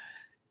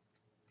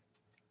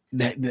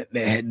 That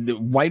the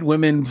white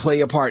women play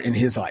a part in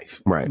his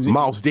life. Right.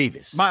 Miles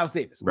Davis.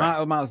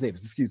 Right. Miles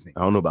Davis, excuse me.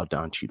 I don't know about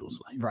Don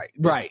Cheadle's life.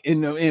 Right.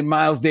 In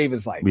Miles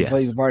Davis' life. Yes. He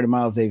plays a part in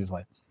Miles Davis'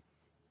 life.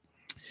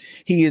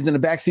 He is in the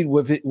backseat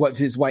with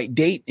his white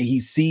date, and he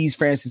sees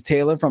Frances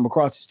Taylor from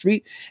across the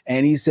street,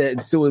 and he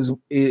said to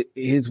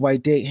his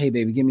white date, "Hey,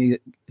 baby,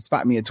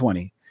 spot me a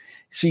 20."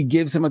 She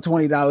gives him a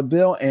 $20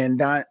 bill,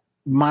 and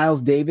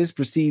Miles Davis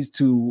proceeds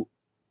to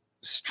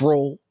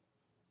stroll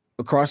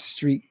across the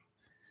street,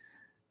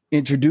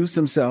 introduce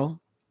himself.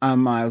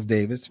 I'm Miles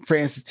Davis.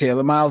 Frances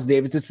Taylor. Miles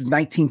Davis. This is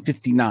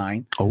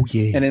 1959. Oh,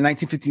 yeah. And in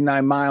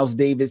 1959, Miles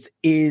Davis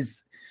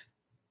is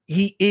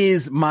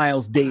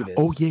Miles Davis.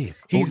 Oh, yeah.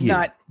 He's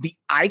not the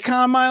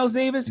icon Miles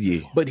Davis,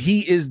 but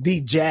he is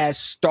the jazz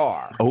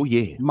star. Oh,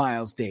 yeah.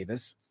 Miles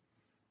Davis.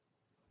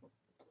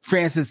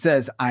 Francis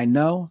says, I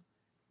know.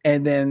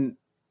 And then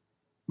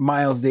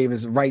Miles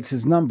Davis writes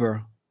his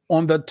number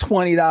on the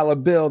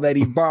 $20 bill that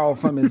he borrowed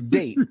from his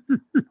date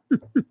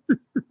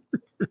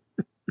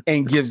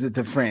and gives it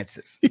to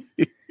Francis.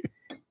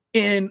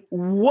 In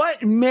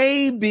what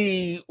may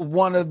be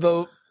one of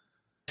the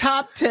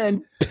top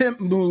 10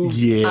 pimp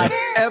moves I've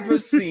ever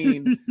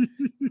seen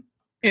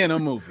in a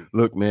movie.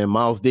 Look, man,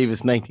 Miles Davis,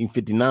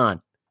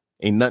 1959.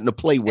 Ain't nothing to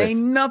play with.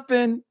 Ain't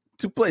nothing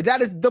to play.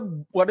 That is the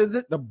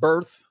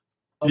birth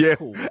of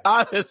cool.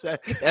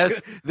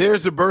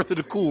 There's the birth of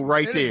the cool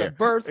right there. The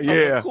birth of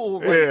the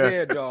cool right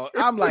there, dog.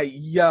 I'm like,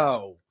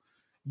 yo,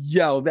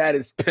 that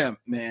is pimp,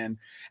 man.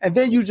 And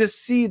then you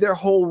just see their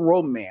whole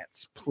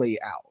romance play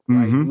out,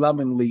 right?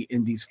 Lovingly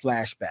in these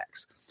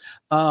flashbacks.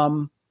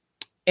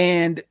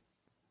 And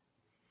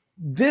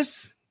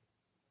this,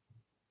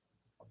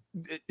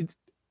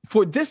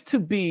 for this to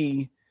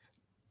be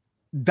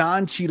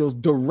Don Cheadle's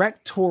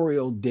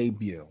directorial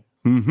debut,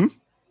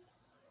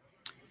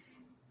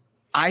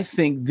 I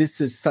think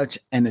this is such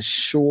an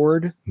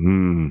assured,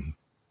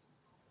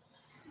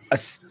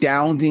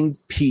 astounding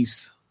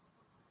piece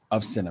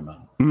of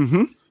cinema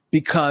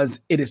because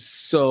it is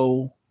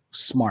so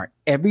smart.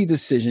 Every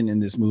decision in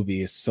this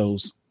movie is so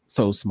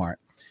smart.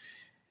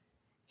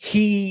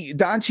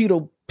 Don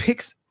Cheadle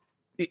picks,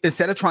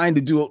 instead of trying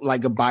to do it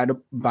like a by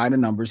the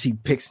numbers, he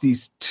picks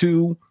these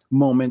two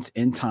moments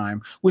in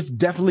time, which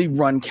definitely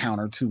run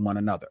counter to one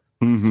another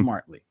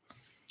smartly.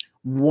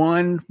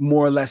 One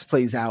more or less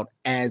plays out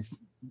as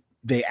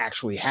they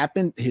actually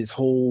happened, his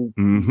whole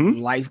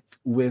life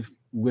with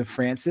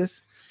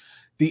Francis.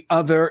 The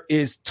other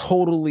is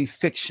totally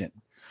fiction,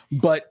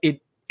 but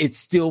it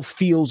still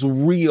feels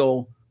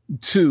real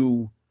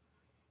to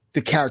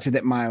the character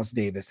that Miles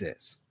Davis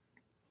is.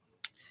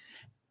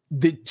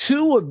 The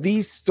two of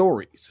these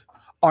stories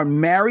are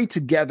married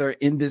together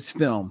in this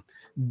film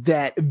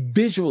that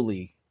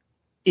visually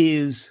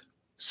is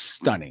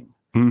stunning.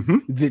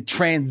 The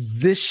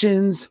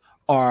transitions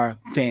are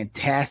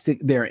fantastic.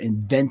 They're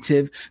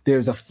inventive.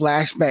 There's a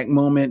flashback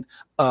moment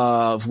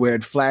of where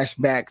it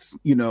flashbacks,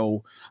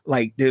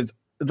 like there's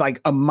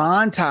like a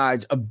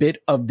montage, a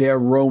bit of their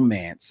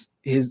romance,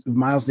 his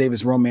Miles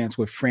Davis romance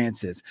with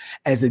Francis,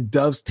 as it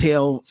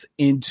dovetails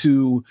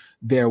into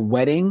their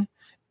wedding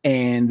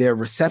and their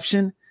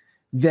reception,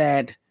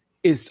 that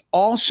is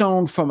all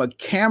shown from a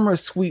camera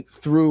sweep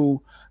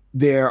through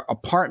their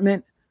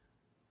apartment,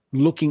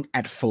 looking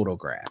at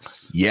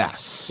photographs.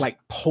 Yes. Like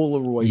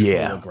Polaroid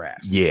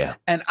photographs. Yeah.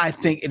 And I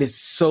think it is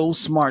so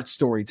smart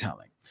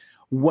storytelling.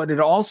 What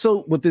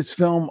this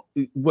film,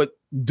 what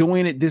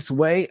doing it this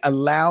way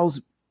allows,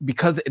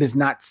 because it is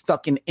not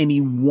stuck in any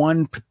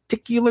one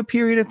particular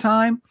period of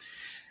time,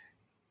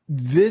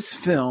 this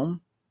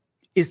film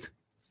is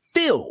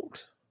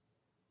filled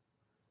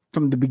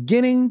from the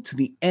beginning to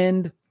the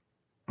end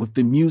with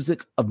the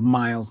music of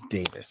Miles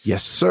Davis.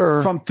 Yes,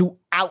 sir. From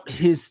throughout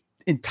his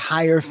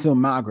entire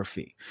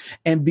filmography.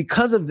 And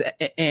because of that,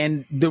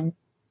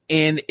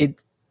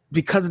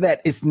 because of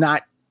that, it's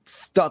not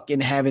stuck in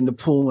having to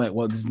pull this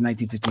is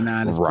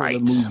 1959. It's right.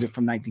 Pulling music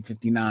from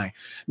 1959.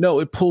 No,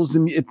 it pulls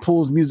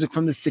music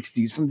from the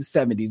 60s, from the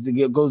 70s.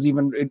 It goes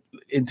even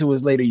into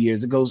his later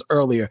years. It goes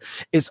earlier.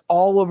 It's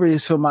all over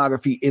his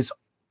filmography. It's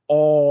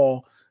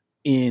all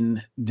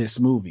in this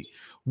movie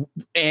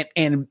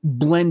and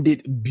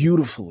blended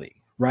beautifully,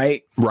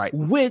 right? Right.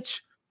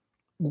 Which,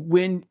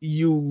 when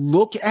you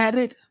look at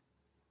it,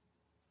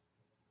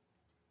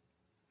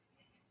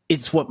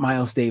 it's what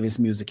Miles Davis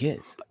music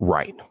is.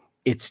 Right.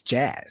 It's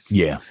jazz.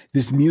 Yeah.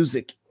 This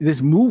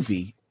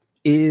movie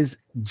is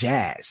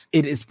jazz.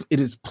 It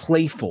is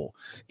playful.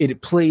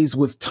 It plays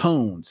with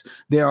tones.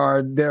 There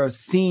are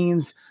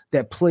scenes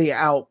that play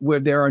out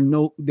where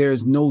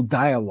there's no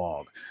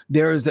dialogue.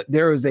 There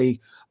is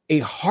a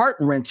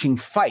heart-wrenching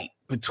fight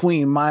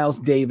between Miles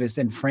Davis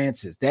and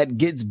Francis that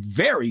gets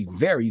very,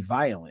 very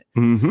violent.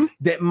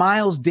 That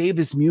Miles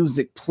Davis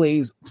music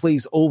plays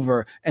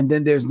over, and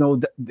then there's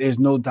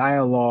no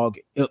dialogue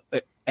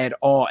at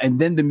all, and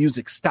then the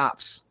music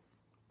stops,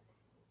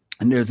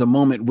 and there's a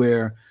moment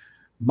where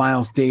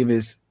Miles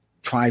Davis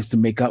tries to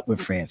make up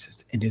with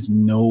Francis, and there's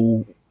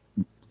no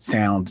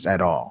sounds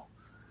at all,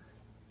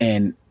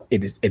 and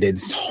it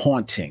is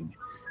haunting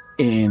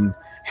in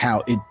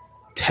how it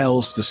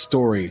tells the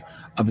story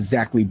of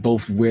exactly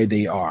both where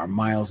they are.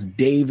 Miles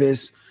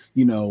Davis,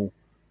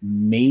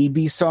 may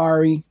be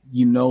sorry,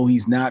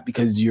 he's not,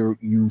 because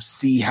you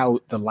see how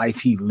the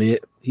life he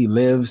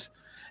lives,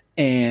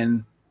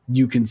 and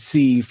you can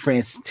see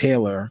Frances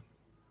Taylor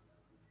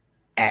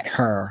at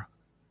her.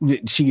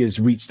 She has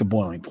reached the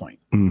boiling point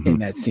in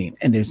that scene,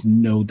 and there's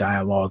no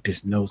dialogue,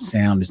 there's no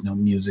sound, there's no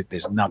music,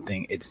 there's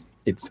nothing. It's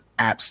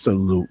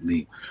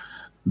absolutely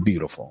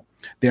beautiful.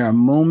 There are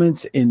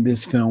moments in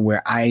this film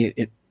where I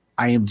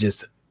am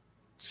just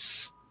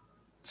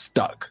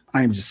stuck.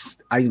 I am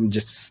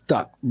just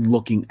stuck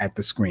looking at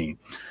the screen.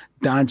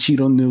 Don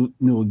Cheadle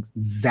knew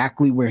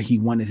exactly where he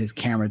wanted his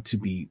camera to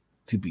be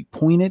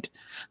pointed.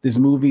 This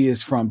movie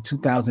is from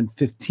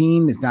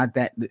 2015.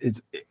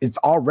 It's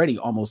already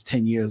almost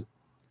 10 years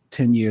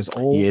 10 years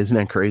old. Yeah, isn't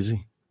that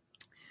crazy?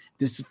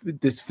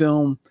 This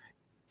film,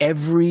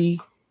 every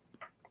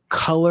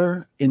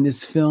color in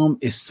this film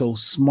is so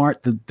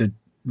smart. The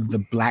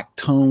black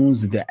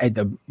tones,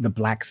 the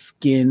black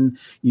skin,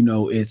 you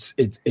know, it's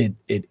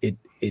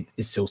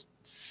so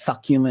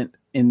succulent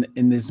in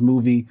this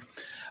movie.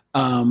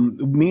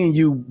 Me and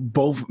you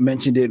both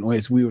mentioned it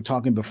as we were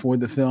talking before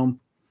the film.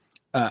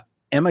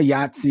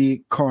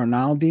 Emayatzy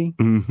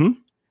Coronaldi,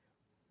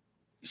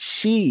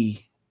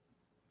 she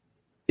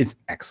is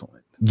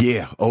excellent.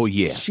 Yeah. Oh,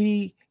 yeah.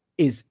 She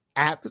is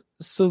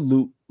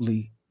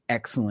absolutely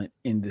excellent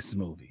in this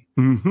movie.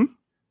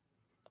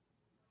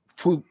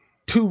 For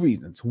two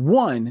reasons.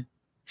 One,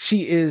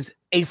 she is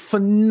a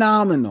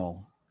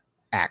phenomenal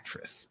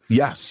actress.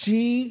 Yes.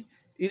 And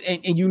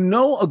you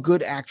know a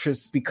good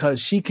actress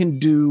because she can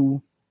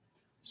do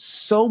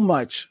so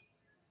much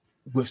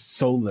with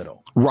so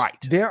little. Right.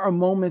 There are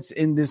moments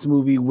in this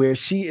movie where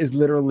she is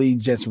literally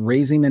just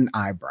raising an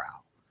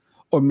eyebrow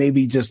or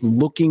maybe just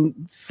looking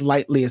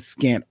slightly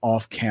askant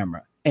off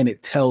camera, and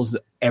it tells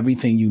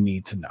everything you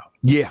need to know.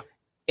 Yeah.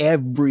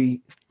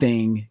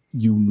 Everything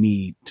you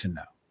need to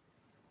know.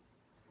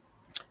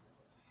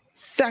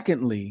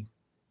 Secondly,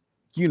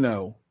 you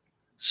know,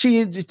 she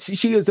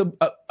is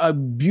a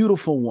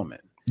beautiful woman.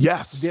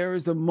 Yes. There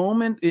is a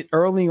moment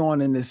early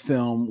on in this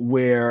film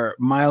where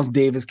Miles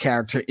Davis'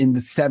 character in the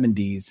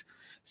 70s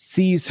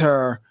sees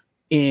her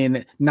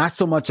in not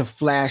so much a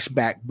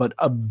flashback, but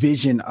a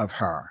vision of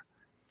her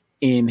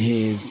in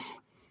his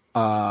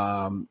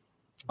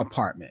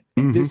apartment.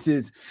 And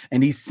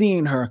he's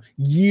seeing her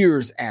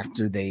years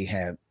after they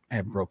have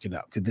broken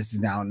up, because this is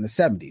now in the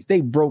 70s.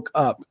 They broke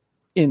up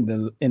in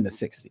the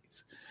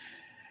 60s.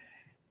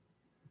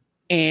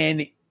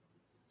 And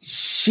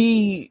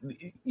she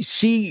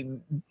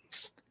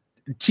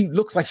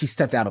looks like she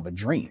stepped out of a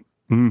dream.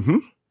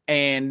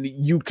 And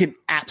you can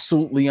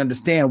absolutely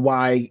understand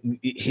why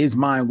his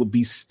mind would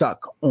be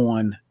stuck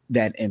on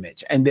that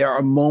image. And there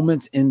are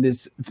moments in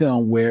this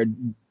film where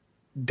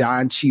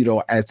Don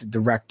Cheadle, as the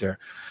director,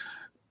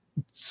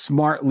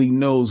 smartly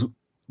knows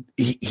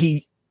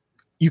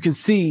you can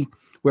see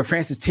where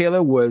Frances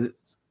Taylor was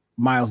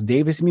Miles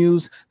Davis'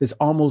 muse. There's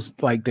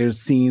almost like there's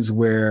scenes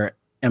where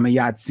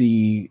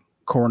Emayatzy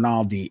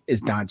Coronaldi is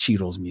Don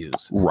Cheadle's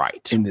muse,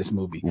 right, in this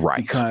movie, right?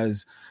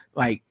 Because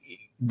like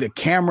the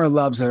camera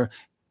loves her,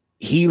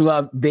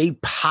 they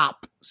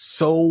pop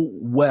so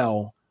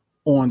well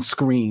on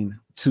screen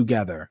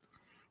together.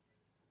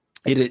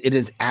 It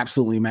is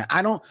absolutely, man.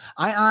 I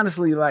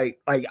honestly like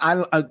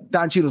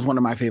Don Cheadle's one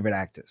of my favorite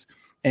actors,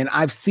 and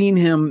I've seen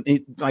him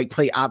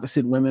play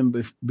opposite women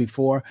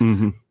before.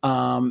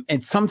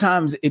 And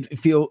sometimes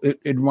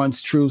it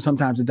runs true.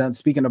 Sometimes it doesn't.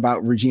 Speaking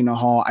about Regina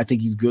Hall, I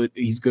think he's good.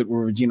 He's good with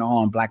Regina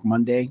Hall on Black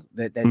Monday.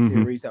 That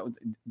series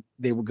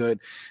they were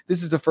good.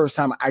 This is the first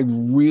time I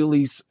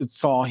really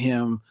saw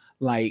him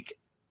like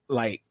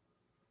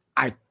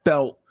I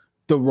felt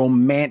the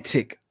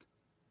romantic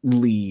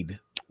lead.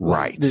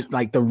 Right.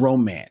 The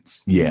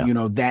romance. Yeah. You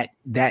know, that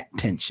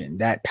tension,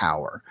 that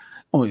power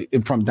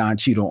from Don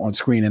Cheadle on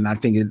screen. And I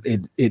think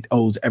it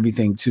owes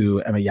everything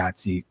to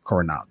Emayatzy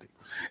Coronaldi,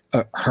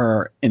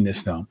 her in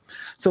this film.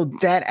 So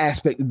that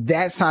aspect,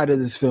 that side of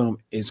this film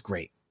is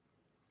great.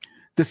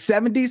 The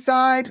 70s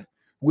side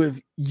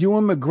with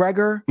Ewan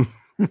McGregor,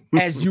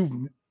 as you've,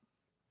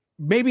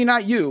 maybe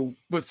not you,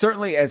 but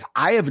certainly as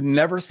I have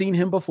never seen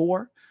him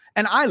before.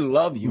 And I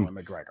love Ewan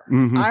McGregor.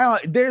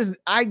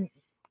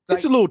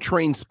 It's a little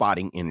Train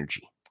Spotting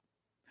energy.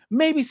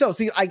 Maybe so.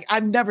 See,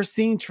 I've never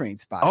seen Train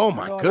Spotting. Oh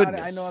my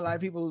goodness! I know a lot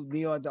of people at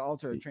the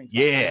altar of Train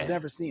Spotting. Yeah, I've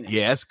never seen it.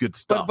 Yeah, that's good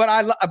stuff. But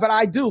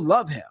I do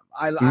love him.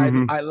 I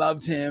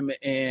loved him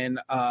in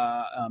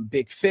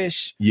Big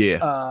Fish. Yeah.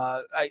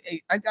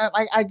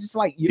 I just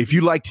like. If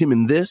you liked him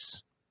in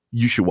this,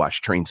 you should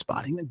watch Train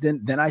Spotting.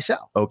 Then I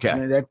shall. Okay. I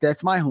mean,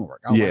 that's my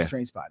homework. I'll watch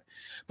Train Spotting.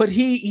 But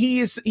he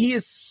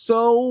is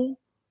so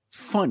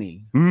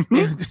funny.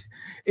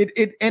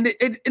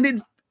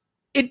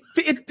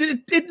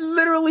 It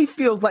literally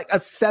feels like a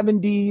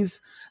 70s,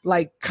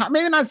 like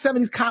maybe not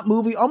 70s cop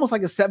movie, almost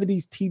like a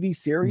 70s TV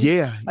series.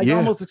 Yeah. You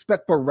almost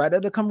expect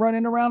Beretta to come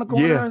running around the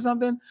corner or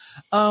something.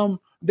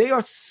 They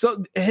are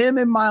so, him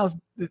and Miles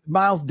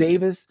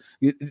Davis,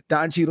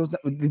 Don Cheadle,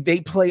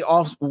 they play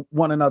off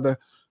one another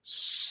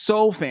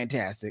so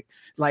fantastic.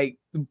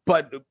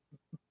 But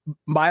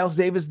Miles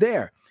Davis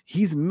there,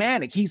 he's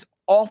manic, he's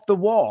off the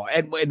wall.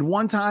 At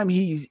one time,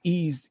 he's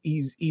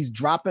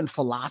dropping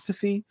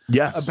philosophy,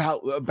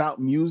 about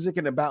music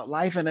and about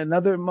life. And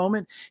another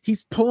moment,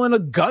 he's pulling a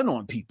gun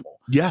on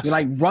people. Yes,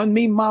 like run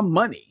me my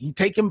money. He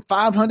take him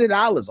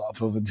 $500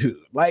 off of a dude.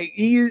 Like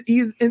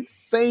he's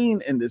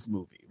insane in this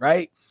movie,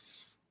 right?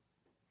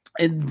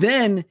 And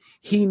then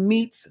he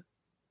meets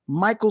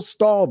Michael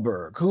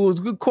Stahlberg, who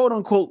is quote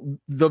unquote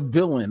the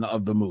villain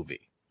of the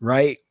movie,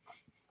 right?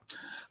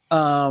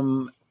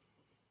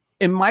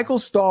 And Michael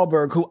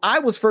Stahlberg, who I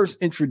was first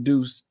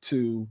introduced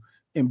to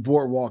in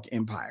Boardwalk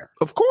Empire.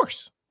 Of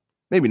course.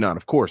 Maybe not,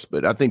 of course,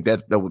 but I think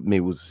that maybe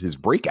was his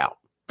breakout.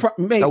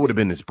 Maybe. That would have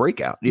been his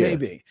breakout. Yeah.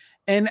 Maybe.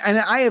 And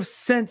I have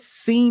since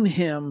seen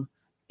him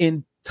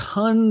in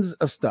tons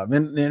of stuff.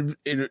 And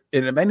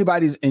if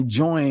anybody's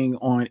enjoying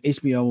on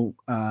HBO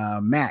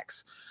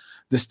Max,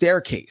 The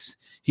Staircase,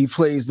 he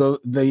plays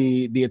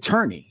the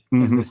attorney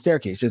in The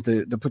Staircase, just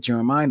to put you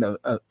in mind of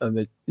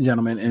the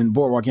gentleman. In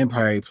Boardwalk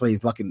Empire, he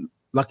plays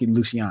Lucky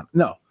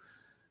Luciano.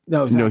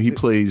 No, he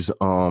plays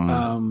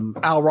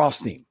Al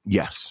Rothstein.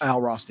 Yes.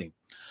 Al Rothstein.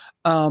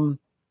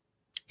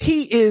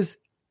 He is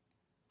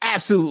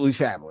absolutely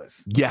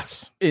fabulous.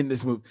 Yes. In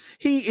this movie.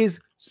 He is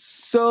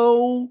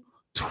so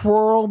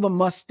twirl the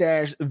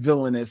mustache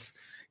villainous,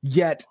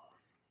 yet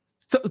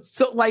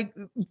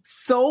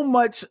so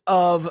much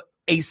of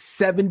a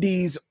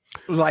 70s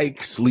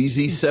like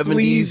sleazy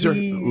 70s or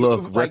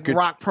look like record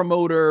rock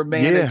promoter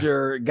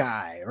manager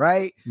guy,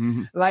 right?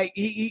 Like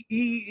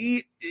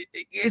he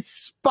it's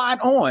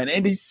spot on,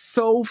 and he's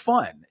so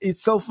fun.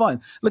 It's so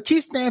fun.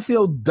 Lakeith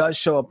Stanfield does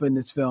show up in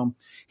this film.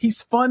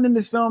 He's fun in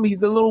this film.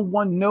 He's a little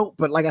one note,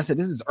 but like I said,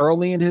 this is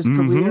early in his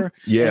career.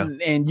 Yeah,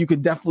 and you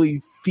could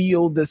definitely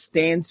feel the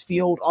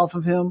Stansfield off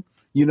of him.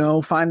 You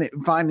know,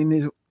 finding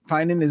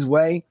his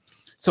way.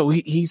 So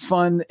he's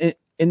fun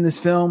in this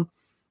film.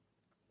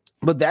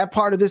 But that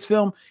part of this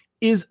film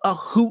is a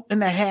hoot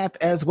and a half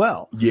as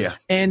well. Yeah.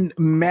 And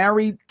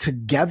Married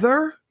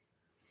Together,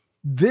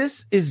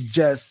 this is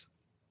just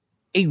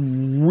a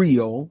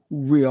real,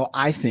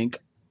 I think,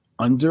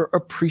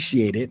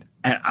 underappreciated,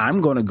 and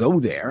I'm going to go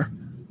there.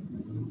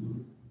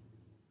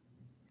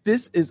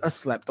 This is a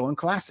slept-on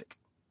classic.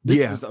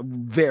 This is a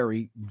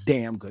very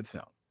damn good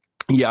film.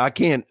 Yeah, I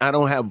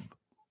don't have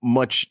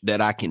much that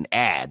I can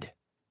add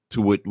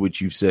to what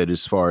you've said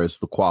as far as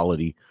the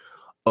quality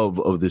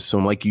of this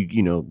film. Like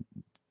you know,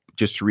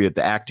 just to read,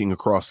 the acting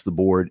across the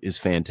board is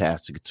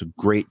fantastic. It's a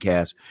great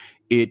cast.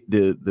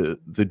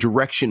 The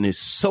direction is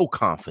so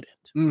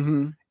confident,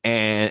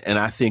 and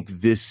I think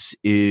this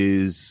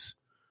is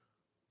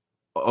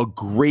a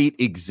great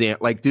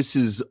example. Like this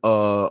is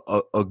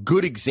a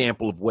good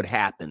example of what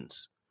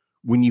happens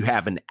when you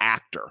have an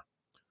actor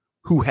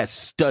who has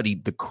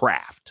studied the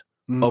craft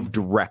of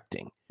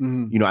directing.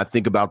 You know, I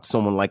think about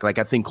someone like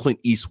I think Clint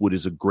Eastwood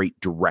is a great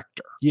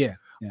director. Yeah.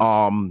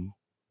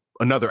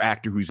 Another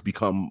actor who's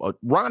become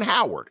Ron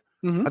Howard.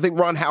 I think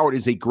Ron Howard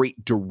is a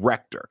great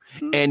director,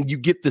 and you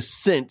get the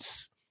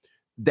sense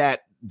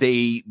that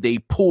they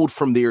pulled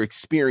from their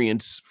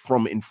experience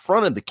from in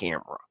front of the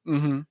camera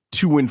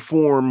to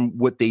inform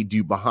what they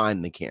do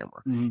behind the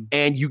camera.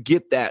 And you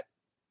get that,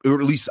 or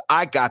at least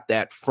I got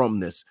that from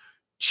this.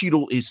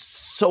 Cheadle is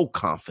so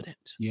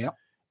confident. Yeah.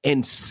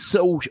 And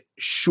so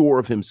sure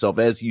of himself.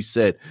 As you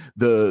said,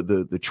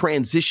 the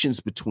transitions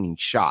between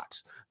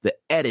shots, the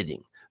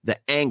editing, the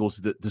angles,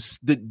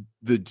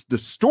 the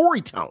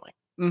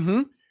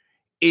storytelling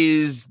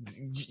is,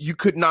 you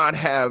could not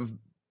have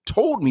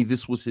told me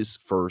this was his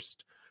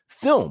first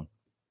film.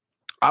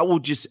 I will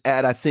just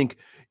add, I think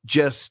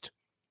just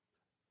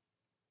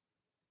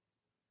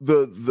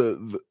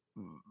the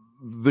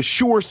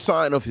sure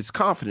sign of his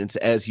confidence,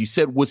 as you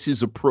said, was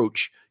his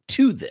approach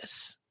to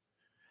this.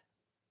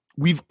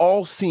 We've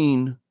all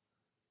seen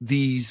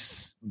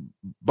these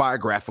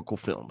biographical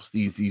films,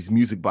 these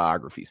music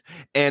biographies.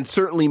 And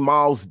certainly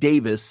Miles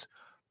Davis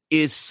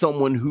is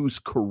someone whose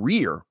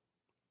career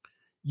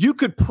you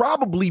could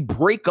probably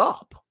break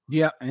up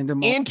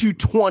into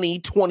 20,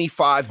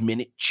 25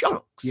 minute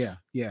chunks.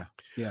 Yeah.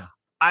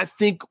 I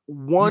think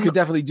you could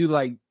definitely do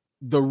like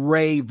the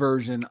Ray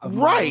version of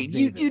right.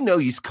 You know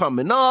he's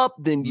coming up,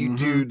 then you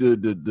do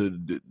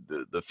the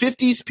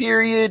 50s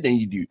period, and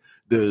you do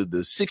the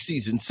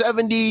 60s and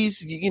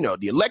 70s, you know,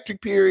 the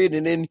electric period,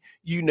 and then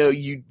you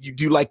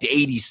do like the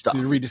 80s stuff.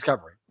 The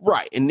rediscovery.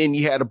 Right. And then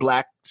you had a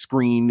black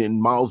screen,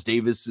 and Miles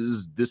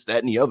Davis's this, that,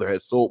 and the other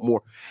has sold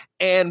more.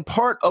 And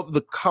part of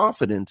the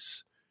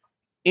confidence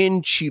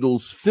in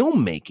Cheadle's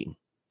filmmaking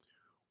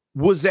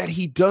was that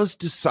he does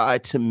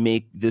decide to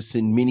make this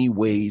in many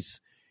ways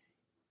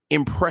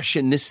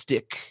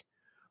impressionistic,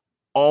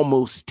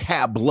 almost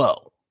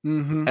tableau.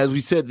 As we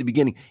said at the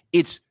beginning,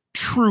 it's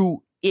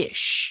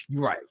true-ish.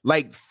 Right.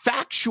 Like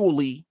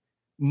factually,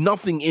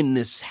 nothing in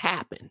this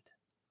happened.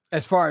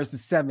 As far as the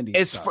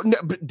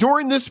 70s.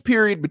 During this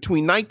period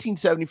between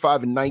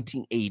 1975 and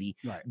 1980,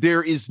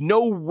 there is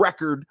no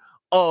record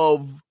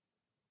of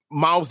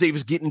Miles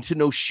Davis getting to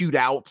no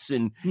shootouts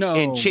and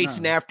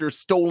chasing after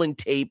stolen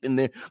tape. And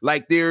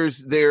there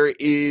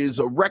is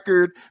a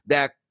record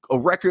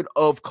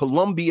of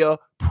Columbia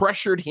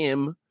pressured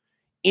him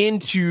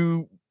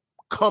into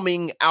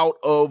coming out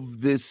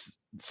of this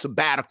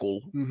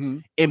sabbatical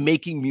and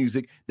making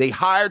music. They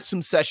hired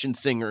some session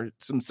singers,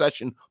 some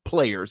session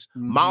players.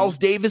 Miles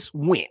Davis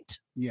went.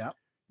 Yeah.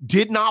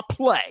 Did not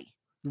play.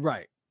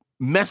 Right.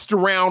 Messed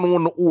around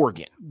on the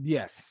organ.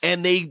 Yes.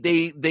 And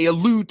they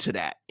allude to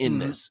that in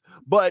this.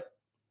 But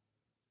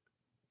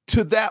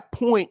to that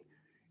point,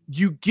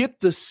 you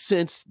get the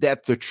sense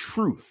that the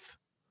truth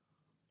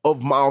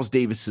of Miles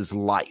Davis's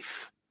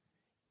life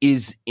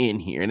is in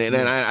here. And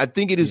I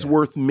think it is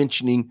worth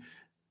mentioning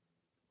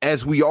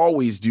as we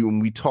always do when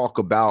we talk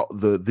about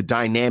the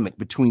dynamic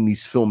between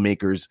these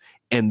filmmakers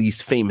and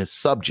these famous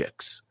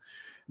subjects,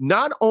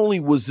 not only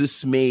was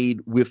this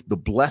made with the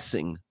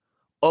blessing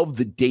of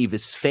the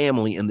Davis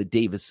family and the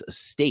Davis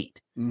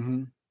estate,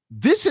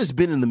 this has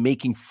been in the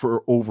making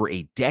for over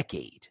a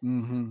decade,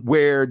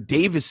 where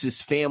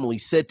Davis's family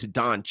said to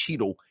Don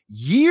Cheadle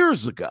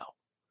years ago,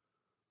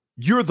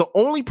 "You're the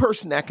only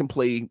person that can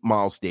play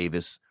Miles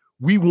Davis.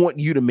 We want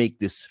you to make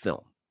this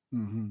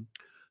film."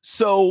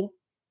 So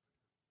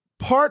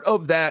part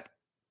of that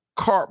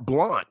carte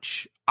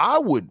blanche, I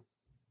would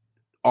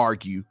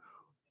argue,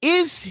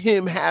 is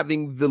him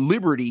having the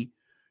liberty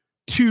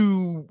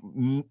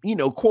to,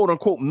 quote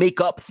unquote, make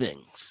up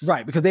things.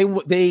 Right. Because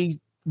they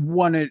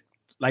wanted,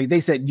 like they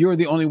said, you're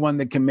the only one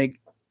that can make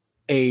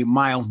a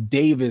Miles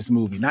Davis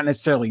movie, not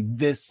necessarily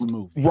this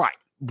movie.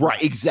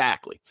 Right.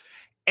 Exactly.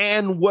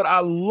 And what I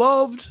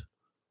loved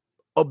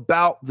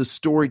about the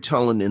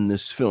storytelling in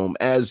this film,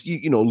 as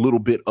a little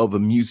bit of a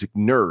music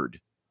nerd,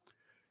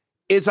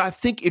 is I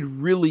think it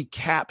really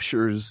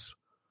captures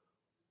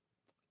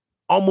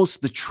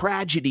almost the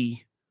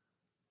tragedy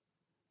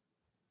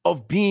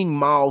of being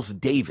Miles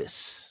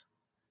Davis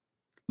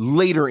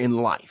later in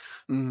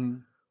life.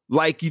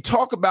 Like you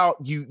talk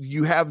about,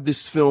 you have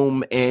this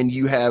film and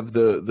you have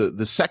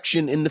the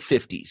section in the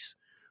 50s,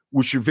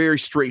 which are very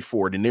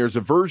straightforward. And there's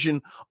a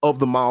version of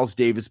the Miles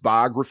Davis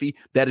biography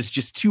that is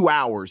just 2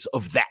 hours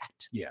of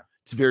that. Yeah.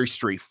 It's very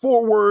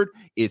straightforward.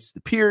 It's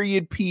the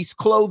period piece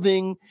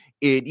clothing.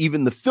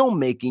 Even the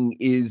filmmaking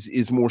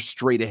is more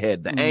straight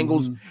ahead, the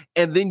angles.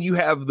 And then you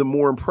have the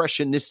more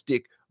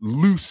impressionistic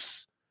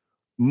looseness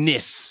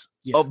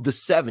of the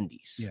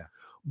 70s. Yeah.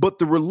 But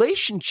the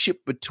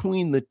relationship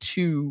between the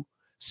two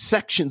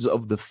sections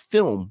of the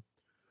film,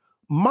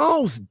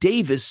 Miles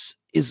Davis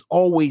is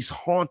always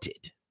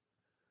haunted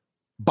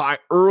by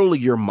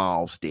earlier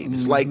Miles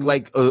Davis,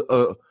 like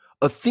a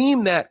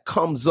theme that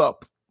comes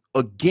up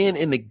again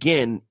and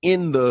again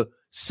in the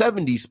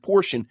 70s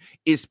portion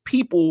is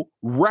people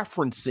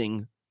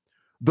referencing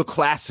the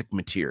classic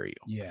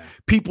material. Yeah.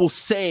 People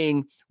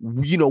saying,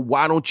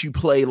 why don't you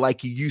play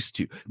like you used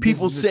to?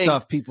 People saying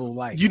stuff people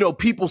like,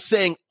 people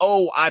saying,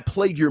 oh, I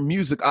played your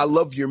music. I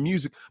love your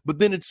music. But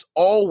then it's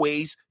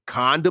always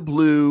Kinda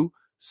Blue.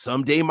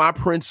 Someday My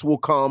Prince Will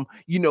Come,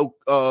 Birth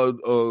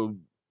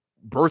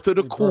of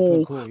the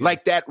Cool,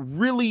 like that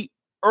really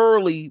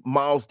early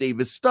Miles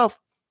Davis stuff.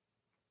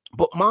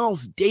 But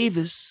Miles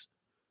Davis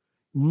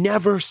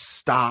never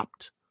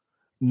stopped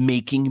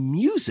making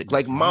music.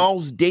 Like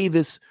Miles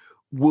Davis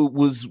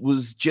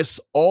was just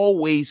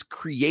always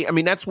create. I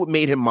mean, that's what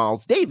made him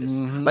Miles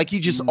Davis. Like he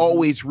just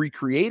always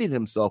recreated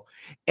himself.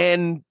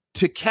 And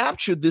to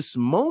capture this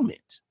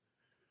moment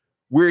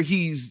where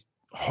he's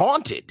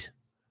haunted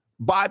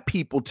by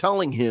people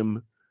telling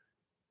him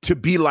to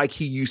be like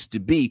he used to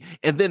be.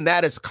 And then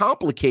that is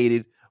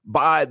complicated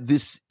by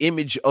this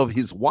image of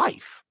his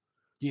wife.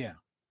 Yeah.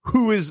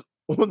 Who is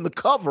on the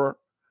cover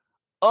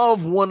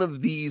of one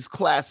of these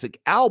classic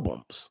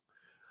albums.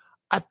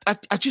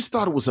 I just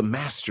thought it was a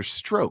master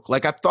stroke.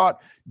 Like I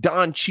thought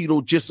Don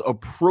Cheadle just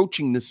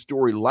approaching this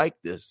story like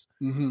this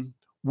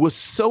was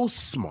so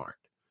smart,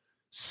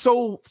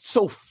 so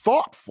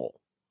thoughtful.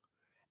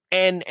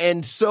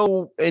 And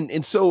so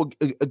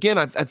again,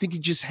 I think he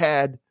just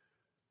had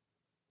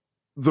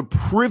the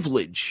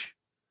privilege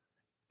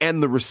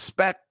and the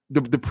respect,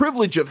 the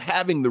privilege of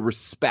having the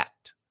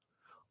respect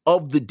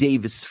of the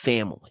Davis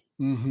family,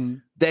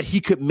 that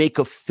he could make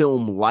a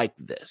film like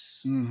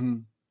this.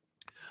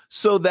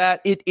 So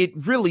that it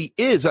really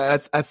is.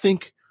 I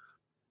think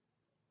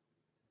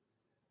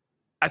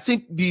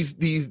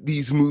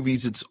these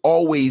movies, it's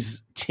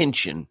always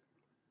tension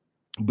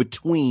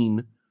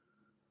between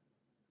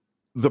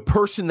the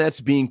person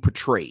that's being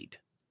portrayed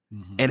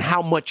and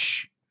how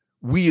much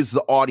we as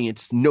the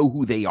audience know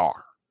who they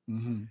are,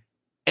 and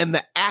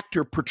the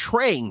actor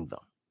portraying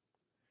them,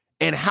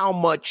 and how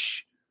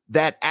much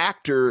that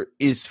actor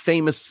is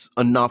famous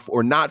enough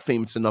or not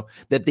famous enough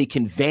that they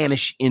can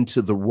vanish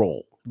into the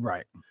role.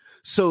 Right.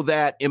 So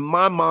that in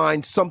my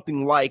mind,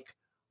 something like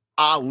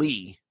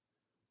Ali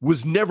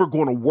was never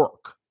going to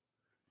work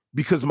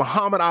because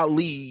Muhammad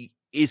Ali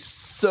is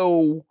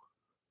so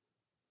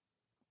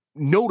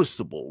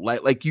noticeable.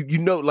 Like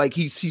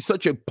he's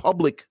such a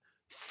public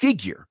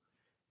figure,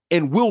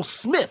 and Will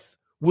Smith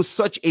was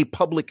such a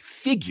public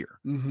figure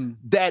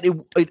that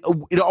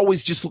it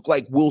always just looked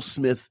like Will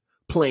Smith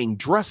playing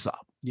dress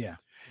up. Yeah.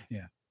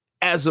 Yeah.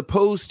 As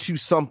opposed to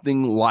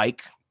something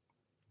like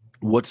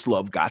What's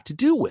Love Got to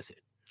Do with It?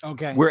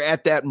 Okay. Where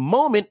at that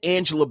moment,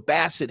 Angela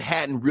Bassett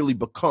hadn't really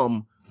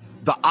become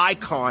the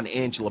icon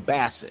Angela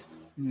Bassett.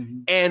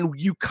 And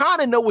you kind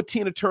of know what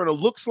Tina Turner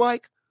looks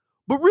like,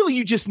 but really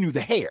you just knew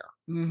the hair.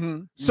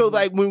 So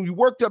like when we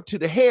worked up to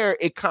the hair,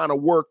 it kind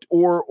of worked,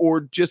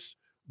 or just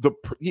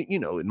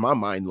in my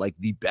mind, like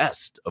the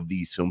best of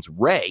these films,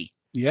 Ray.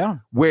 Yeah.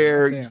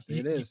 Where,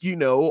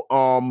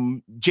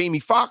 Jamie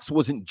Foxx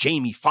wasn't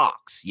Jamie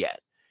Foxx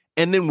yet.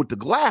 And then with the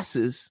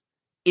glasses,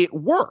 it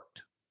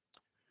worked.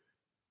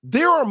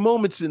 There are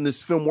moments in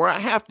this film where I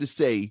have to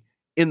say,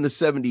 in the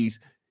 70s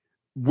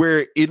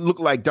where it looked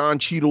like Don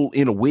Cheadle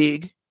in a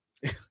wig.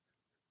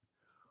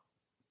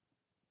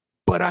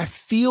 But I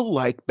feel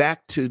like,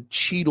 back to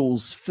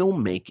Cheadle's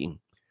filmmaking,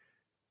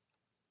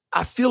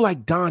 I feel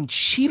like Don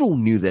Cheadle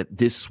knew that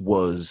this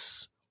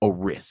was a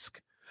risk.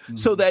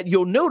 So that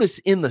you'll notice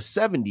in the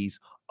 70s,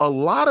 a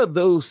lot of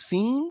those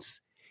scenes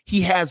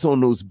he has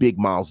on those big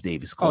Miles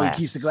Davis glasses. Oh,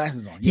 he keeps the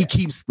glasses on. He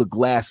keeps the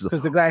glasses on.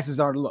 Because the glasses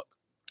are the look.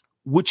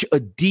 Which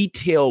a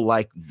detail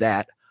like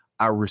that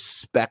I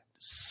respect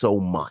so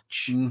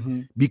much.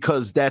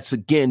 Because that's,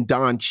 again,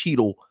 Don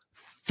Cheadle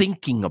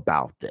thinking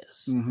about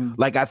this.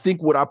 Like, I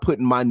think what I put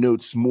in my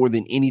notes more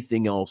than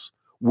anything else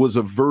was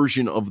a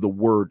version of the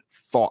word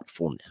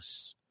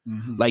thoughtfulness.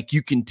 Like,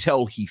 you can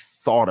tell he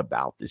thought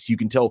about this. You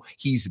can tell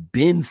he's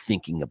been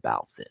thinking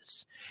about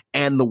this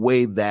and the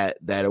way that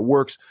it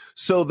works,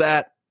 so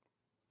that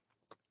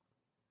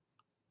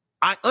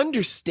I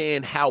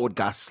understand how it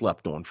got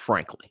slept on,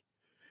 frankly,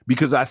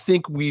 because I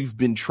think we've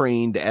been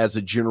trained as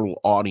a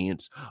general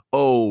audience.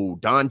 Oh,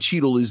 Don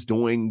Cheadle is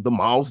doing the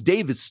Miles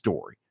Davis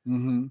story.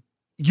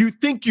 You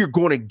think you're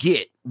going to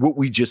get what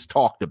we just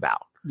talked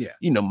about. Yeah.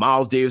 You know,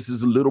 Miles Davis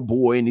is a little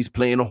boy and he's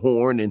playing a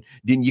horn, and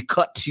then you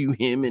cut to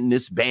him in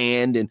this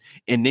band, and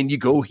then you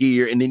go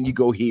here, and then you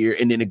go here,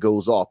 and then it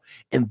goes off.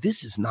 And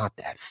this is not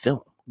that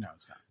film. No,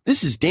 it's not.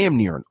 This is damn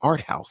near an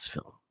art house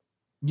film.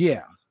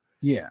 Yeah.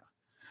 Yeah.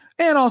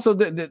 And also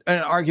an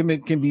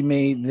argument can be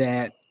made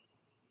that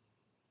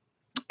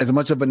as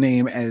much of a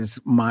name as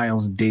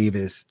Miles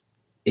Davis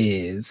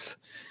is,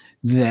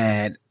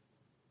 that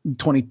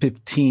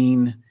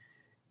 2015,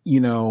 you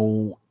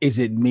know, is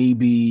it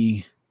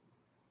maybe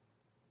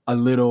a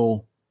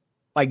little,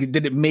 like,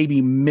 did it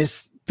maybe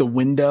miss the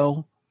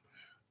window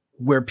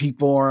where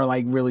people are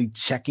like really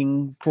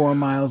checking for a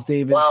Miles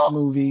Davis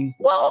movie?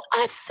 Well,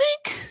 I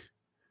think,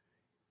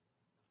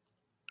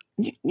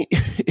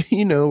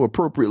 you know,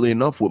 appropriately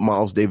enough, what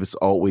Miles Davis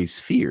always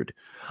feared.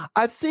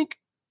 I think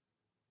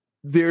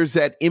there's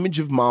that image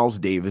of Miles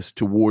Davis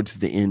towards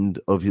the end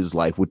of his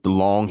life with the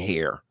long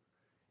hair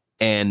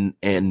and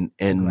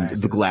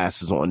the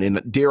glasses on.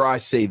 And dare I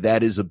say,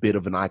 that is a bit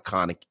of an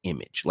iconic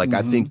image. Like,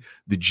 I think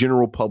the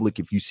general public,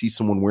 if you see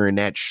someone wearing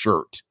that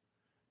shirt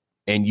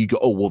and you go,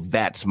 oh, well,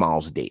 that's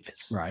Miles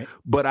Davis. Right.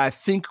 But I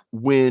think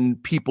when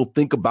people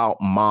think about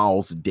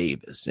Miles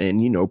Davis,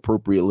 and, you know,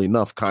 appropriately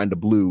enough, Kinda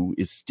Blue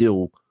is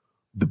still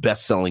the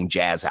best-selling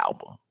jazz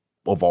album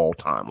of all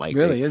time. Like,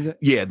 really, is it?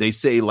 Yeah, they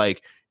say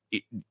like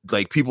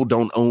people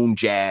don't own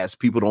jazz,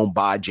 people don't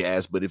buy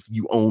jazz, but if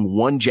you own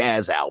one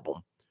jazz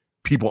album,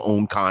 people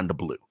own Kinda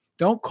Blue.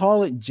 Don't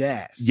call it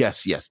jazz.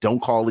 Yes,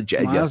 don't call it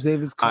jazz. Miles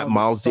Davis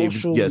calls it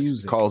social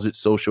music. Calls it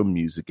social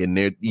music, and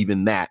there,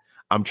 even that,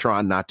 I'm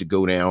trying not to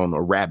go down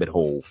a rabbit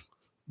hole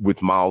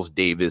with Miles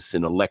Davis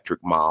and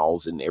Electric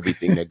Miles and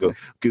everything that goes,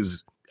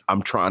 because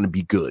I'm trying to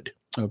be good.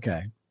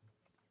 Okay.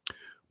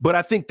 But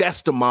I think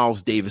that's the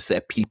Miles Davis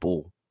that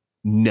people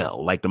know,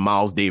 like the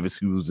Miles Davis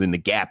who was in the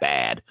Gap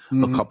ad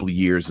a couple of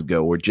years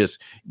ago, or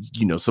just,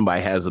 you know,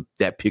 somebody has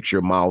that picture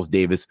of Miles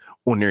Davis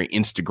on their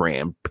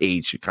Instagram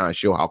page to kind of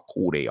show how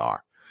cool they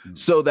are.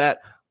 So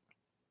that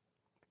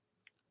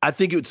I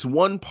think it's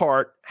one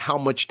part how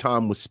much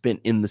time was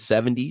spent in the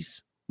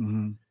 70s.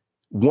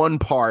 One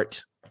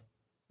part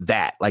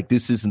that, like,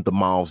 this isn't the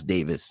Miles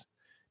Davis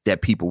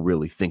that people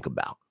really think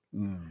about.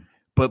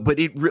 But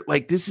it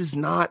like, this is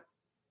not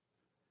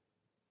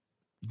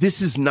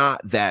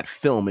that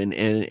film.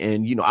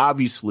 And you know,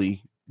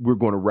 obviously we're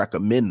going to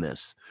recommend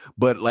this,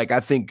 but like,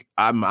 I think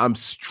I'm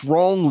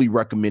strongly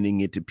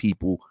recommending it to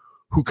people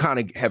who kind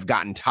of have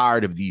gotten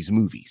tired of these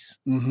movies.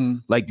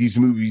 Like these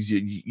movies,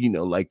 you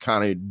know, like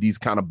these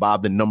kind of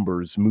Bob the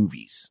Numbers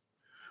movies.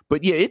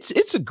 But yeah,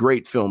 it's a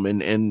great film,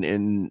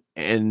 and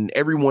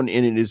everyone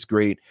in it is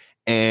great.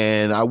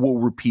 And I will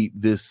repeat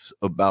this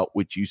about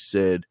what you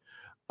said.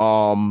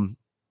 Emma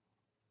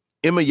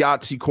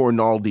Yahtzee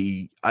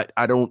Cornaldi,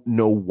 I don't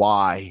know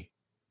why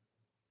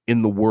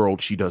in the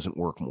world she doesn't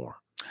work more.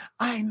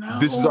 I know.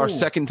 This is our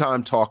second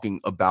time talking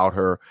about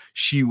her.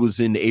 She was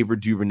in Ava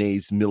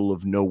DuVernay's Middle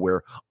of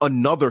Nowhere,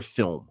 another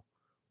film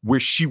where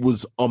she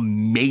was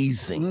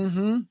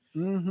amazing.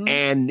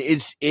 And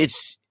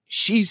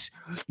she's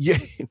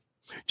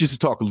just to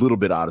talk a little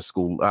bit out of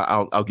school.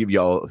 I'll give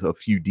y'all a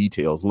few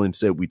details. Lynn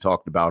said we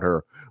talked about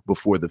her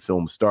before the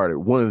film started.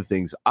 One of the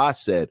things I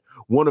said,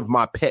 one of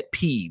my pet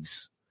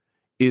peeves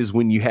is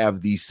when you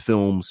have these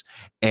films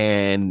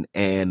and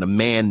a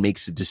man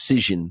makes a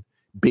decision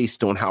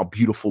based on how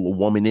beautiful a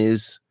woman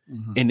is.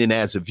 And then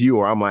as a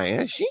viewer, I'm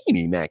like, she ain't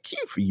even that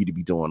cute for you to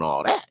be doing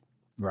all that.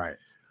 Right.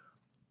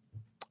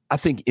 I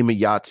think Emma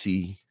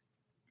Yahtzee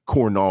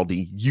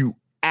Cornaldi, you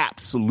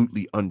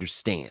absolutely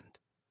understand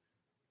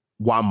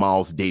why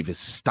Miles Davis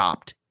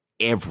stopped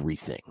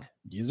everything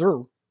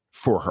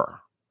for her.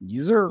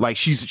 Like,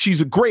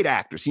 she's a great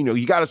actress. You know,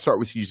 you got to start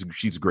with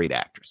she's a great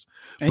actress.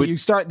 And but you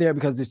start there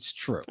because it's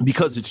true.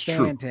 Because it's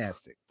true.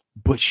 Fantastic.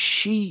 But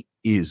she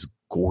is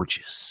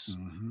gorgeous.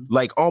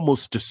 Like,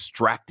 almost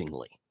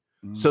distractingly.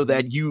 So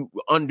that you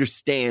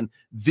understand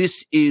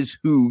this is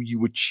who you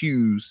would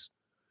choose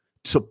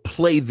to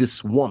play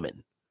this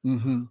woman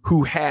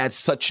who had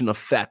such an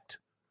effect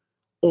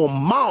on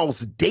Miles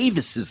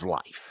Davis's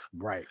life.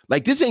 Right.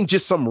 Like, this ain't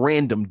just some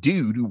random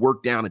dude who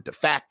worked down at the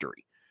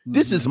factory.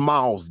 This is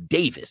Miles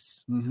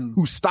Davis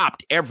who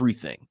stopped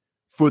everything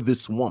for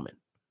this woman.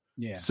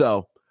 Yeah.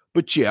 So,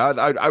 but yeah,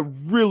 I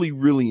really,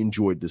 really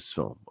enjoyed this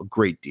film a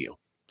great deal.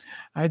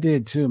 I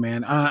did too,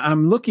 man.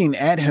 I'm looking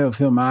at her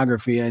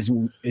filmography. As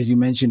you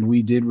mentioned,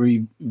 we did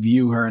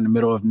review her in the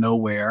middle of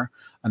nowhere.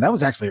 And that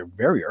was actually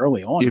very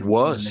early on. It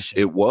was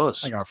like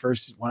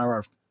one of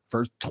our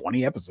first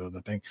 20 episodes,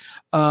 I think.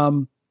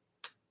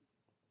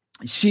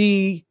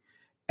 She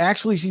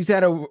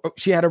had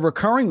a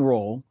recurring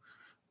role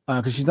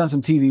because she's done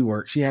some TV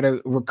work. She had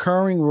a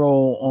recurring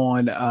role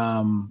on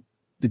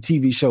the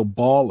TV show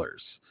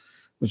Ballers,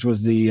 which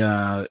was the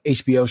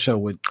HBO show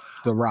with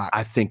The Rock.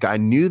 I think I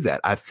knew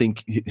that. I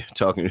think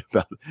talking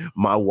about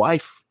my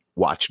wife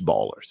watched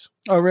Ballers.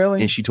 Oh,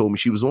 really? And she told me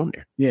she was on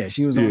there. Yeah,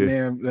 she was on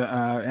there.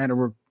 Had a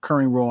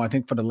recurring role, I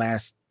think, for the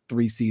last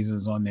 3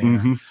 seasons on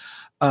there.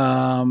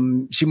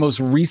 She most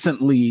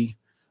recently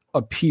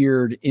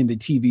appeared in the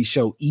TV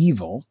show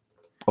Evil.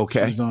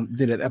 Okay. She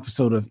did an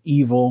episode of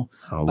Evil.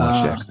 I'll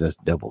watch that 'cause that's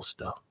devil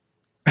stuff.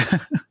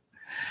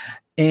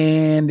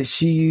 And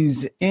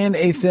she's in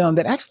a film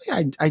that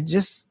actually I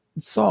just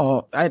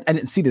saw. I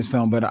didn't see this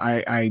film, but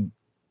I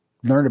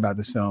learned about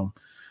this film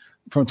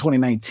from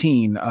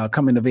 2019,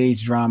 coming of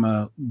age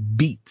drama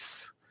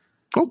Beats.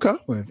 Okay.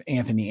 With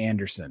Anthony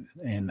Anderson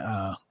and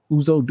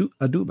Uzo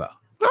Aduba.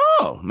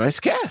 Oh, nice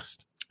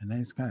cast. A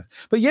nice cast.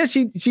 But yeah,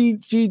 she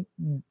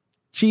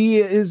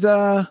is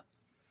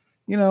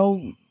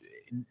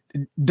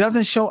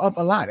doesn't show up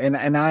a lot.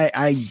 And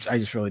I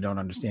just really don't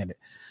understand it.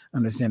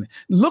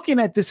 Looking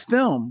at this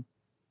film,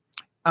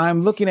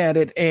 I'm looking at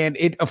it, and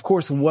it of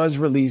course was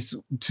released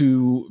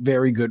to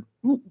very good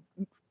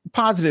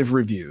positive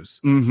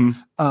reviews.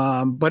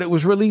 But it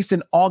was released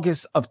in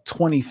August of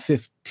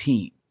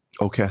 2015.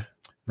 Okay.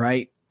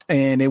 Right.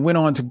 And it went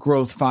on to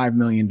gross $5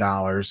 million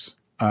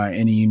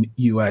in the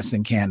US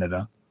and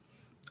Canada.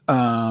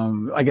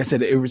 Like I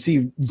said, it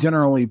received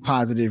generally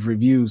positive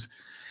reviews.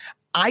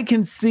 I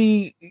can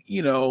see,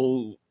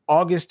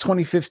 August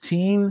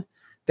 2015,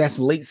 that's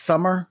late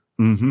summer,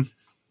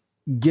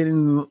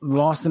 getting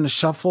lost in the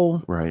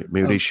shuffle. Right.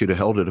 Maybe they should have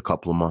held it a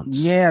couple of months.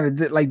 Yeah.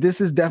 This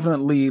is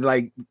definitely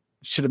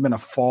should have been a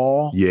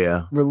fall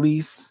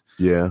release.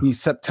 Yeah.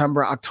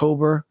 September,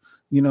 October,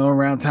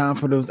 around time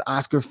for those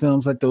Oscar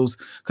films like those,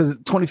 because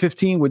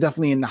 2015 we're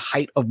definitely in the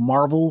height of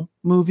Marvel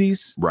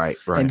movies. Right.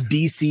 And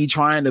DC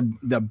trying to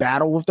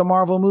battle with the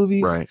Marvel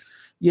movies. Right.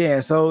 Yeah.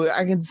 So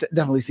I can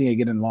definitely see it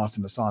getting lost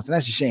in the sauce, and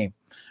that's a shame.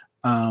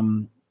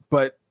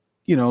 But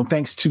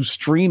thanks to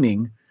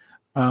streaming,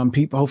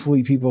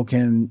 hopefully people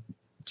can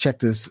check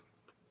this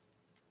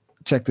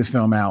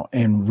film out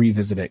and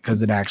revisit it,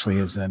 because it actually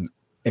is an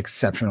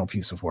exceptional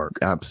piece of work.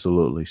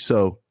 Absolutely.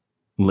 So,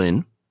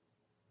 Lynn,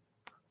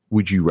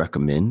 would you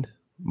recommend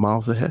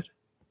Miles Ahead?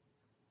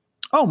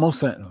 Oh, most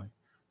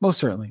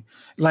certainly.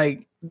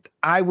 Like,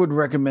 I would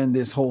recommend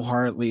this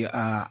wholeheartedly.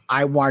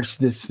 I watched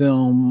this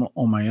film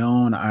on my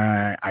own.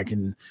 I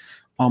can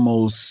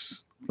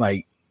almost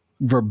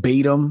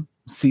verbatim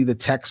see the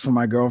text from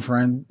my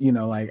girlfriend.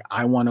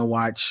 I want to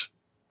watch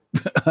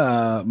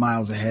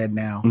Miles Ahead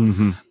now.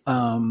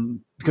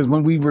 Because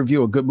when we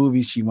review a good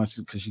movie, she wants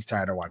to, because she's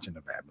tired of watching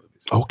the bad movies.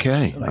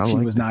 Okay. So, she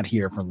was not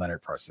here for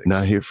Leonard Part 6.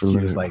 Not here for she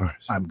Leonard was Part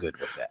 6. I'm good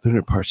with that.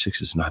 Leonard Part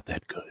 6 is not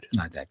that good.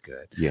 Not that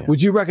good. Yeah.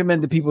 Would you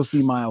recommend that people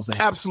see Miles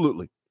Ahead?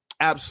 Absolutely.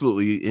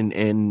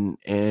 And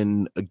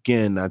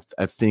again,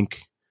 I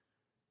think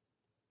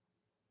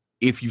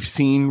if you've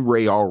seen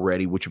Ray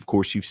already, which of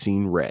course you've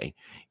seen Ray,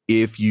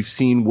 if you've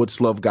seen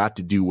What's Love Got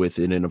to Do with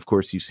It, and of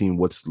course you've seen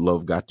What's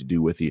Love Got to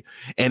Do with You,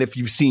 and if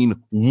you've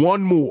seen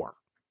one more,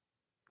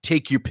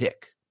 take your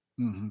pick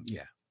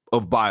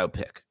of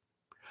biopic.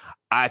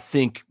 I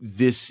think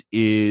this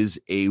is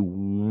a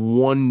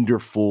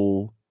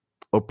wonderful,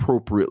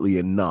 appropriately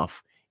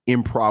enough,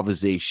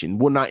 improvisation.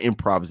 Well, not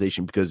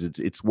improvisation because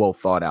it's well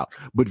thought out,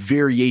 but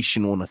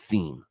variation on a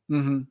theme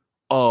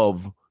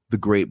of the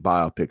great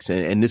biopics.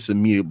 And this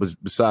immediately,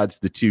 besides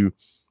the two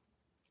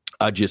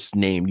I just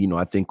named,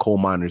 I think Coal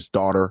Miner's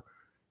Daughter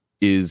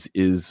is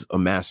a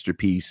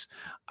masterpiece.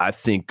 I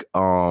think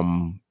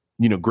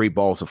Great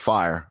Balls of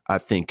Fire, I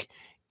think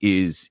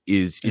is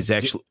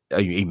actually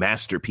a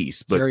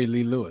masterpiece. But Jerry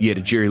Lee Lewis. Yeah,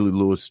 the Jerry Lee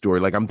Lewis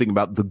story. Like, I'm thinking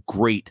about the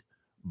great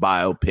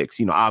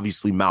biopics,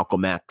 obviously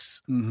Malcolm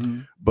X.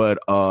 But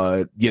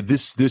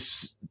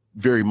this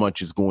very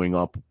much is going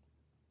up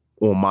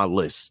on my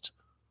list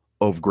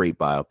of great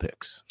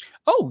biopics.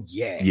 Oh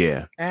yeah.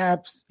 Yeah.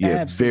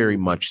 Absolutely. Very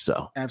much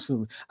so.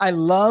 Absolutely. I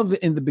love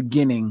in the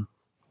beginning,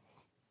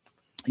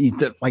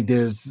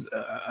 there's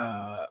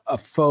a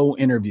faux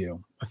interview,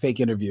 a fake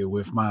interview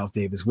with Miles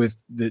Davis with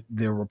the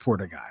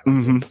reporter guy.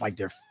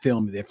 They're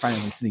filming, they're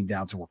finally sitting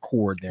down to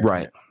record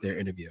their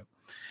interview.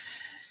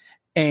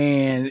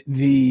 And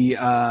the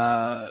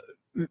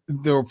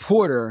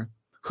reporter,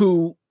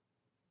 who,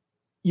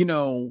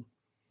 you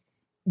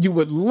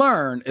would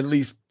learn, at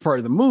least part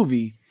of the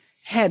movie,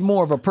 had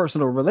more of a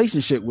personal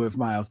relationship with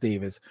Miles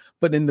Davis,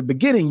 but in the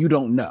beginning you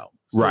don't know.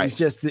 So Right.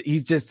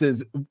 He's just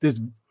this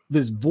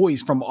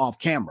voice from off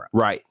camera.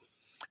 Right.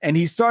 And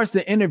he starts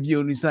the interview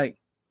and he's like,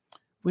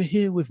 we're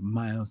here with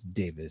Miles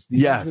Davis.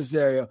 Yes.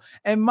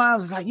 And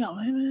Miles is like, yo,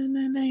 I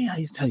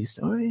used to tell you a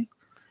story.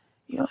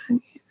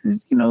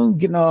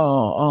 Getting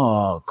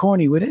all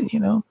corny with it,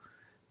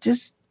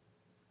 just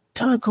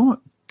tell it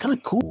cool. Tell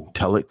it cool.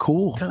 Tell it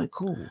cool. Tell it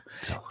cool.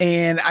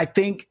 And I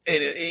think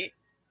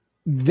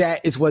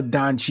that is what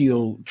Don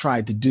Cheadle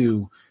tried to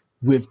do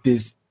with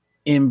this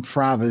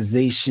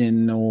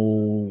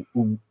improvisational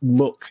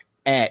look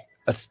at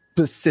a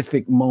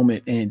specific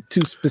moment and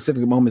two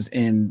specific moments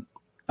in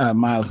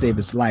Miles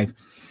Davis' life,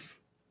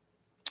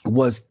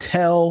 was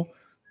tell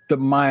the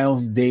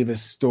Miles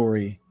Davis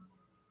story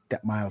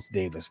that Miles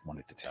Davis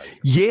wanted to tell you.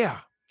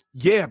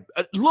 Yeah.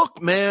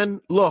 Look,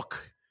 man.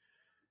 Look.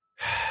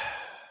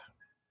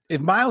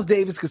 If Miles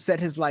Davis could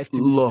set his life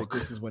to music,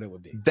 this is what it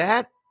would be.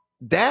 That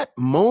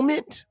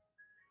moment,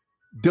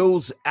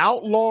 those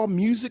outlaw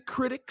music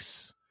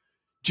critics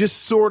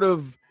just sort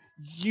of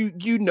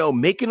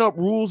making up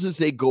rules as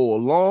they go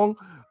along.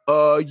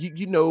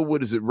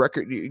 What is it?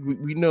 Record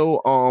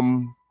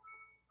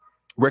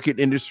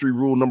industry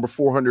rule number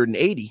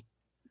 480.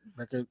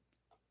 Record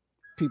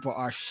people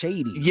are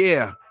shady.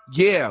 Yeah.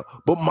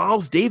 But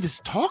Miles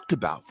Davis talked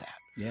about that.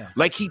 Yeah.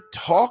 Like he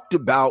talked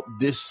about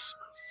this,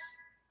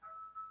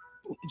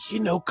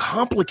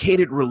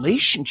 complicated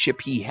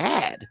relationship he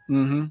had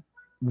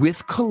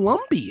with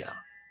Columbia.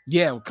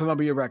 Yeah,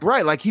 Columbia Records.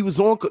 Right. Like he was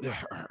on,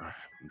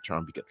 I'm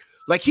trying to be good.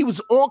 Like he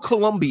was on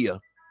Columbia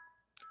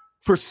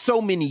for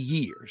so many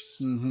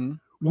years,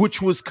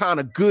 which was kind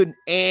of good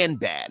and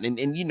bad. And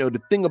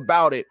the thing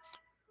about it,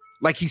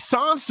 like he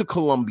signs to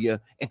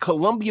Columbia, and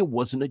Columbia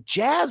wasn't a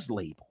jazz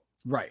label.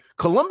 Right.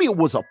 Columbia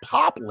was a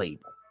pop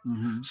label.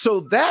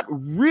 So that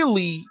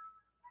really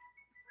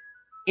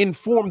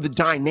informed the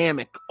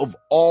dynamic of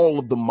all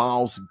of the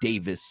Miles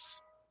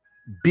Davis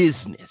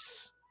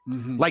business.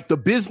 Like the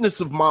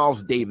business of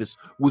Miles Davis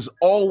was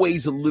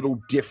always a little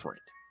different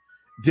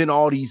than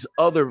all these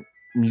other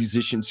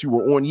musicians who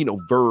were on,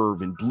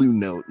 Verve and Blue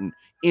Note and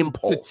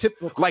Impulse,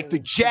 like the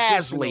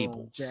jazz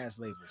labels. Yeah.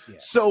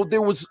 So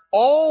there was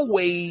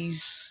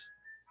always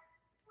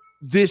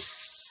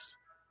this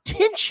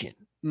tension.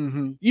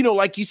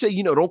 Like you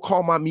say, don't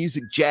call my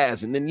music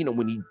jazz. And then,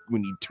 when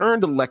he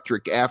turned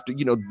electric after,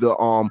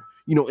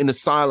 in a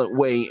silent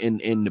way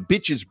in the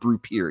Bitches Brew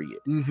period,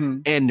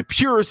 and the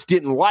purists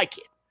didn't like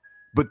it.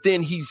 But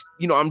then he's,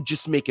 I'm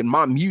just making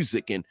my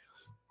music, and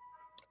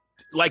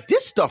like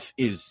this stuff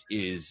is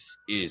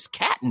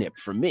catnip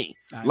for me.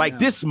 Like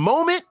this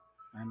moment,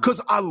 because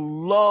I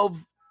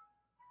love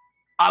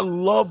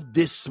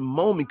this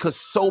moment, because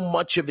so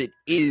much of it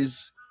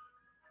is,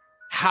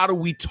 how do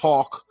we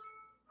talk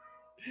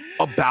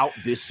about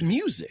this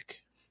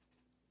music?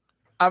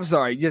 I'm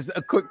sorry, just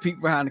a quick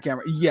peek behind the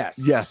camera. Yes,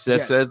 that's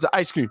the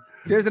ice cream.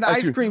 There's an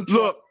ice cream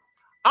truck. Look,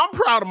 I'm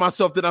proud of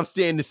myself that I'm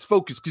staying this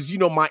focused, because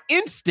my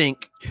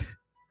instinct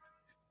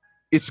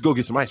is to go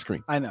get some ice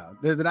cream. I know.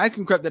 There's an ice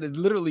cream truck that is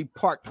literally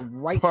parked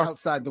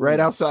outside the window. Right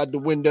outside the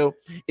window.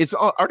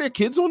 Are there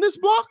kids on this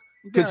block?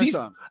 Because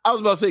I was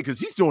about to say, because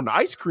he's doing the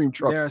ice cream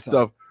truck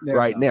stuff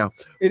right now.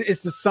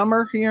 It's the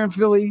summer here in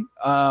Philly.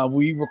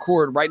 We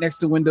record right next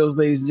to windows,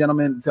 ladies and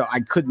gentlemen. So I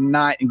could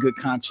not, in good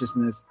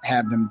consciousness,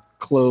 have them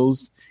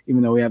closed,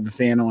 even though we have the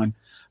fan on.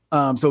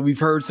 So we've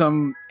heard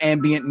some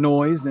ambient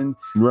noise, and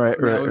we've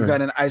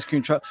got an ice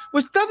cream truck,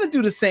 which doesn't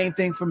do the same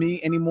thing for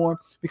me anymore,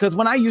 because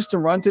when I used to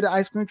run to the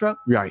ice cream truck,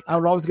 I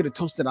would always get a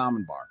toasted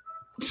almond bar.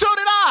 So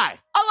did I.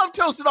 I love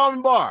toasted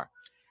almond bar.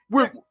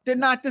 They're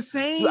not the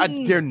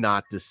same. They're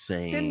not the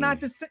same. They're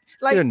not the same.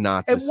 Like, they're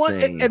not the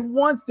same. At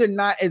once, they're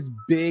not as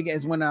big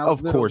as when I was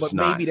of little. Course but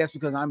not. Maybe that's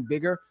because I'm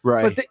bigger.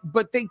 Right.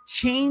 But they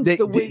changed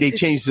the way. They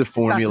changed the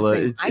formula.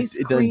 It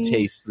doesn't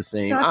taste the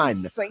same. I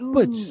know. Same.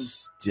 But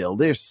still,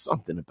 there's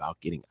something about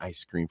getting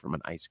ice cream from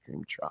an ice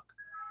cream truck.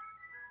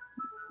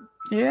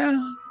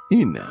 Yeah.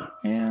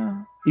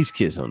 Yeah. These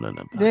kids don't know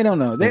nothing. They don't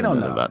know. They don't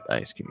know about the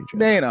ice cream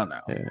truck. They don't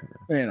know. Yeah.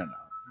 They don't know.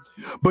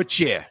 But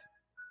yeah,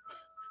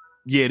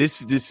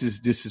 this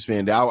is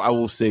fantastic. I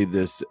will say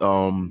this.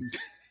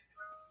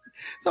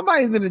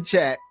 Somebody's in the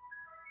chat.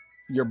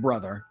 Your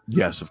brother.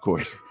 Yes, of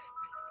course.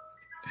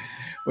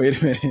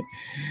 Wait a minute.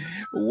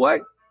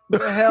 What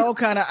the hell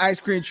kind of ice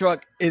cream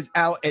truck is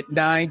out at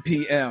 9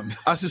 p.m.?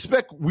 I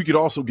suspect we could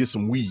also get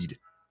some weed.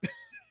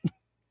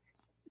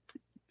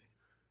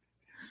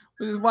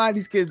 Which is why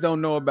these kids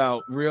don't know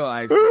about real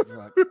ice cream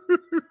trucks.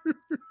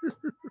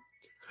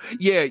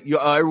 Yeah,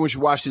 everyone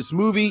should watch this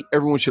movie.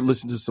 Everyone should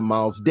listen to some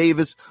Miles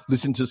Davis.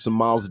 Listen to some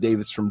Miles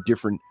Davis from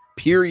different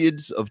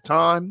periods of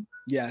time.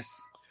 Yes.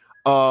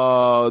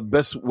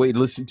 Best way to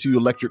listen to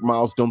Electric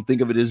Miles. Don't think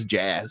of it as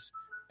jazz,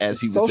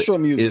 as he would say.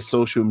 Music. It's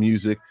social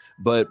music,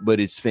 but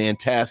it's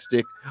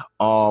fantastic.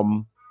 I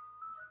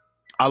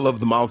love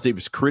the Miles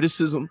Davis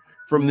criticism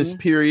from this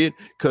period,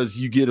 because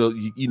you get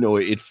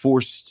it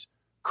forced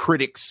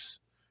critics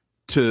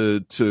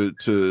to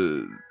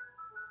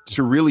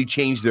really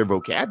change their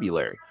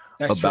vocabulary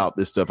about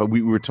this stuff.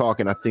 We were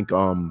talking, I think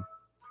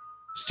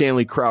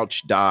Stanley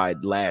Crouch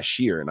died last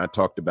year, and I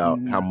talked about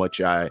how much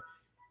I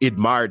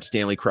admired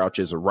Stanley Crouch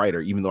as a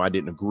writer, even though I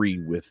didn't agree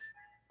with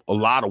a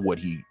lot of what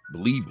he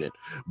believed in.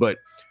 But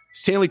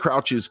Stanley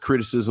Crouch's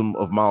criticism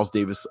of Miles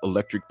Davis'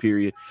 Electric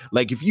Period,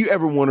 like if you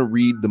ever want to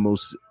read the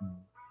most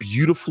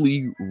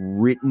beautifully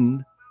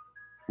written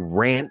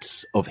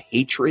rants of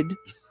hatred,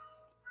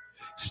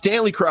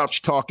 Stanley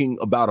Crouch talking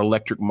about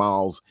Electric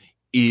Miles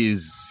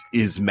is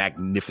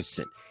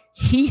magnificent.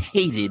 He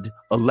hated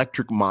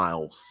Electric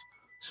Miles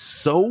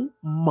so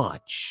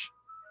much.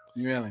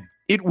 Really?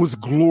 It was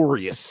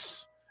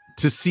glorious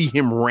to see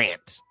him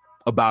rant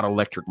about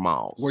Electric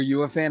Miles. Were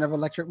you a fan of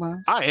Electric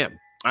Miles? I am.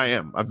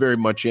 I very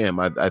much am.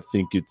 I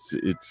think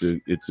it's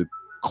a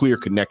clear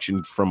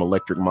connection from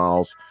Electric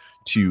Miles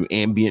to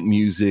ambient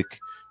music,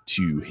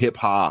 to hip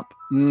hop,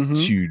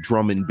 to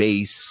drum and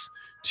bass,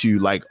 to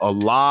like a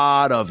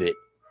lot of it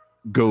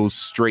goes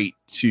straight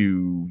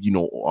to,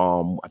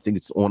 I think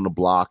it's On the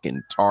Block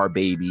and Tar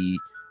Baby.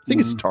 I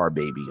think it's Tar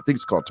Baby. I think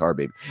it's called Tar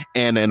Baby.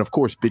 And of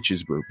course,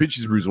 Bitches Brew.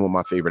 Bitches Brew is one of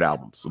my favorite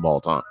albums of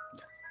all time.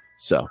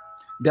 So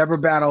Deborah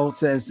Battle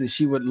says that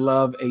she would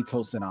love a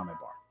toasted almond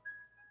bar.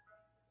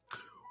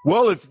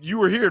 Well, if you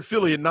were here at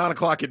Philly at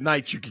 9:00 at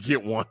night, you could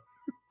get one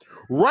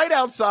right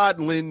outside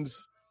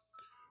Lynn's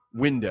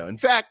window. In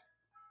fact,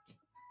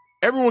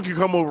 everyone can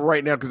come over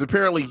right now because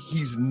apparently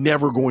he's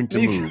never going to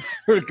move.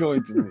 Never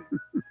going to move.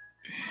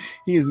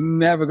 He is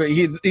never going.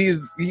 He's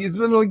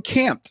literally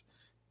camped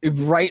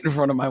right in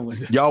front of my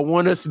window. Y'all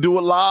want us to do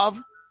it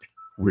live?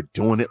 We're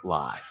doing it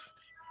live.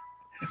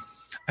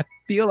 I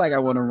feel like I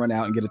want to run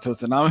out and get a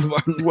toasted almond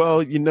bar.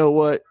 Well, you know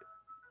what?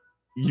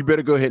 You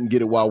better go ahead and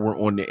get it while we're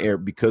on the air,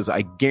 because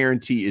I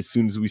guarantee as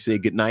soon as we say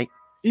goodnight,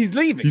 he's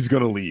leaving. He's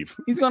gonna leave.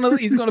 He's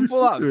gonna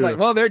pull out. It's like,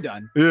 well, they're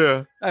done.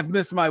 Yeah. I've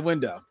missed my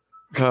window.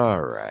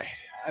 All right.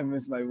 I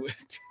missed my window.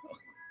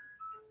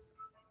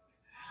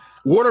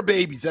 Water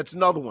Babies. That's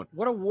another one.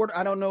 What a water.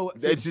 I don't know.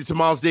 It's a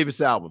Miles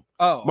Davis album.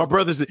 Oh, my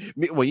brother's.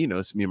 Well,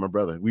 it's me and my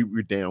brother. We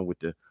were down with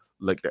the.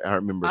 Like I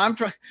remember. I'm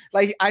trying.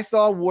 Like I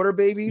saw Water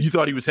Babies. You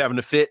thought he was having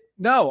a fit?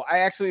 No, I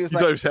actually was. You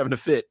thought he was having a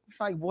fit? It's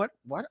like what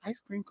ice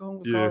cream cone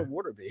was called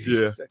Water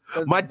Babies?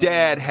 Yeah. My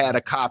dad had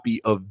a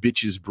copy of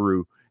Bitches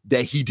Brew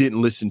that he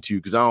didn't listen to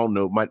because I don't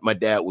know. My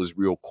dad was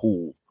real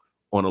cool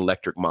on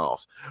Electric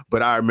Miles,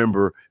 but I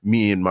remember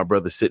me and my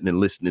brother sitting and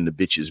listening to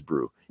Bitches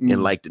Brew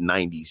in like the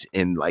 90s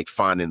and like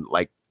finding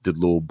like the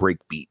little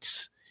break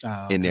beats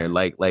in there,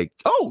 like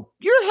oh,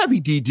 you're a Heavy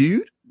D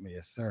dude.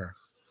 Yes, sir.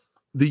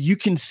 You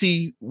can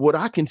see what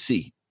I can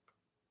see.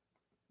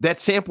 That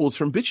sample is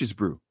from Bitches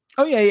Brew.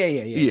 Oh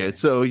yeah.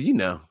 So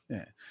Yeah.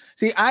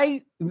 See,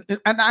 I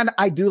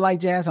do like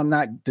jazz. I'm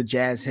not the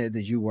jazz head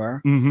that you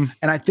were, and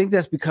I think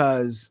that's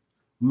because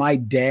my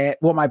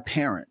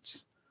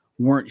parents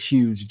weren't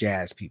huge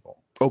jazz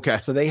people. Okay,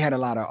 so they had a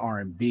lot of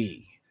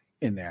R&B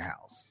in their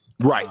house,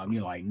 right?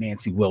 Like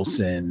Nancy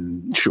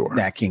Wilson, sure,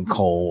 Nat King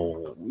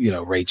Cole,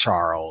 Ray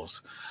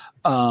Charles.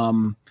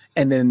 And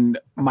then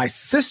my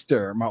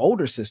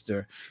older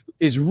sister,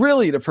 is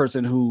really the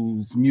person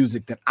whose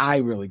music that I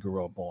really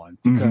grew up on,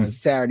 because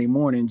Saturday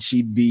morning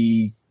she'd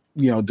be,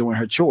 doing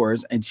her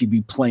chores and she'd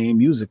be playing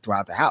music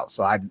throughout the house.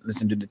 So I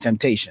listened to the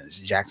Temptations,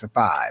 Jackson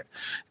 5,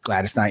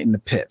 Gladys Knight and the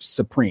Pips,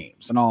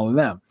 Supremes, and all of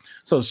them.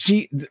 So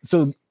she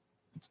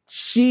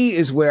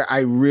is where I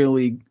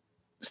really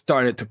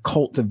started to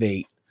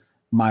cultivate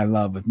my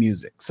love of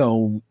music.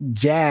 So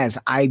jazz,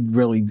 I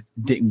really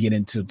didn't get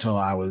into until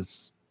I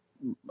was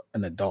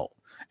an adult,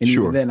 and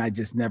even then I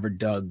just never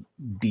dug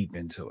deep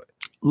into it.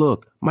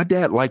 Look, my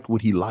dad liked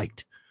what he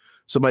liked,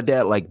 so my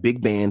dad liked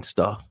big band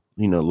stuff,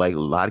 like a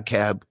lot of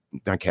Count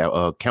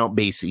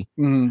Basie,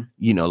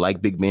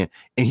 like big band,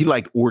 and he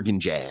liked organ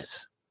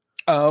jazz.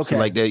 Oh, okay. So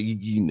like that,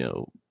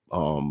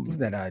 who's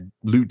that?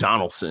 Lou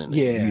Donaldson,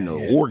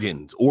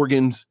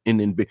 organs, and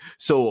then big.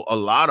 So a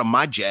lot of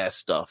my jazz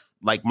stuff,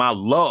 like my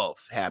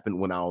love, happened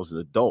when I was an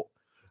adult.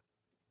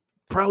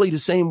 Probably the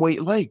same way.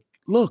 Like,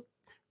 look.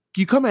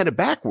 You come at it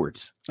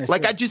backwards. That's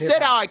like right. I just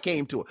said how I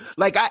came to it.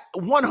 Like I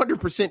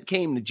 100%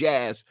 came to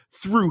jazz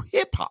through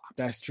hip hop.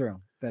 That's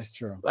true.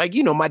 Like,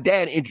 my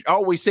dad, I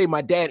always say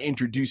my dad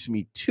introduced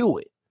me to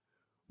it,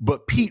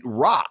 but Pete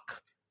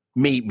Rock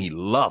made me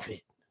love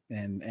it.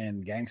 And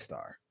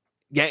Gangstar.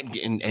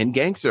 And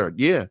Gangstar.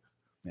 Yeah.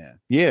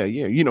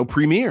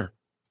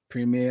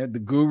 Premier, the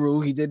Guru.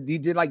 He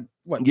did like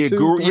what? Yeah,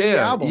 2-3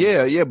 albums.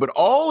 Yeah. But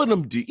all of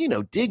them do,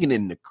 digging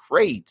in the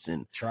crates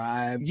and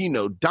Tribe.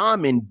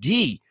 Diamond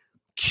D.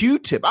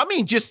 Q-Tip. I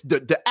mean, just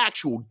the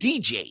actual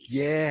DJs.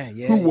 Yeah.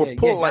 Who were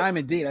pulling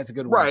Diamond D. That's a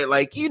good one. Right,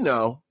 like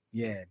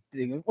Yeah,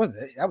 was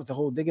it? That was the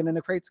whole Digging in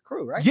the Crates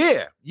crew, right?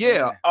 Yeah.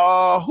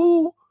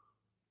 Who?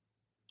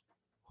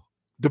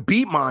 The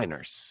Beat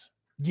Miners.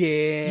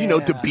 Yeah.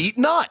 The Beat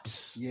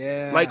Nuts.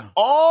 Yeah. Like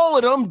all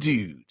of them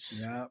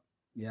dudes.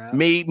 Yeah.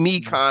 Made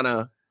me kind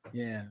of.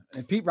 Yeah,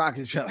 and Pete Rock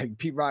is like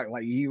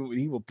he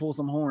will pull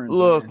some horns.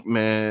 Look,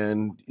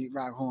 man. Pete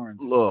Rock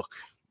horns. Look.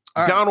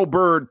 All Donald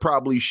Byrd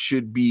probably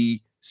should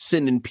be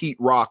sending Pete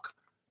Rock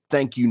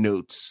thank you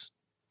notes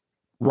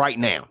right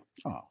now.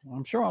 Oh,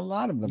 I'm sure a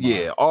lot of them.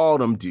 Yeah, all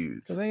them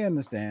dudes. Because they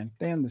understand.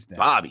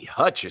 Bobby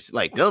Hutcherson,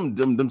 like them.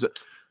 Okay.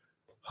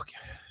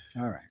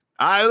 All right.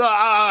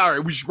 All right.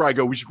 We should probably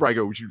go. We should.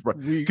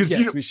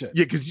 Yes, we should.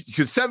 Yeah, because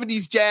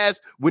 70s jazz,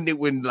 when they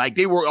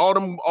were all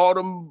them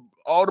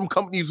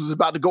companies was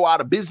about to go out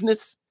of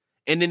business,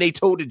 and then they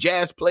told the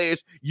jazz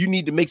players, you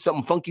need to make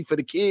something funky for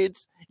the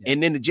kids. Yeah.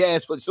 And then the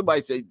jazz players,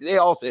 they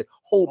all said,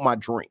 hold my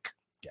drink.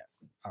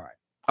 Yes. All right.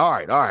 All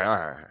right.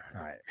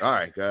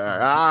 Go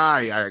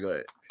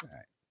ahead.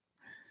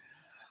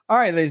 All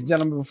right, ladies and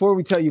gentlemen, before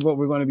we tell you what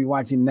we're going to be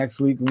watching next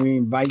week, we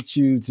invite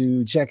you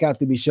to check out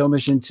the Micheaux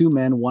Mission 2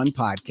 Men 1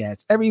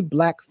 podcast. Every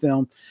Black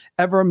film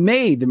ever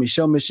made, the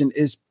Micheaux Mission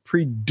is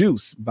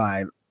produced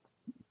by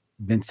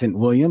Vincent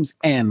Williams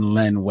and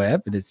Len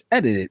Webb. It is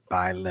edited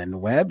by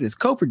Len Webb. It is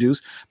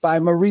co-produced by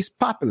Maurice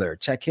Popular.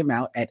 Check him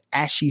out at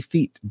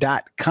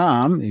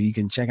ashyfeet.com. You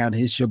can check out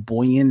his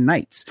Sheboygan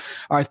Nights.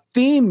 Our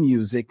theme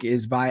music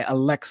is by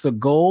Alexa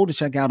Gold.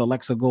 Check out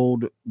Alexa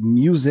Gold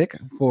music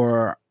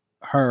for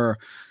her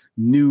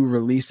new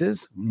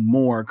releases.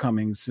 More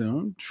coming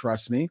soon,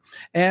 trust me.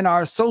 And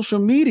our social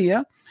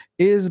media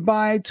is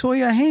by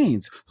Toya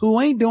Haynes,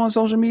 who ain't doing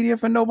social media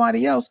for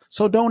nobody else,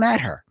 so don't at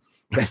her.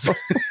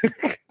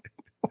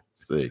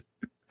 See.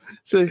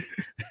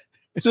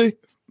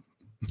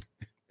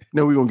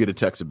 No, we're gonna get a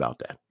text about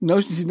that.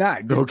 No, she's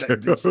not. Okay.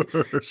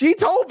 She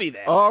told me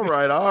that. All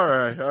right.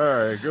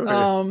 Go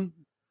ahead.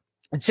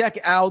 Check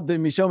out the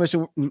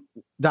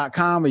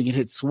MichelleMission.com, where you can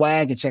hit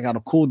swag and check out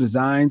the cool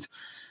designs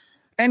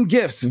and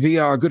gifts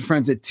via our good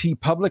friends at T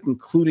Public,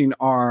 including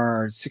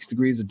our 6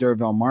 Degrees of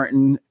Dervell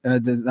Martin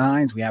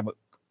designs. We have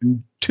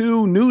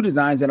 2 new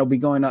designs that'll be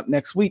going up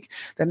next week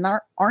that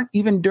aren't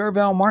even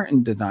Dervell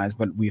Martin designs,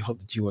 but we hope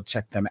that you will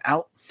check them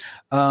out.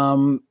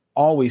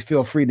 Always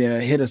feel free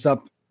to hit us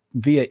up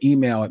via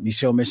email at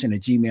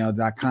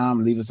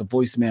michellemission@gmail.com. Leave us a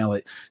voicemail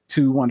at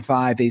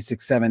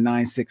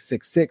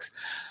 215-867-9666.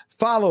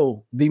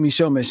 Follow the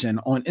Micheaux Mission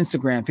on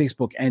Instagram,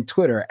 Facebook, and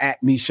Twitter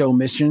at Micheaux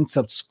Mission.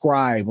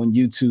 Subscribe on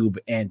YouTube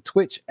and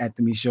Twitch at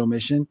the Micheaux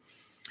Mission,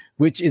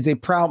 which is a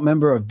proud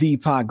member of The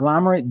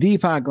Podglomerate,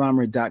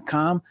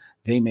 thepodglomerate.com.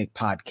 They make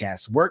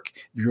podcasts work.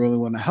 If you really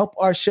want to help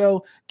our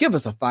show, give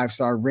us a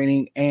 5-star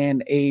rating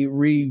and a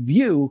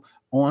review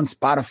on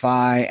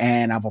Spotify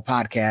and Apple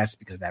Podcasts,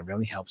 because that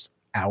really helps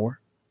our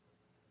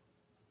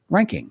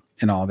ranking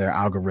in all their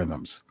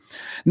algorithms.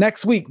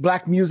 Next week,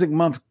 Black Music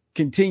Month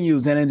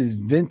continues, and it is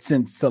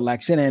Vincent's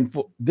selection. And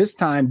for this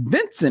time,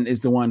 Vincent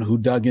is the one who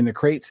dug in the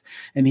crates,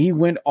 and he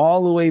went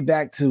all the way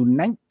back to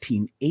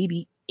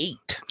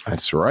 1988.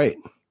 That's right.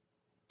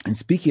 And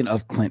speaking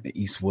of Clint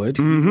Eastwood,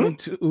 he went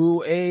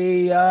to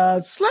a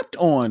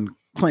slept-on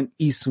Clint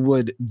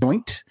Eastwood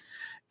joint,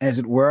 as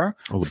it were.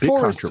 Oh, a bit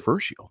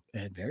controversial.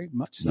 Very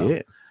much so.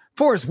 Yeah.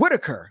 Forrest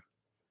Whitaker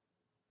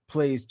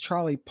plays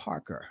Charlie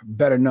Parker,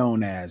 better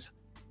known as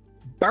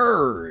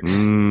Bird,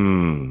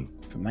 from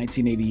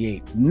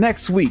 1988.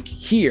 Next week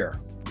here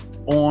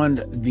on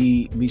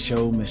the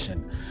Micheaux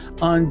Mission.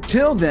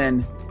 Until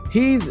then,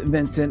 he's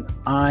Vincent,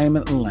 I'm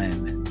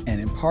Len,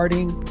 and in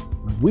parting,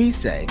 we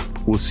say,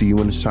 we'll see you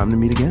when it's time to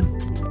meet again.